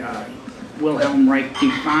 And Wilhelm Reich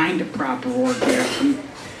defined a proper orgasm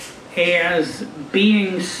as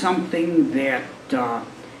being something that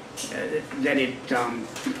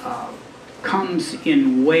comes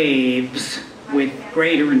in waves with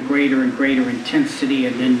greater and greater and greater intensity,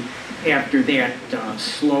 and then after that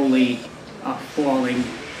slowly falling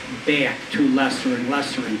back to lesser and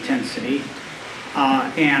lesser intensity,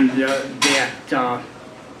 and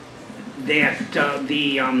that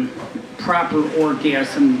the proper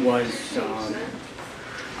orgasm was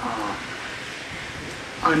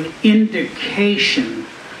an indication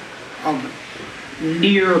of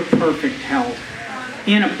near perfect health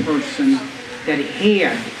in a person that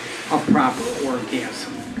had a proper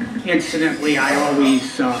orgasm. Incidentally, I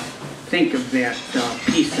always think of that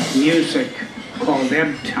piece of music called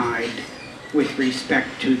Edelstein with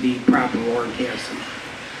respect to the proper orgasm.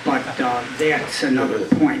 But that's another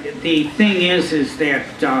point. The thing is that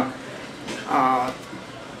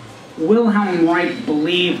Wilhelm Reich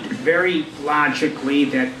believed very logically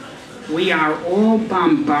that we are all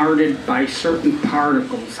bombarded by certain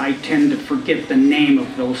particles. I tend to forget the name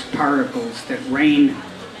of those particles that rain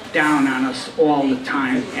down on us all the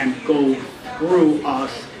time and go through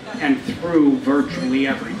us and through virtually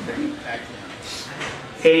everything.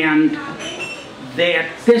 And that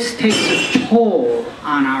this takes a toll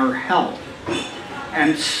on our health.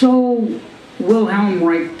 And so Wilhelm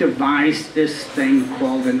Reich devised this thing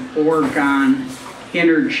called an orgone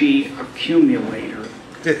energy accumulator.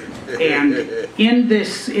 And in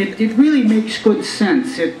this, it really makes good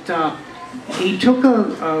sense. He took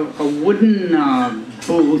a wooden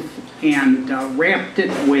booth and wrapped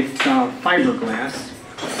it with fiberglass.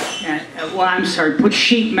 Well, I'm sorry, put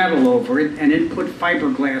sheet metal over it, and then put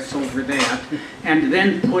fiberglass over that, and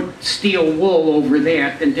then put steel wool over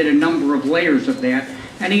that, and did a number of layers of that.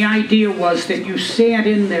 And the idea was that you sat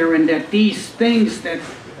in there, and that these things that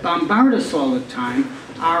bombard us all the time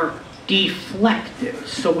are deflected,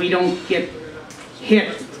 so we don't get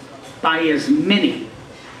hit by as many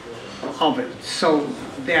of it, so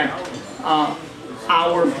that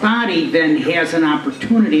our body then has an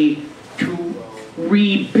opportunity to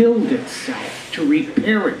rebuild itself, to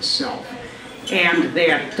repair itself. And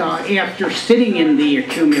that after sitting in the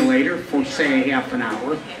accumulator for, say, a half an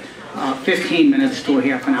hour, 15 minutes to a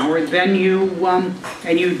half an hour, then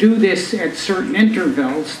and you do this at certain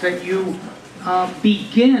intervals, that you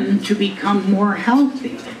begin to become more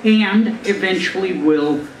healthy and eventually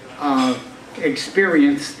will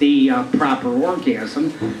experience the proper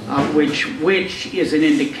orgasm, which is an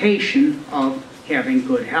indication of having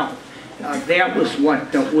good health. That was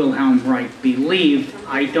what Wilhelm Reich believed.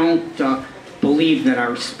 I don't believe that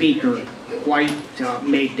our speaker quite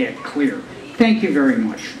made that clear. Thank you very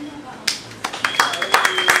much.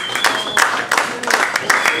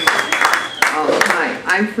 Hi,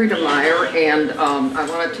 I'm Frida Meyer, and I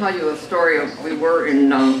want to tell you a story of, we were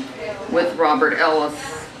in with Albert Ellis,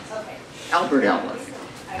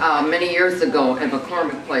 many years ago at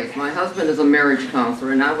McCormick Place. My husband is a marriage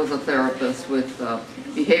counselor, and I was a therapist with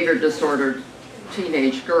behavior disordered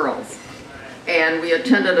teenage girls. And we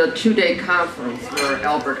attended a 2-day conference where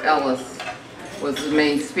Albert Ellis was the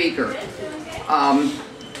main speaker.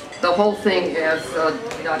 The whole thing, as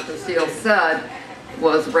Dr. Steele said,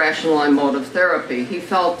 was rational emotive therapy. He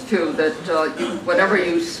felt too that whatever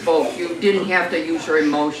you spoke, you didn't have to use your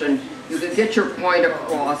emotion. You could get your point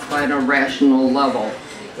across by a rational level.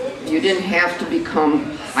 You didn't have to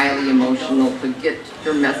become highly emotional to get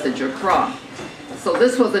your message across. So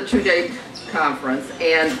this was a 2-day conference,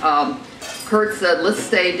 and Kurt said, let's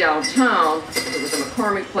stay downtown. It was a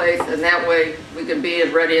McCormick place, and that way we can be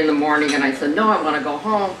ready in the morning. And I said, no, I want to go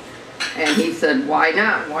home. And he said, why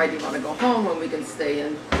not? Why do you want to go home when we can stay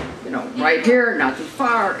in, you know, right here, not too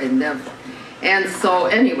far? And so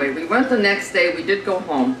anyway, we went the next day. We did go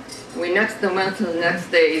home. We went to the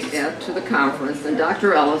next day to the conference, and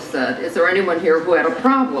Dr. Ellis said, is there anyone here who had a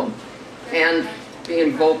problem? And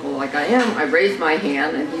being vocal like I am, I raised my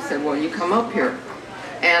hand, and he said, well, you come up here.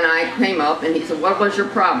 And I came up, and he said, what was your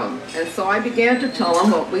problem? And so I began to tell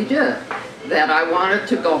him what we did, that I wanted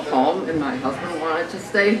to go home, and my husband wanted to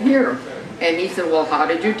stay here. And he said, well, how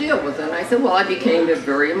did you deal with it? And I said, well, I became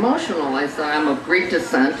very emotional. I said, I'm of Greek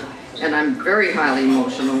descent, and I'm very highly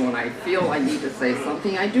emotional. When I feel I need to say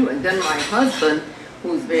something, I do. And then my husband,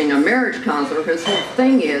 who's being a marriage counselor, his whole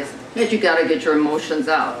thing is that you got to get your emotions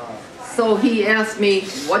out. So he asked me,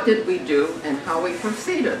 what did we do and how we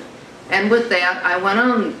proceeded? And with that, I went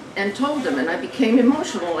on and told him, and I became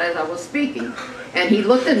emotional as I was speaking. And he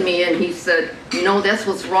looked at me and he said, you know, that's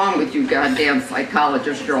what's wrong with you goddamn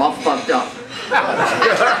psychologists, you're all fucked up. And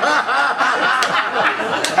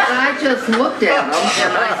I just looked at him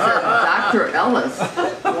and I said, Dr. Ellis,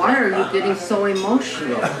 why are you getting so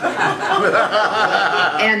emotional?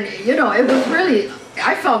 And, you know, it was really,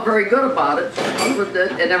 I felt very good about it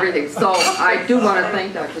and everything. So I do want to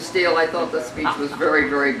thank Dr. Steele. I thought the speech was very,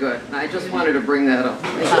 very good. And I just wanted to bring that up.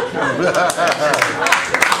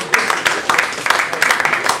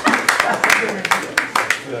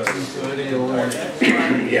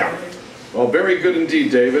 Yeah. Well, very good indeed,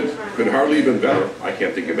 David. Could hardly have been better. I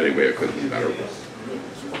can't think of any way it could have been better.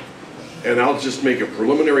 And I'll just make a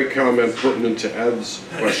preliminary comment pertinent to Ed's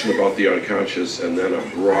question about the unconscious, and then a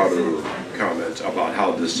broader comment about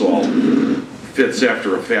how this all fits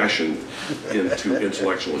after a fashion into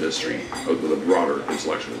intellectual history, with a broader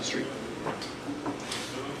intellectual history.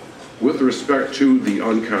 With respect to the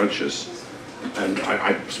unconscious, and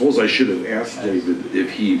I suppose I should have asked David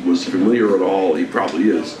if he was familiar at all, he probably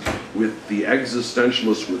is, with the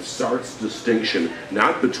existentialist, with Sartre's distinction,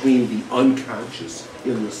 not between the unconscious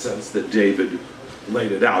in the sense that David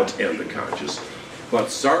laid it out and the conscious, but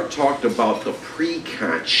Sartre talked about the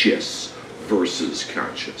pre-conscious versus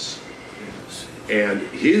conscious. And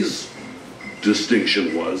his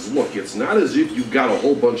distinction was, look, it's not as if you've got a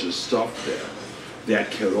whole bunch of stuff there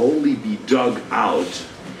that can only be dug out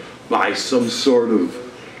by some sort of,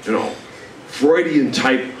 you know, Freudian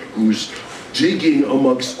type who's digging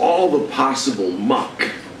amongst all the possible muck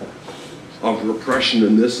of repression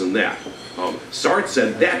and this and that. Sartre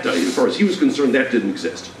said that, as far as he was concerned, that didn't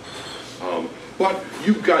exist. But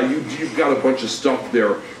you've got a bunch of stuff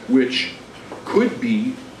there which could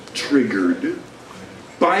be triggered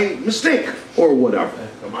by mistake or whatever.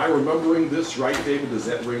 Am I remembering this right, David? Does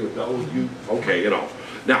that ring a bell with you? Okay, you know.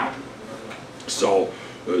 Now, so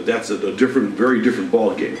that's a different, very different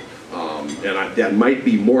ball game, and that might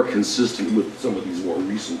be more consistent with some of these more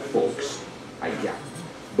recent folks. I get.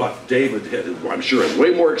 But David had, I'm sure, has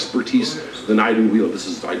way more expertise than I do.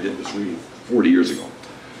 I did this reading 40 years ago.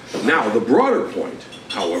 Now, the broader point,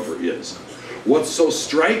 however, is what's so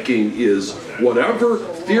striking is whatever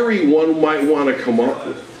theory one might want to come up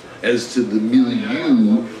with as to the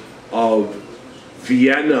milieu of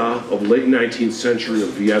Vienna, of late 19th century of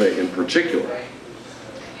Vienna in particular,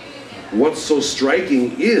 what's so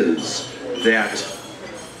striking is that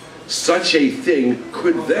such a thing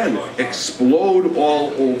could then explode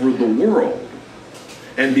all over the world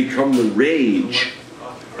and become the rage,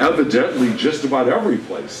 evidently just about every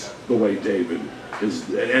place, the way David is,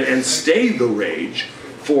 and stay the rage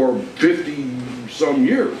for 50-some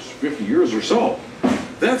years, 50 years or so.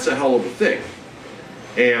 That's a hell of a thing.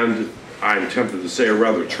 And I'm tempted to say a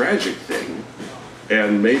rather tragic thing,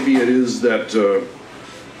 and maybe it is that, you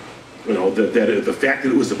know, that the fact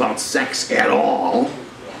that it was about sex at all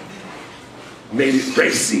made it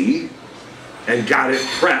racy and got it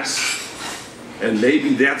pressed. And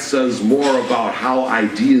maybe that says more about how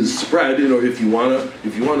ideas spread. You know, if you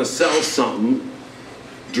wanna sell something,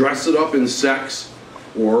 dress it up in sex,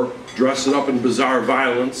 or dress it up in bizarre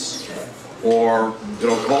violence, or, you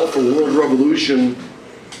know, call for world revolution.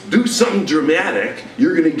 Do something dramatic.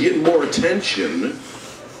 You're gonna get more attention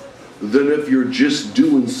than if you're just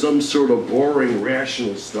doing some sort of boring,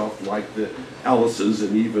 rational stuff like the Ellises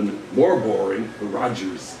and even more boring, the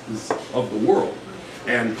Rogers of the world.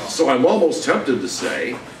 And so I'm almost tempted to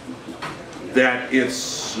say that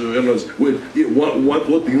it's, what the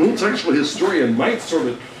intellectual historian might sort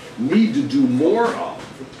of need to do more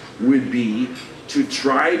of would be to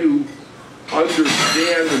try to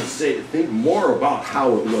understand and think more about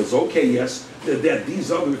how it was, okay, yes, that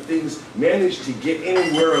these other things managed to get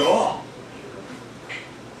anywhere at all,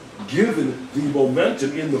 given the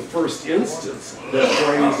momentum in the first instance that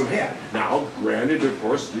Freudianism had. Now, granted, of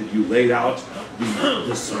course, that you laid out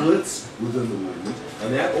the splits within the movement,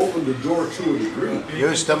 and that opened the door to a degree.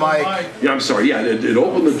 Use the mic. Yeah, I'm sorry. Yeah, it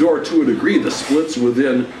opened the door to a degree. The splits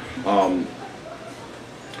within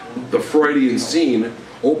the Freudian scene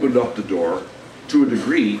opened up the door to a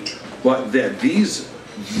degree, but that these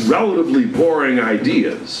relatively boring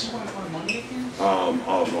ideas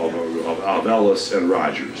of Ellis and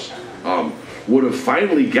Rogers would have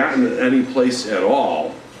finally gotten any place at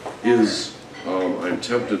all is, I'm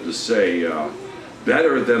tempted to say,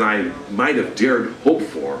 better than I might have dared hope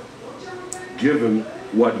for, given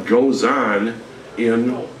what goes on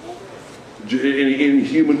in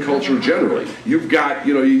human culture generally. You've got,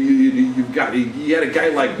 you had a guy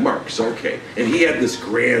like Marx, okay, and he had this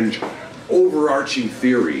grand overarching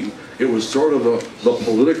theory. It was sort of the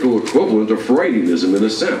political equivalent of Freudianism in a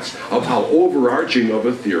sense, of how overarching of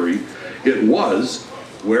a theory it was,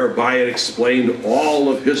 whereby it explained all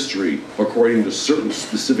of history according to certain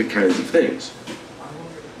specific kinds of things.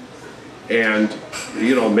 And,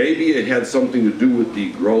 maybe it had something to do with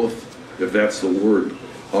the growth, if that's the word,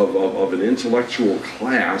 of an intellectual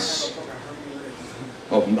class,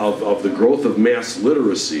 of the growth of mass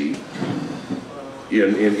literacy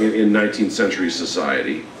in 19th century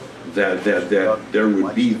society, that there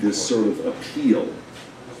would be this sort of appeal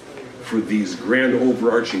for these grand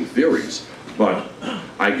overarching theories. But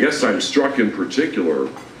I guess I'm struck in particular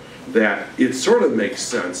that it sort of makes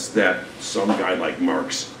sense that some guy like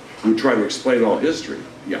Marx would try to explain all history,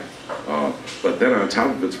 yeah. But then on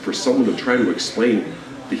top of it, for someone to try to explain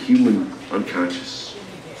the human unconscious,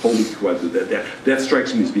 holy that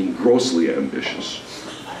strikes me as being grossly ambitious.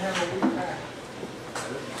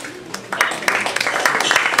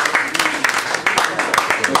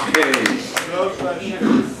 Okay.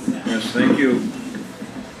 Yes, thank you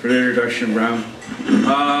for the introduction, Brown.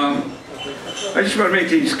 I just want to make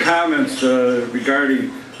these comments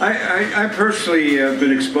regarding, I personally have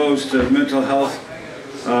been exposed to mental health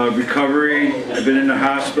recovery. I've been in the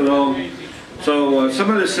hospital. So some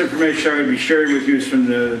of this information I'm going to be sharing with you is from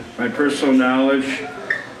my personal knowledge.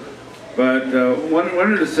 But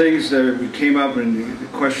one of the things that came up and the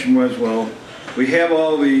question was, well, we have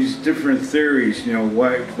all these different theories,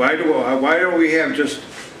 why don't we have just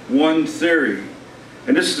one theory?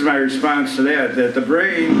 And this is my response to that the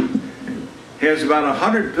brain has about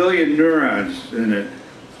 100 billion neurons in it.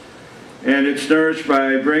 And it's nourished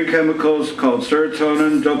by brain chemicals called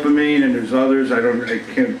serotonin, dopamine, and there's others. I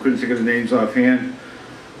couldn't think of the names offhand.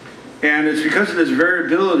 And it's because of this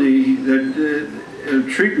variability that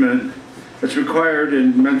treatment that's required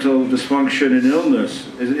in mental dysfunction and illness.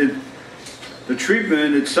 The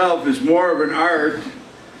treatment itself is more of an art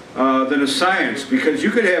than a science, because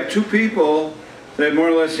you could have two people that more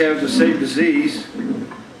or less have the same disease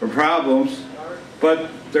or problems,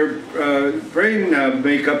 but their brain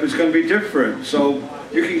makeup is going to be different. So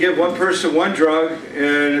you can give one person one drug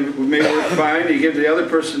and it may work fine. You give the other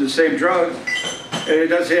person the same drug and it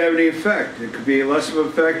doesn't have any effect. It could be less of an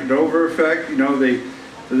effect, an over effect.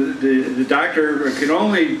 The doctor can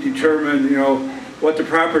only determine what the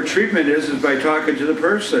proper treatment is by talking to the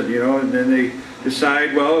person, and then they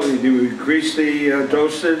decide, well, do you increase the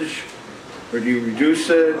dosage or do you reduce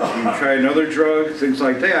it? Do you try another drug? Things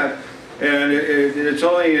like that. And it's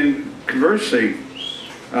only in conversing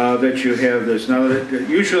that you have this. Now,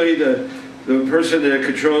 usually the person that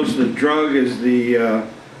controls the drug is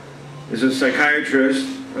a psychiatrist.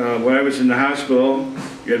 When I was in the hospital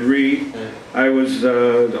at Reed, I was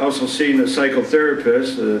also seeing a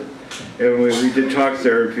psychotherapist, and we did talk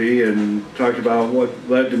therapy and talked about what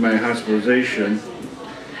led to my hospitalization.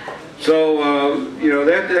 So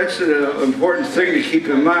that's an important thing to keep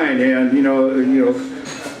in mind, and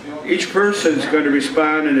each person is going to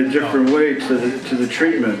respond in a different way to the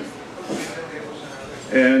treatment.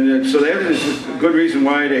 And so that is a good reason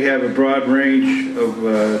why they have a broad range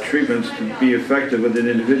of treatments to be effective with an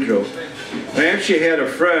individual. I actually had a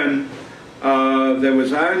friend that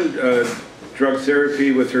was on drug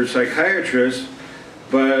therapy with her psychiatrist,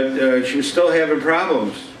 but she was still having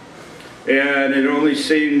problems. And it only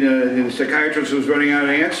seemed the psychiatrist was running out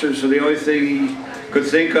of answers, so the only thing he could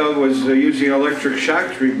think of was using electric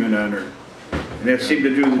shock treatment on her. And that seemed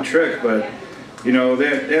to do the trick, but You know,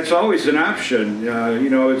 that's always an option. You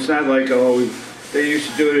know, it's not like, oh, they used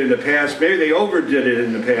to do it in the past. Maybe they overdid it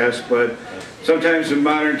in the past, but sometimes in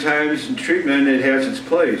modern times in treatment, it has its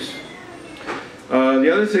place.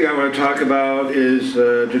 The other thing I want to talk about is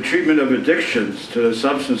the treatment of addictions to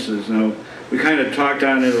substances. Now, we kind of talked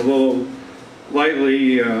on it a little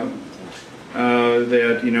lightly,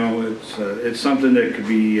 that, you know, it's something that could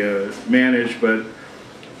be managed, but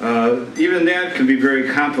even that can be very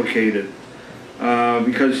complicated.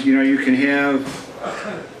 Because, you know, you can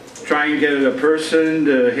try and get a person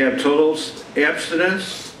to have total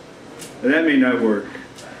abstinence, and that may not work.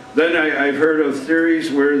 Then I've heard of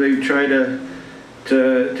theories where they try to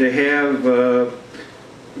have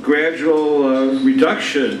gradual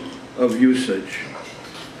reduction of usage.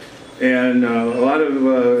 And a lot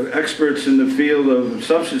of experts in the field of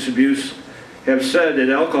substance abuse have said that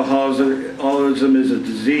alcoholism is a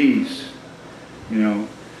disease, you know.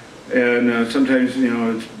 And sometimes, you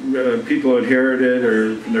know, it's, people inherit it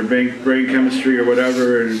or their brain chemistry or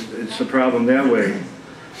whatever, and it's a problem that way.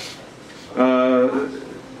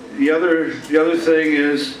 The other thing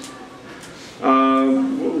is,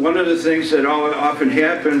 one of the things that often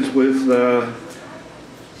happens with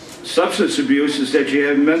substance abuse is that you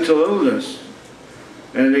have mental illness,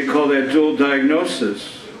 and they call that dual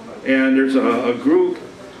diagnosis. And there's a group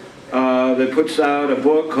that puts out a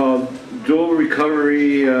book called Dual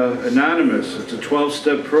Recovery Anonymous. It's a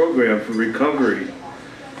 12-step program for recovery,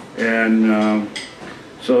 and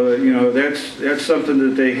so you know that's something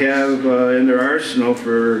that they have in their arsenal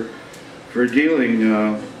for dealing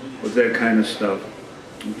with that kind of stuff.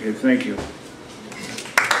 Okay, thank you.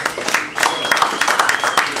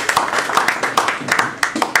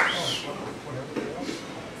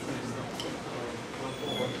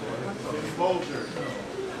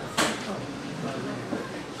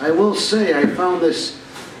 I will say I found this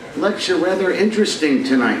lecture rather interesting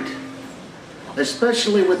tonight,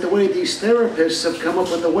 especially with the way these therapists have come up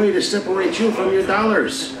with a way to separate you from your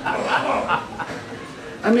dollars.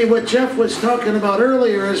 I mean, what Jeff was talking about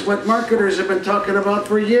earlier is what marketers have been talking about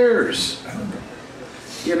for years.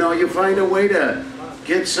 You know, you find a way to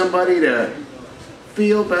get somebody to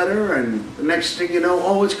feel better, and the next thing you know,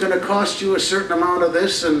 oh, it's going to cost you a certain amount of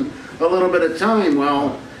this and a little bit of time.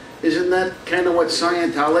 Well, isn't that kind of what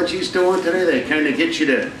Scientology's doing today? They kind of get you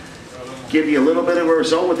to give you a little bit of a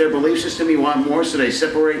result with their belief system. You want more, so they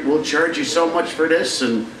separate. We'll charge you so much for this,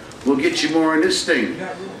 and we'll get you more on this thing.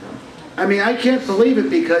 I mean, I can't believe it,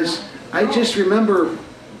 because I just remember,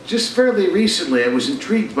 just fairly recently, I was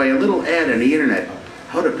intrigued by a little ad on the internet,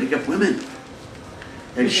 how to pick up women.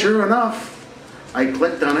 And sure enough, I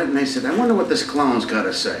clicked on it and I said, I wonder what this clown's got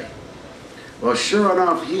to say. Well, sure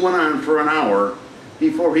enough, he went on for an hour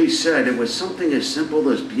before he said it was something as simple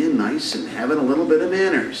as being nice and having a little bit of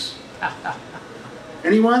manners.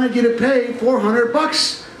 And he wanted you to pay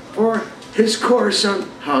 $400 for his course on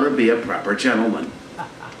how to be a proper gentleman.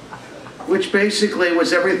 Which basically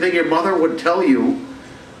was everything your mother would tell you.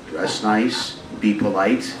 Dress nice, be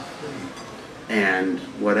polite, and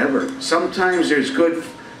whatever. Sometimes you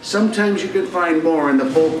can find more in the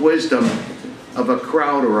folk wisdom of a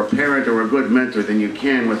crowd or a parent or a good mentor than you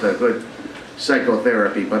can with a good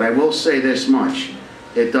psychotherapy. But I will say this much.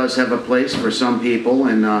 It does have a place for some people,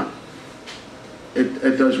 and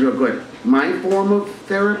it does real good. My form of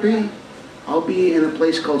therapy, I'll be in a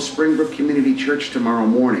place called Springbrook Community Church tomorrow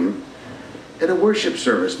morning at a worship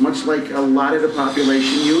service, much like a lot of the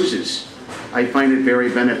population uses. I find it very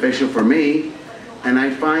beneficial for me, and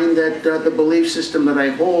I find that the belief system that I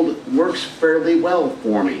hold works fairly well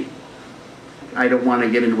for me. I don't want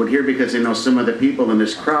to get into it here because I know some of the people in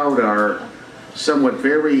this crowd are somewhat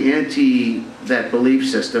very anti that belief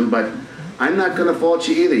system, but I'm not going to fault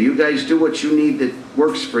you either. You guys do what you need that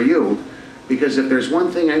works for you, because if there's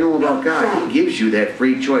one thing I know about God, He gives you that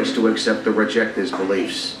free choice to accept or reject His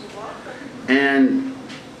beliefs. And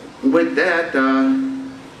with that,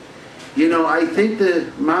 you know, I think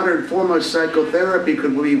the modern form of psychotherapy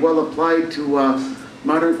could be well applied to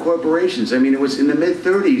modern corporations. I mean, it was in the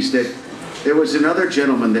mid-30s that there was another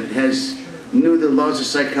gentleman that knew the laws of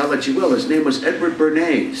psychology well. His name was Edward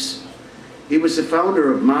Bernays. He was the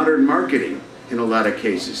founder of modern marketing in a lot of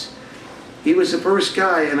cases. He was the first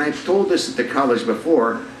guy, and I've told this at the college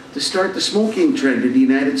before, to start the smoking trend in the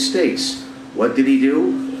United States. What did he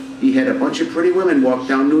do? He had a bunch of pretty women walk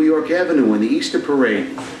down New York Avenue in the Easter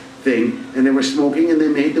Parade thing, and they were smoking, and they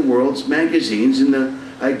made the world's magazines, and the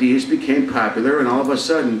ideas became popular, and all of a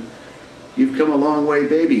sudden, you've come a long way,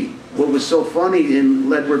 baby. What was so funny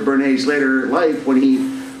in Edward Bernays' later life, when he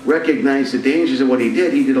recognized the dangers of what he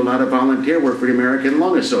did a lot of volunteer work for the American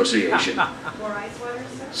Lung Association.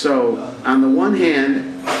 So, on the one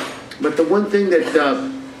hand, but the one thing that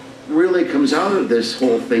really comes out of this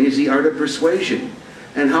whole thing is the art of persuasion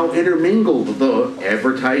and how intermingled the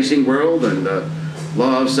advertising world and the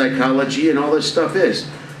law of psychology and all this stuff is.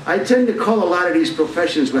 I tend to call a lot of these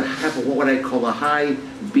professions have what I call a high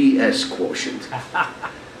BS quotient.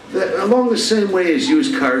 Along the same way as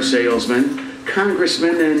used car salesmen,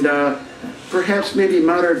 congressmen, and perhaps maybe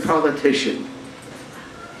modern politician.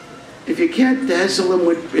 If you can't dazzle them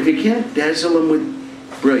with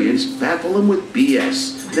brilliance, baffle them with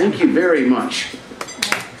BS. Thank you very much.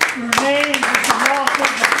 Your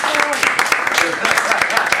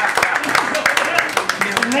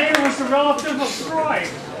name was a relative of Freud.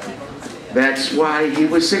 That's why he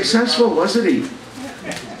was successful, wasn't he?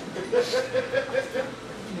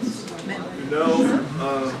 You know,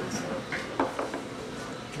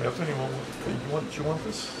 Captain, you want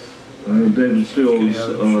this? David Steele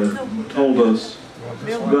told us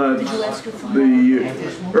that the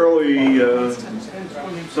early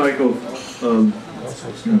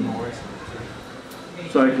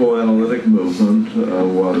psychoanalytic movement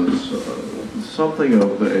was something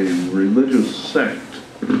of a religious sect,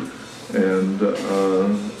 and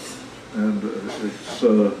it's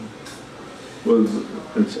with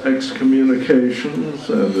its excommunications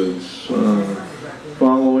and its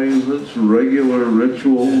followings, its regular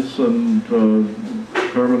rituals and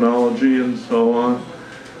terminology and so on.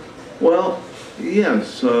 Well,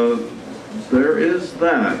 yes, there is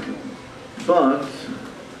that, but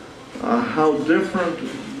how different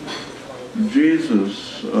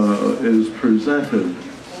Jesus is presented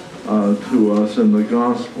to us in the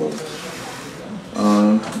Gospel.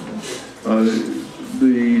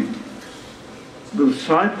 The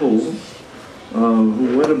disciples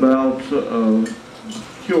who went about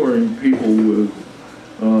curing people with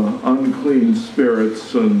unclean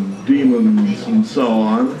spirits and demons and so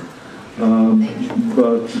on,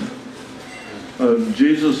 but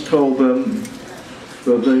Jesus told them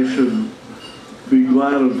that they should be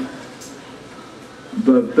glad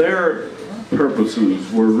that their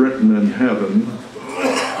purposes were written in heaven,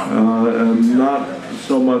 and not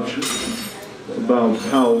so much about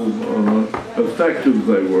how effective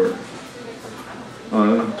they were.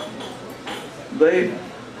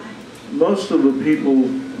 Most of the people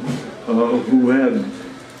who had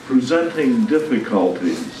presenting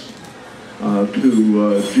difficulties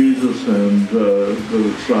to Jesus and the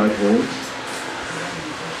disciples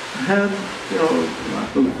had,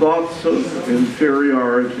 the thoughts of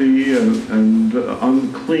inferiority and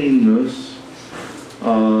uncleanness,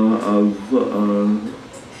 of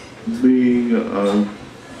being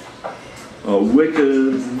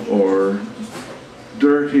wicked or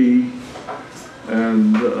dirty,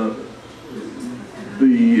 and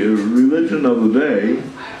the religion of the day,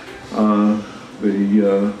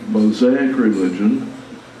 the Mosaic religion,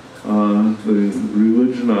 the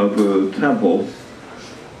religion of the temple,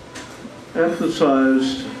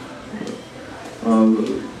 emphasized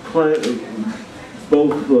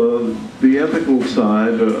both the ethical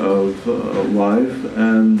side of life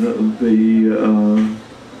and the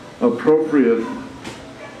appropriate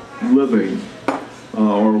living,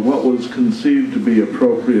 or what was conceived to be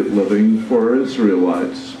appropriate living for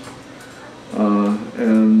Israelites.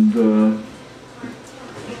 And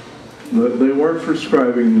they weren't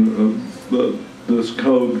prescribing this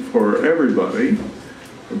code for everybody,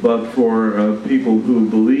 but for people who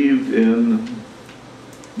believed in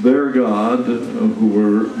their God, who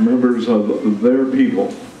were members of their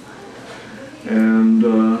people. And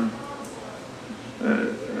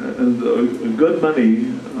a good many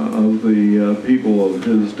of the people of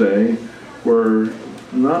his day were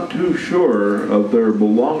not too sure of their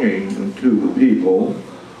belonging to the people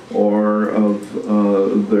or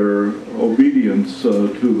of their obedience to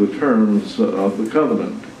the terms of the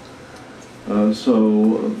covenant.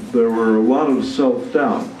 So there were a lot of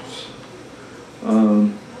self-doubts.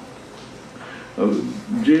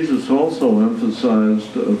 Jesus also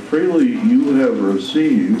emphasized, freely you have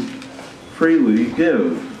received, freely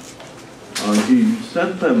give. He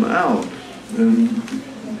sent them out in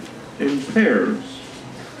pairs,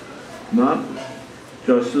 not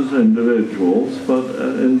just as individuals, but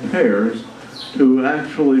in pairs, to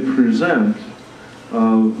actually present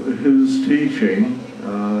his teaching,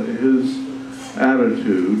 his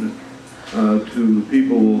attitude to the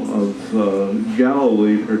people of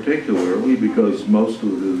Galilee particularly, because most of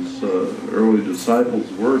his early disciples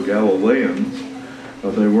were Galileans.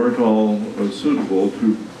 They weren't all suitable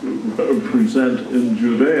to present in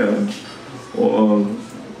Judea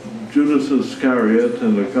Judas Iscariot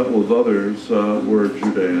and a couple of others were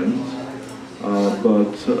Judeans,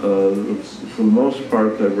 but for the most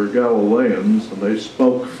part they were Galileans, and they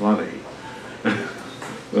spoke funny,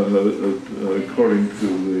 according to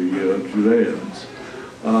the Judeans.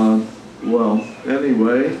 Well,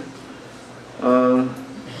 anyway, I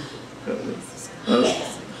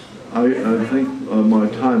think my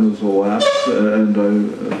time has elapsed, and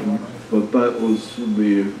but that was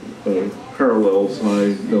the parallels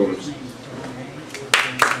I noticed.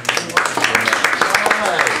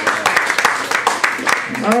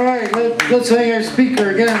 All right, let's hang our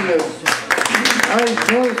speaker again. That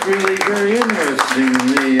was really very interesting.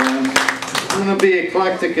 I'm going to be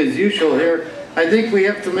eclectic as usual here. I think we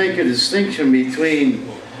have to make a distinction between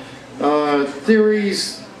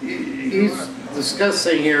theories. He's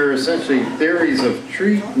discussing here essentially theories of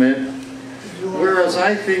treatment, whereas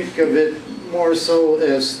I think of it more so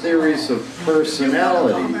as theories of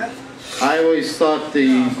personality. I always thought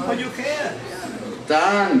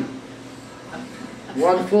Don,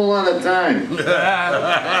 one full at a time.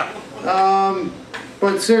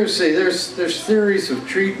 But seriously, there's theories of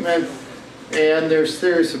treatment and there's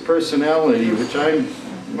theories of personality, which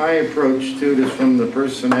my approach to it is from the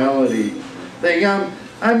personality thing.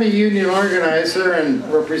 I'm a union organizer and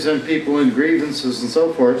represent people in grievances and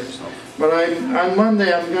so forth. But on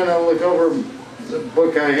Monday, I'm going to look over the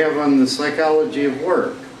book I have on the psychology of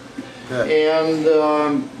work. And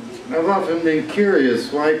I've often been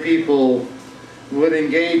curious why people would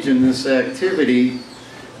engage in this activity.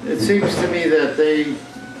 It seems to me that they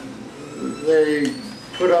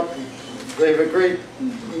have a great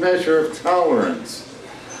measure of tolerance.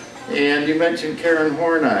 And you mentioned Karen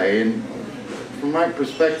Horney, and from my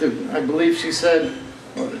perspective, I believe she said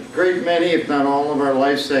a great many, if not all, of our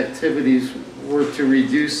life's activities were to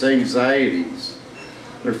reduce anxieties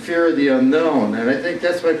or fear of the unknown. And I think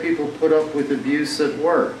that's why people put up with abuse at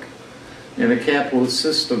work in a capitalist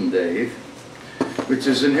system, Dave, which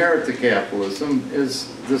is inherent to capitalism, is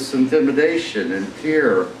this intimidation and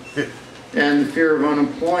fear and the fear of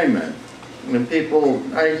unemployment. And people,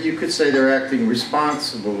 you could say they're acting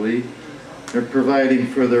responsibly, they're providing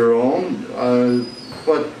for their own,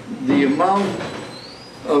 but the amount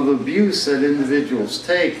of abuse that individuals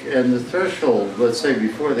take and the threshold, let's say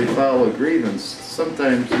before they file a grievance,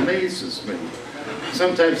 sometimes amazes me.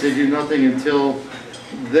 Sometimes they do nothing until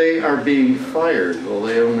they are being fired. Well,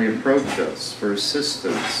 they only approach us for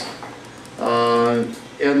assistance. And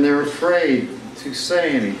they're afraid to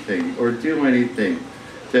say anything or do anything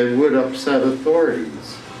that would upset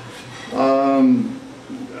authorities.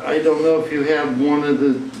 I don't know if you have one of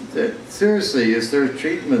the, seriously, is there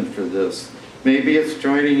treatment for this? Maybe it's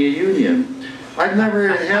joining a union. I've never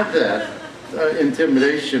had that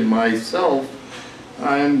intimidation myself.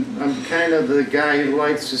 I'm kind of the guy who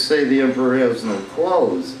likes to say the emperor has no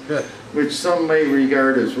clothes, which some may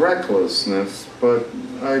regard as recklessness, but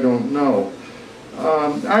I don't know.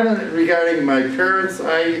 Regarding my parents,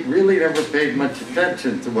 I really never paid much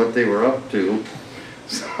attention to what they were up to.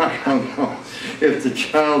 So I don't know if the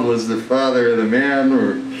child was the father of the man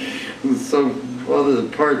or some other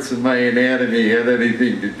parts of my anatomy had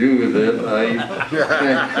anything to do with it. I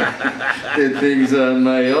did things on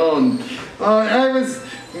my own.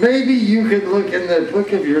 Maybe you could look in that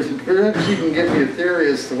book of yours, perhaps you can give me a theory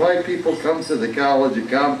as to why people come to the college of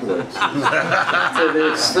complex to the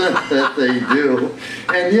extent that they do.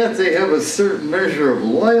 And yet they have a certain measure of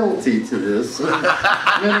loyalty to this.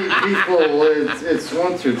 Many people, it's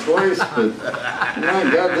once or twice, but my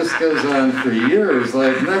God, this goes on for years.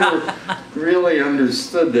 I've never really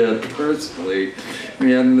understood that personally.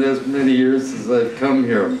 And as many years as I've come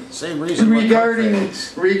here. Same reason. Regarding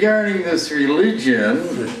this religion,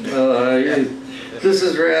 this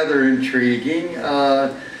is rather intriguing.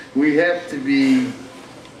 We have to be,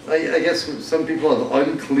 I guess some people have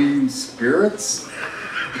unclean spirits.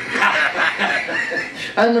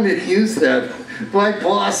 I'm going to use that. My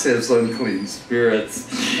boss has unclean spirits.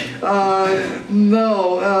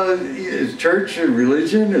 No, church and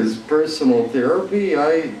religion is personal therapy.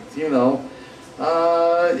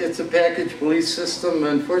 It's a package belief system.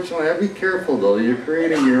 Unfortunately, I have to be careful though. You're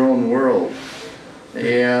creating your own world.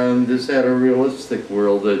 And is that a realistic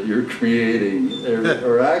world that you're creating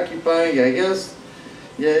or occupying, I guess?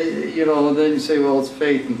 Yeah, and then you say, well, it's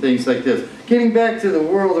faith and things like this. Getting back to the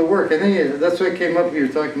world of work, I think that's what came up. You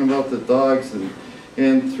were talking about the dogs and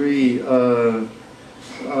three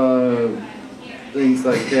things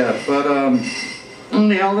like that. But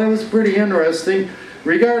anyhow, that was pretty interesting.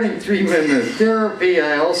 Regarding 3-minute therapy,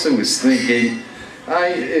 I also was thinking,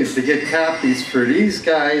 to get copies for these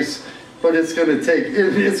guys, but it's going to take,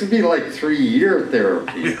 it's going to be like 3-year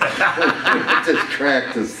therapy. Just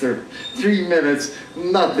practice 3 minutes,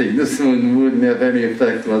 nothing. This one wouldn't have any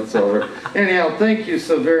effect whatsoever. Anyhow, thank you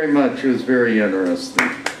so very much. It was very interesting.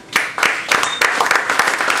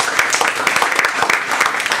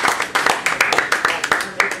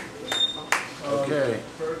 Okay.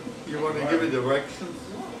 You want to give a direction?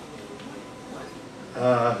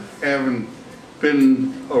 Haven't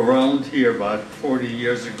been around here about 40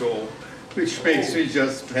 years ago, which makes me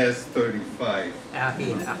just past 35,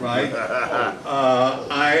 right?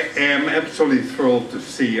 I am absolutely thrilled to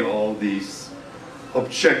see all these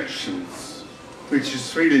objections, which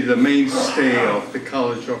is really the mainstay of the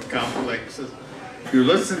College of Complexes. You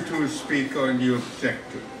listen to a speaker and you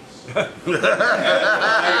object to it.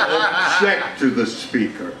 I object to the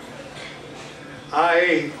speaker.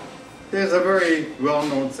 There's a very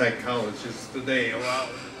well-known psychologist today,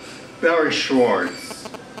 Barry Schwartz,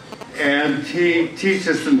 and he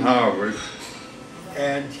teaches in Harvard,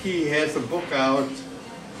 and he has a book out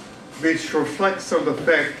which reflects on the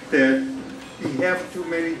fact that we have too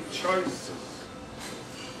many choices.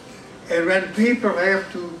 And when people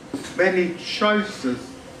have too many choices,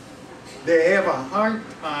 they have a hard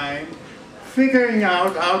time figuring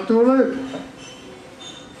out how to live.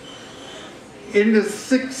 In the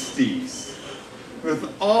 60s, with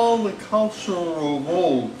all the cultural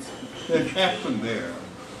revolts that happened there,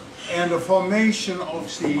 and the formation of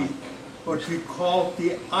what we call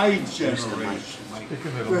the I generation,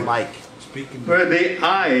 where the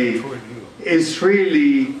I is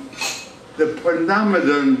really the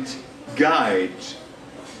predominant guide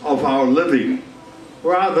of our living,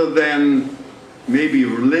 rather than maybe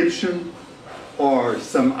religion or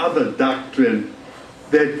some other doctrine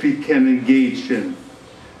that we can engage in,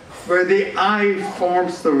 where the I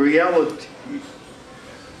forms the reality,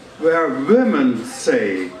 where women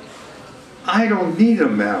say, I don't need a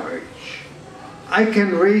marriage. I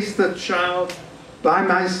can raise the child by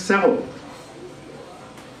myself,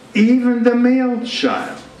 even the male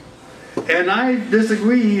child. And I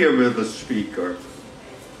disagree here with the speaker.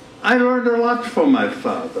 I learned a lot from my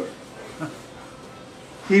father.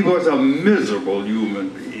 He was a miserable human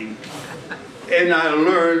being. And I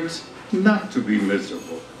learned not to be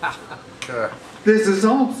miserable. This is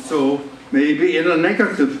also, maybe in a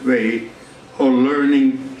negative way, a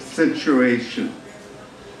learning situation.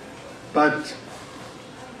 But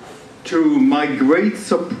to my great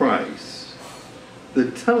surprise,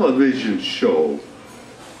 the television show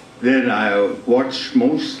that I watch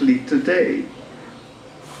mostly today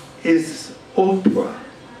is Oprah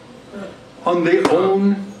on their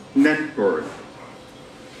own network,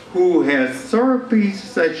 who has therapy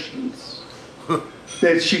sessions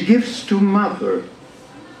that she gives to mother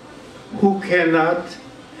who cannot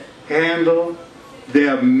handle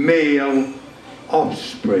their male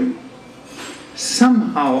offspring.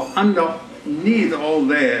 Somehow underneath all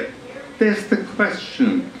that, there's the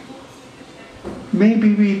question,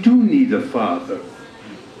 maybe we do need a father.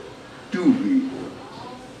 Do we?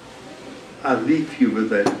 I'll leave you with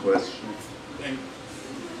that question. Thank you.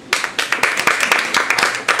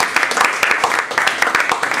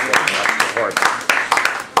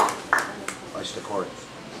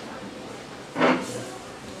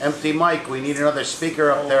 Empty mic. We need another speaker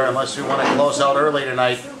up there unless we want to close out early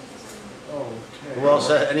tonight. Okay. Who else?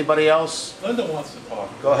 Anybody else? Linda wants to talk.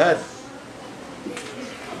 Go ahead.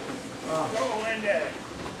 Go, Linda.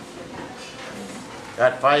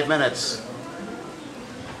 Got 5 minutes.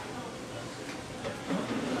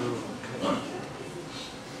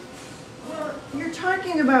 You're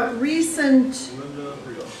talking about recent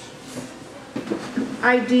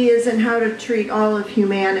ideas and how to treat all of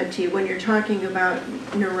humanity when you're talking about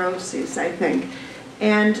neuroses, I think.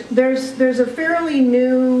 And there's a fairly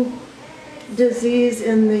new disease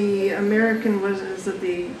in the American,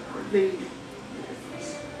 the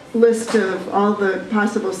list of all the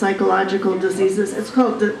possible psychological diseases. It's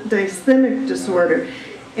called dysthymic disorder.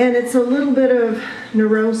 And it's a little bit of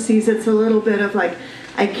neuroses. It's a little bit of like,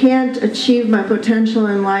 I can't achieve my potential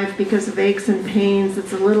in life because of aches and pains.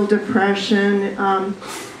 It's a little depression. And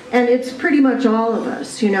it's pretty much all of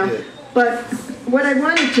us, you know. But what I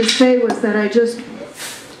wanted to say was that I just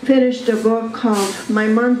finished a book called My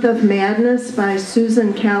Month of Madness by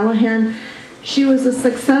Susan Callahan. She was a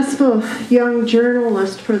successful young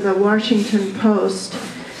journalist for the Washington Post,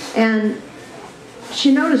 and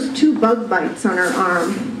she noticed 2 bug bites on her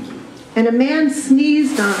arm. And a man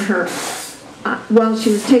sneezed on her while she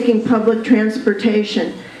was taking public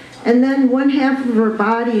transportation. And then one half of her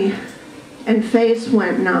body and face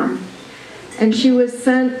went numb. And she was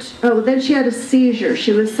sent, then she had a seizure.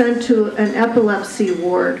 She was sent to an epilepsy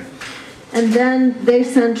ward. And then they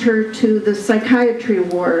sent her to the psychiatry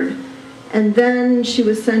ward. And then she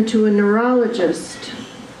was sent to a neurologist.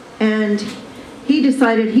 And he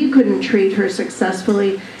decided he couldn't treat her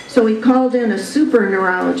successfully, so he called in a super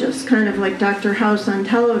neurologist, kind of like Dr. House on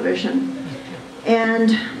television.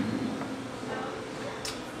 And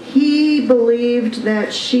he believed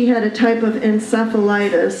that she had a type of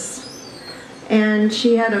encephalitis, and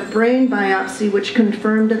she had a brain biopsy which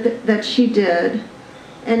confirmed that she did.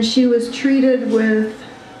 And she was treated with,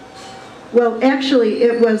 well, actually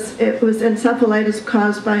it was encephalitis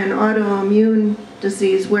caused by an autoimmune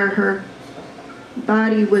disease where her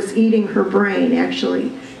body was eating her brain,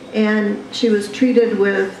 actually. And she was treated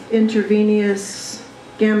with intravenous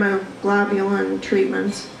gamma globulin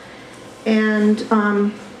treatments. And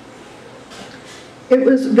it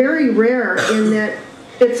was very rare in that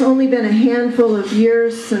it's only been a handful of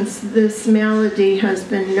years since this malady has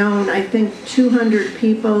been known. I think 200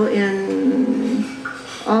 people in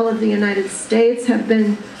all of the United States have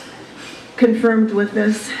been confirmed with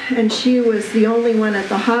this, and she was the only one at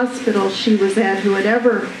the hospital she was at who had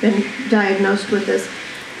ever been diagnosed with this.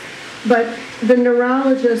 But the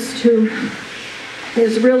neurologist who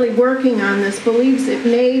is really working on this believes it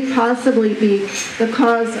may possibly be the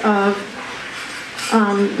cause of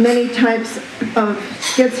many types of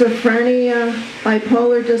schizophrenia,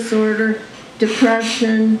 bipolar disorder,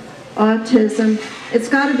 depression, autism. It's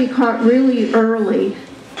got to be caught really early,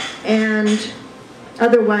 and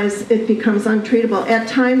otherwise it becomes untreatable. At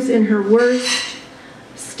times in her worst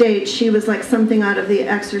state, she was like something out of The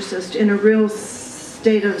Exorcist, in a real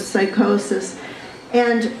state of psychosis.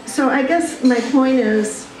 And so I guess my point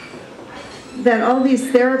is that all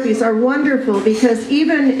these therapies are wonderful, because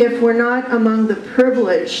even if we're not among the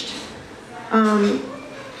privileged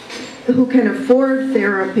who can afford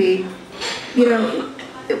therapy, you know,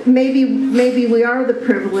 maybe we are the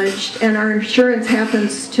privileged and our insurance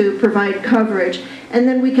happens to provide coverage, and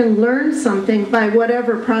then we can learn something by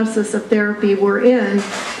whatever process of therapy we're in,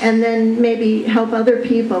 and then maybe help other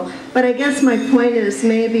people. But I guess my point is,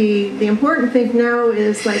 maybe the important thing now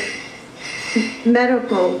is like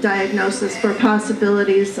medical diagnosis for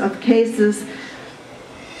possibilities of cases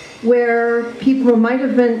where people might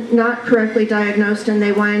have been not correctly diagnosed and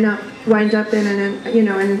they wind up in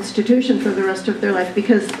an institution for the rest of their life,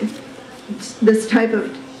 because this type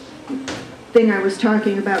of thing I was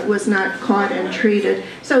talking about was not caught and treated.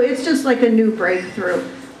 So it's just like a new breakthrough.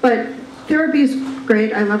 But therapy is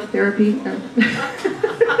great. I love therapy. All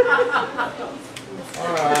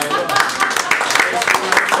right.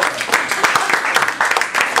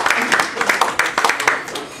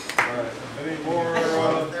 Any more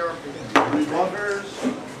rebutters?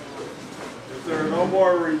 If there are no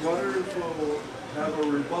more rebutters, we'll have a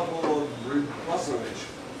rebuttal of rebuttal.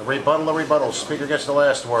 A rebuttal of rebuttals. Speaker gets the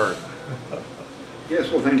last word.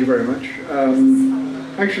 Yes, well, thank you very much.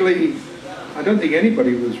 Actually, I don't think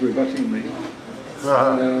anybody was rebutting me.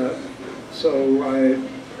 So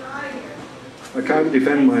I can't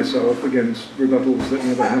defend myself against rebuttals that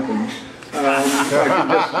never happened.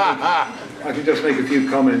 I can just make a few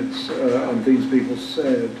comments on things people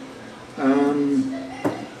said.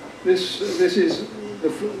 This is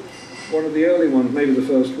one of the early ones, maybe the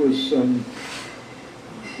first, was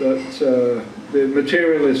that the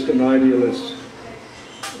materialist and idealist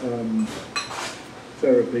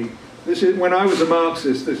therapy. This is, when I was a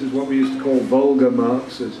Marxist, this is what we used to call vulgar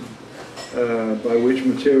Marxism, by which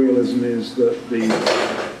materialism is that the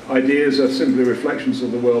ideas are simply reflections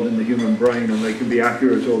of the world in the human brain, and they can be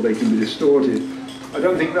accurate or they can be distorted. I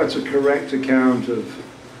don't think that's a correct account of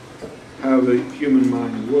how the human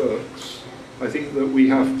mind works. I think that we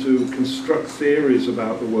have to construct theories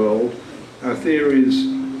about the world. Our theories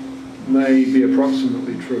may be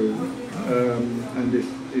approximately true, and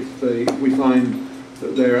if we find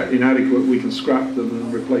that they're inadequate, we can scrap them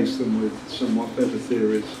and replace them with somewhat better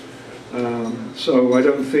theories. So I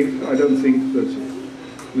don't think that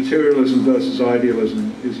materialism versus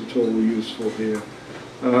idealism is at all useful here.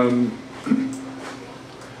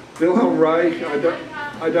 Wilhelm Reich, I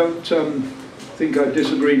don't think I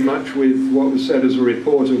disagreed much with what was said as a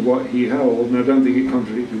report of what he held, and I don't think it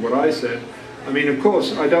contradicted what I said. I mean, of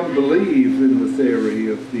course, I don't believe in the theory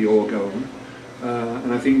of the orgone,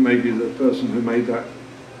 and I think maybe the person who made that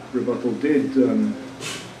rebuttal did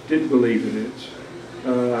believe in it.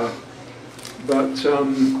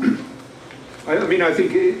 I mean, I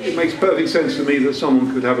think it makes perfect sense to me that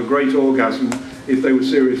someone could have a great orgasm if they were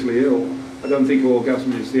seriously ill. I don't think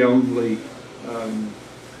orgasm is the only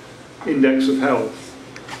index of health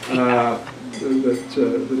that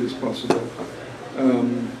is possible.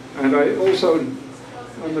 And I also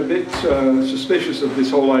I'm a bit suspicious of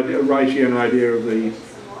this whole idea, Reichian idea of the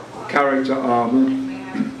character armor.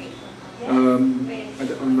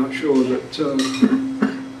 I'm not sure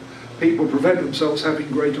that people prevent themselves having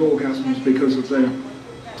great orgasms because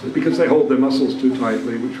they hold their muscles too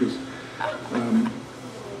tightly, which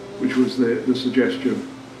was the suggestion.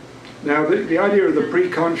 Now, the idea of the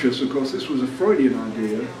preconscious, of course, this was a Freudian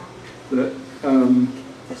idea that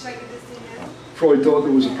Freud thought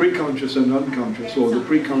there was a preconscious and unconscious, or the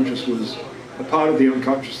preconscious was a part of the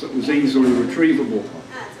unconscious that was easily retrievable.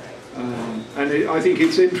 And I think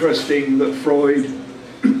it's interesting that Freud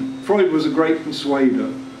was a great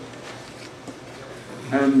persuader.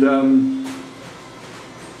 And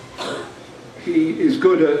he is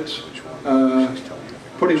good at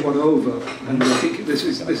putting one over. And I think this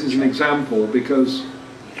is an example, because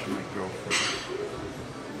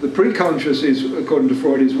the preconscious is, according to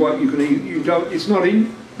Freud, is what it's not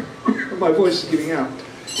in, my voice is giving out,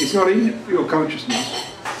 it's not in your consciousness,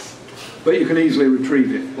 but you can easily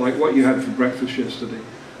retrieve it, like what you had for breakfast yesterday.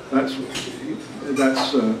 That's the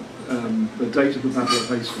date of the Battle of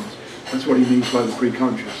Hastings. That's what he means by the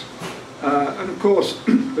preconscious. And of course,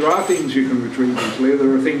 there are things you can retrieve easily,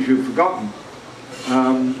 there are things you've forgotten.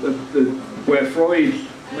 Where Freud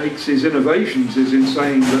makes his innovations is in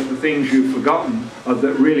saying that the things you've forgotten are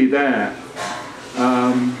really there.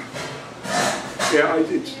 Yeah,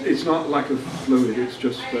 it's not lack of fluid, it's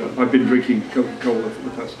just, I've been drinking Coca-Cola for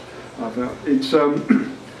the past half hour. It's,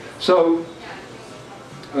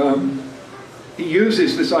 he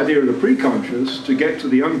uses this idea of the preconscious to get to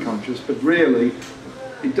the unconscious, but really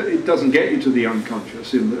it doesn't get you to the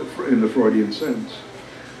unconscious in the Freudian sense.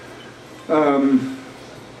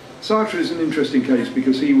 Sartre is an interesting case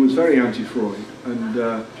because he was very anti-Freud, and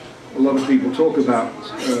a lot of people talk about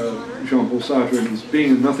Jean-Paul Sartre and his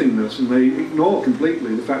being a nothingness, and they ignore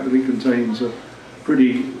completely the fact that he contains a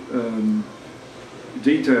pretty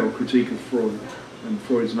detailed critique of Freud and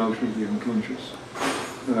Freud's notion of the unconscious.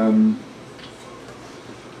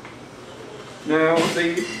 Now,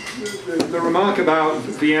 the remark about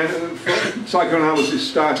Vienna, psychoanalysis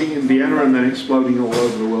starting in Vienna and then exploding all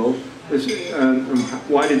over the world, and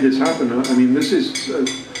why did this happen? I mean, this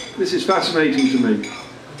is fascinating to me.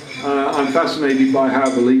 I'm fascinated by how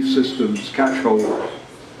belief systems catch hold.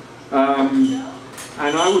 And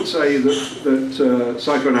I would say that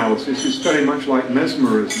psychoanalysis is very much like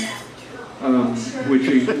mesmerism, which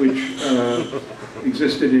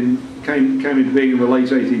came into being in the late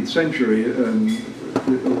 18th century.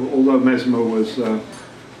 Although Mesmer was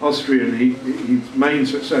Austrian, his main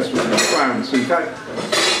success was in France. In fact,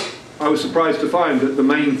 I was surprised to find that the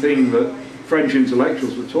main thing that French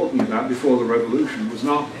intellectuals were talking about before the revolution was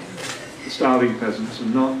not the starving peasants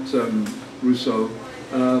and not Rousseau,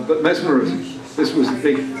 but mesmerism. This was the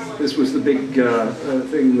big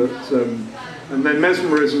thing that, and then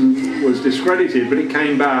mesmerism was discredited, but it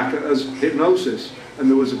came back as hypnosis, and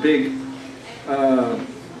there was a big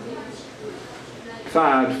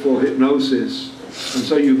fad for hypnosis, and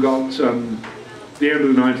so you got the end of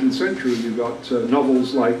the 19th century. You got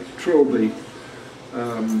novels like Trilby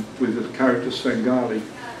with the character Svengali,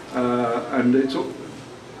 and it's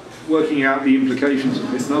working out the implications of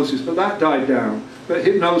hypnosis, but that died down. But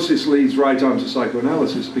hypnosis leads right on to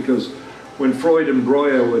psychoanalysis, because when Freud and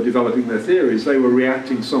Breuer were developing their theories, they were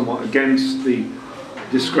reacting somewhat against the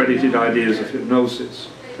discredited ideas of hypnosis.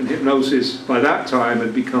 And hypnosis, by that time,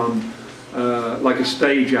 had become like a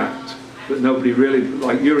stage act that nobody really,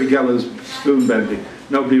 like Uri Geller's spoon bending,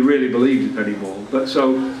 nobody really believed it anymore. But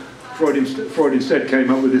so Freud instead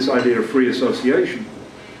came up with this idea of free association.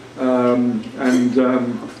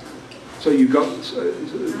 So you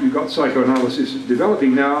got psychoanalysis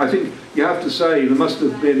developing. Now, I think you have to say there must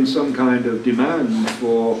have been some kind of demand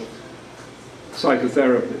for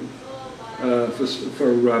psychotherapy, for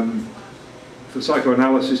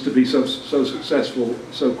psychoanalysis to be so successful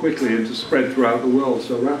so quickly and to spread throughout the world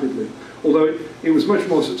so rapidly. Although it was much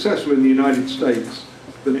more successful in the United States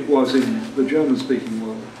than it was in the German-speaking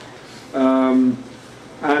world.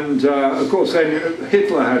 Of course, then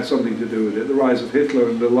Hitler had something to do with it, the rise of Hitler,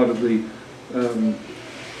 and a lot of the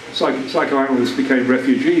psychoanalysts became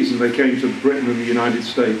refugees, and they came to Britain and the United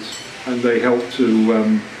States, and they helped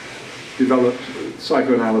to develop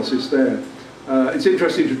psychoanalysis there. It's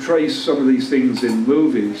interesting to trace some of these things in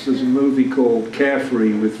movies. There's a movie called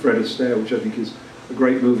Carefree with Fred Astaire, which I think is a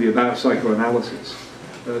great movie about psychoanalysis.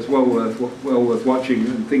 It's well worth watching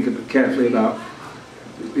and think carefully about.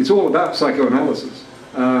 It's all about psychoanalysis.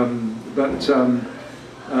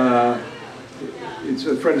 It's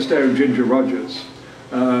Fred Astaire and Ginger Rogers,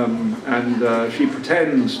 and she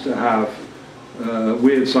pretends to have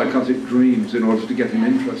weird psychotic dreams in order to get him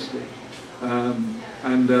interested.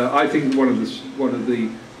 I think one of the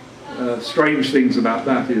strange things about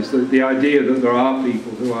that is that the idea that there are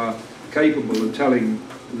people who are capable of telling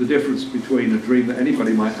the difference between a dream that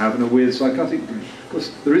anybody might have and a weird psychotic dream. Of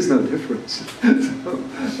course, there is no difference. There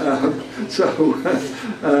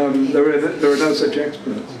are no such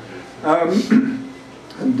experts.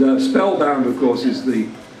 Spellbound, of course, is the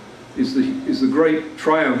great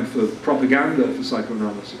triumph of propaganda for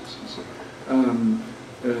psychoanalysis. The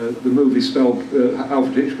movie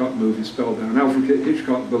Alfred Hitchcock movie Spellbound. Alfred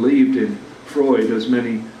Hitchcock believed in Freud, as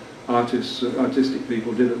many artistic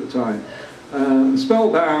people did at the time.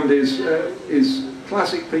 Spellbound is a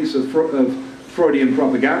classic piece of Freudian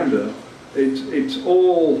propaganda. It's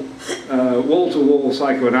all wall-to-wall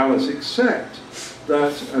psychoanalysis, except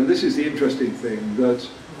that, and this is the interesting thing, that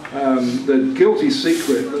the guilty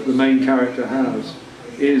secret that the main character has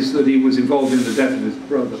is that he was involved in the death of his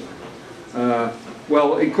brother.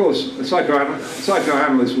 Well, of course, a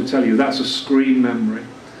psychoanalyst will tell you that's a screen memory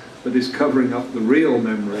that is covering up the real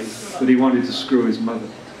memory that he wanted to screw his mother.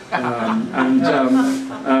 And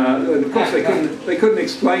of course they couldn't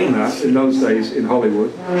explain that in those days in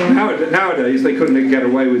Hollywood. Nowadays they couldn't get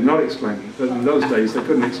away with not explaining it, but in those days they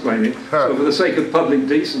couldn't explain it. So for the sake of public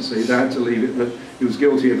decency, they had to leave it that he was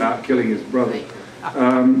guilty about killing his brother.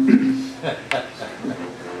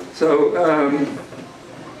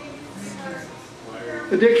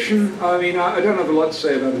 Addiction, I mean, I don't have a lot to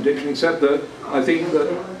say about addiction, except that I think that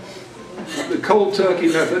the cold turkey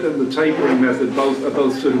method and the tapering method are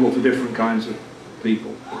both suitable for different kinds of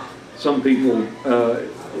people. Some people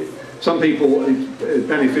it's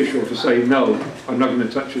beneficial to say, no, I'm not going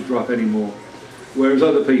to touch a drop anymore. Whereas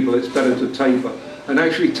other people, it's better to taper. And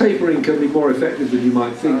actually tapering can be more effective than you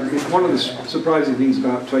might think. One of the surprising things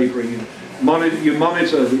about tapering is you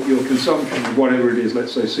monitor your consumption of whatever it is.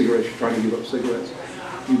 Let's say cigarettes, you're trying to give up cigarettes.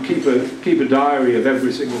 You keep a diary of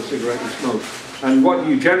every single cigarette you smoke. And what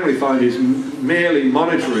you generally find is merely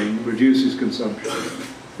monitoring reduces consumption.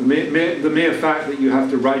 The mere fact that you have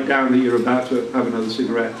to write down that you're about to have another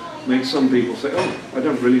cigarette makes some people say, oh, I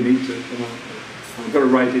don't really need to. I've got to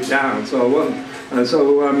write it down, so I won't.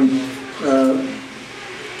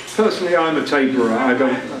 Personally, I'm a taperer.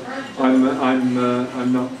 I'm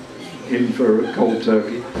not in for a cold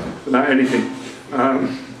turkey about anything.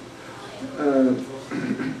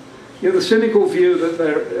 The cynical view that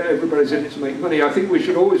everybody's in it to make money. I think we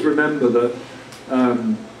should always remember that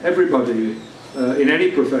everybody in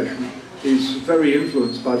any profession is very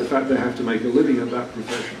influenced by the fact they have to make a living at that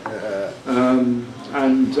profession.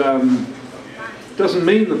 Doesn't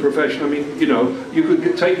mean the profession, I mean, you know, you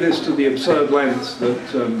could take this to the absurd lengths that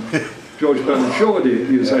George Bernard Shaw did.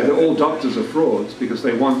 He would say that all doctors are frauds because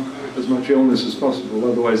they want as much illness as possible,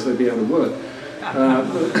 otherwise they'd be out of work.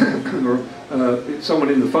 Someone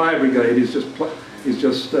in the fire brigade is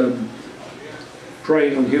just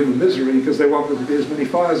preying on human misery because they want there to be as many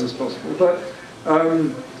fires as possible. But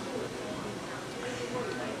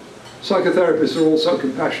psychotherapists are also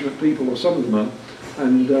compassionate people, or some of them are,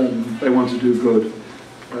 and they want to do good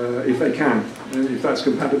if they can, and if that's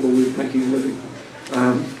compatible with making a living.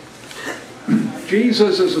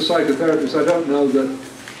 Jesus as a psychotherapist, I don't know that.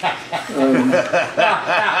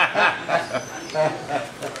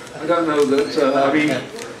 I don't know that. I mean,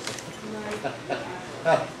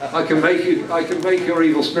 I can make your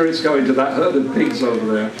evil spirits go into that herd of pigs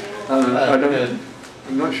over there. I'm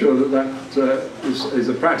not sure that is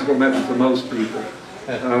a practical method for most people.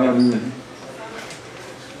 I'm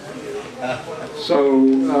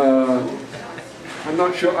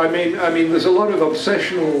not sure. I mean, there's a lot of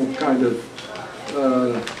obsessional kind of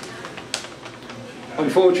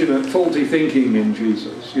unfortunate, faulty thinking in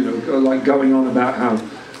Jesus. You know, like going on about how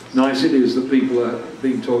nice it is that people are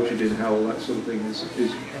being tortured in hell. That sort of thing is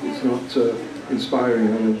not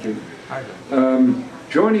inspiring, I don't think.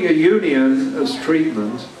 Joining a union as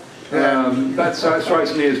treatment, that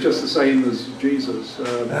strikes me as just the same as Jesus.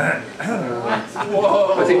 I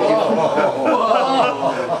think.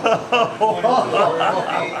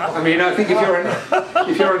 I mean, I think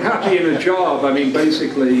if you're unhappy in a job, I mean,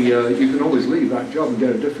 basically, you can always leave that job and get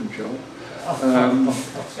a different job.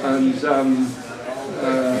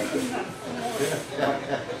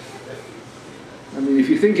 I mean, if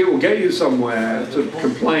you think it will get you somewhere to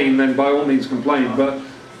complain, then by all means complain. But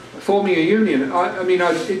forming a union, I mean,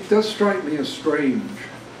 it does strike me as strange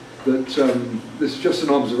that this is just an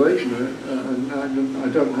observation, and I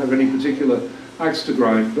don't have any particular axe to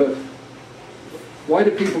grind, but why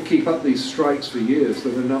do people keep up these strikes for years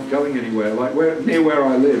that are not going anywhere? Like near where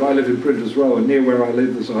I live in Printers Row, and near where I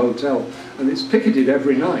live there's a hotel, and it's picketed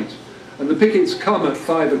every night. And the pickets come at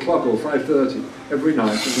 5 o'clock or 5:30 every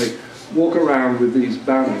night, and they walk around with these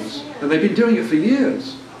banners. And they've been doing it for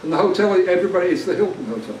years. And the hotel, everybody, it's the Hilton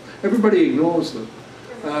Hotel. Everybody ignores them.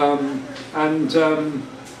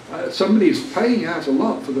 Somebody's paying out a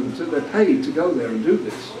lot for them. They're paid to go there and do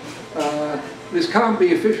this. This can't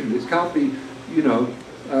be efficient. This can't be, you know,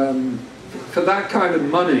 for that kind of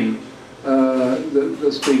money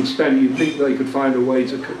that's being spent, you'd think they could find a way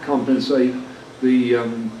to compensate the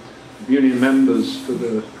union members for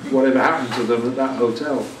whatever happened to them at that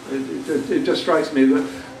hotel. It just strikes me that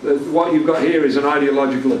what you've got here is an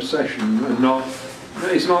ideological obsession and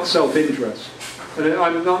it's not self-interest. And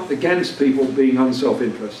I'm not against people being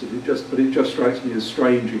unself-interested, but it just strikes me as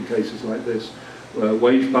strange in cases like this.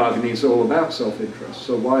 Wage bargaining is all about self-interest,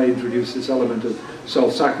 so why introduce this element of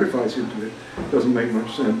self-sacrifice into it? Doesn't make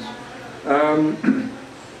much sense.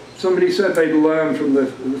 Somebody said they'd learned from the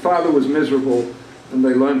father was miserable, and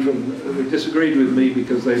they disagreed with me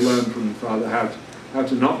because they learned from the father how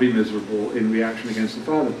to not be miserable in reaction against the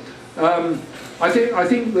father. I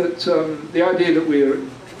think that the idea that we are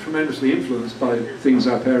tremendously influenced by things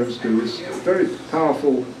our parents do is a very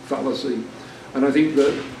powerful fallacy, and I think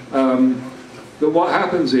that that what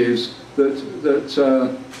happens is that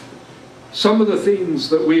some of the things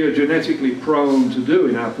that we are genetically prone to do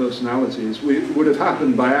in our personalities would have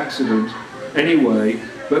happened by accident anyway,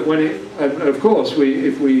 but and of course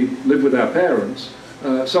if we live with our parents,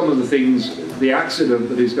 some of the things, the accident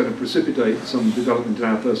that is going to precipitate some development in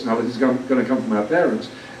our personality is going to come from our parents,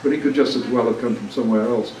 but it could just as well have come from somewhere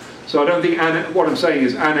else. So I don't think, what I'm saying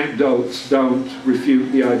is anecdotes don't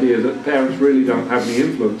refute the idea that parents really don't have any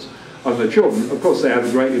influence on their children. Of course they have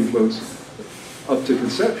a great influence up to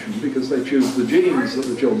conception because they choose the genes that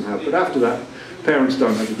the children have, but after that parents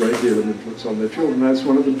don't have a great deal of influence on their children. That's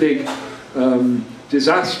one of the big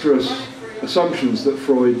disastrous assumptions that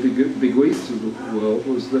Freud bequeathed to the world,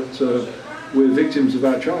 was that we're victims of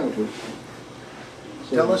our childhood.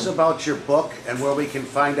 So, tell us about your book and where we can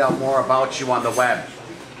find out more about you on the web.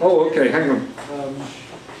 Oh, okay, hang on.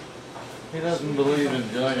 He doesn't believe in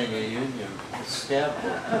joining a union.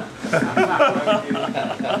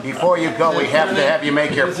 Before you go, we have to have you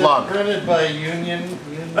make your plug. Is it printed by a union?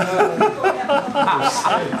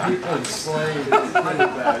 People enslaved.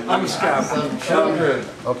 I'm a scab. Some children.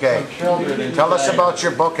 Okay. Some children tell us about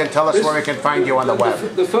your book and tell us where we can find you on the web.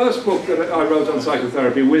 The first book that I wrote on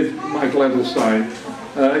psychotherapy with Michael Edelstein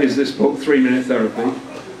is this book, 3-Minute Therapy.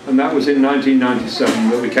 And that was in 1997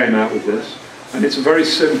 that we came out with this. And it's a very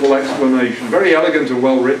simple explanation, very elegant and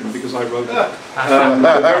well written because I wrote it.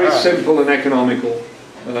 Very simple and economical,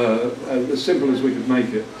 as simple as we could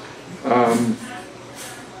make it,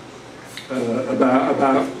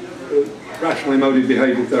 about rational emotive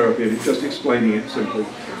behavioural therapy, and it's just explaining it simply.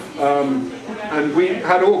 And we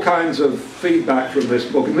had all kinds of feedback from this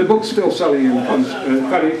book, and the book's still selling. In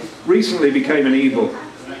fact, it recently became an e-book,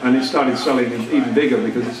 and it started selling even bigger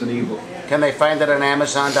because it's an e-book. Can they find it on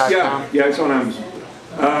Amazon.com? Yeah, it's on Amazon.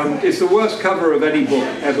 It's the worst cover of any book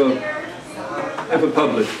ever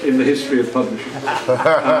published in the history of publishing.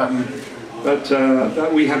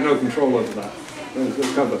 But we have no control over that.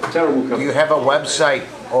 The cover, terrible cover. Do you have a website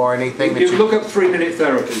or anything? You look up 3-Minute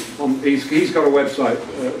Therapy. He's got a website.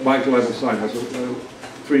 Michael Edelstein has a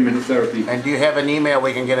 3-Minute Therapy. And do you have an email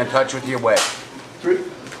we can get in touch with you with?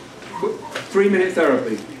 3-Minute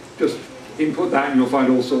Therapy. Just input that and you'll find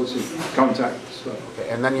all sorts of contact stuff. Okay,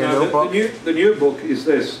 and then your new book? The new book is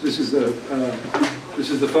this. This is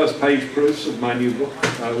the first page proofs of my new book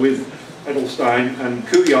with Edelstein and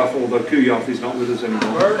Kujoth, although Kujoth is not with us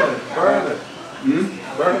anymore. Burn it.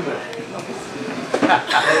 Burn it.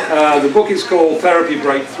 The book is called Therapy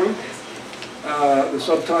Breakthrough. The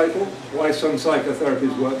subtitle, Why Some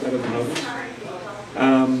Psychotherapies Work Better Than Others.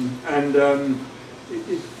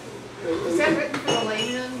 Is that written for the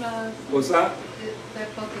layman? What's that?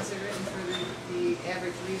 That book, is it written for the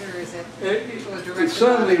average reader, or is it It's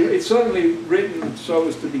certainly written so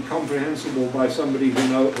as to be comprehensible by somebody who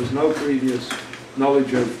has no previous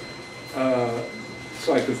knowledge of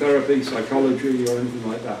psychotherapy, psychology, or anything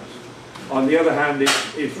like that. On the other hand,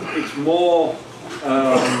 it's more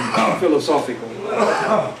philosophical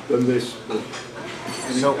than this book.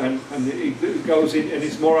 And it goes in, and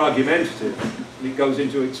it's more argumentative. And it goes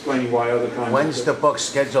into explaining why other kinds. When's the book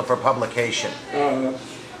scheduled for publication?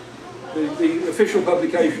 The official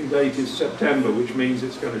publication date is September, which means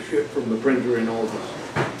it's going to ship from the printer in August.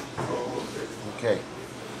 Okay.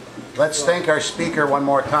 Let's thank our speaker one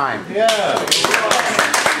more time. Yeah.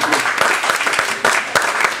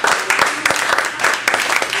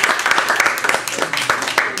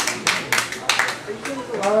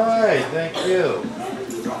 All right, thank you.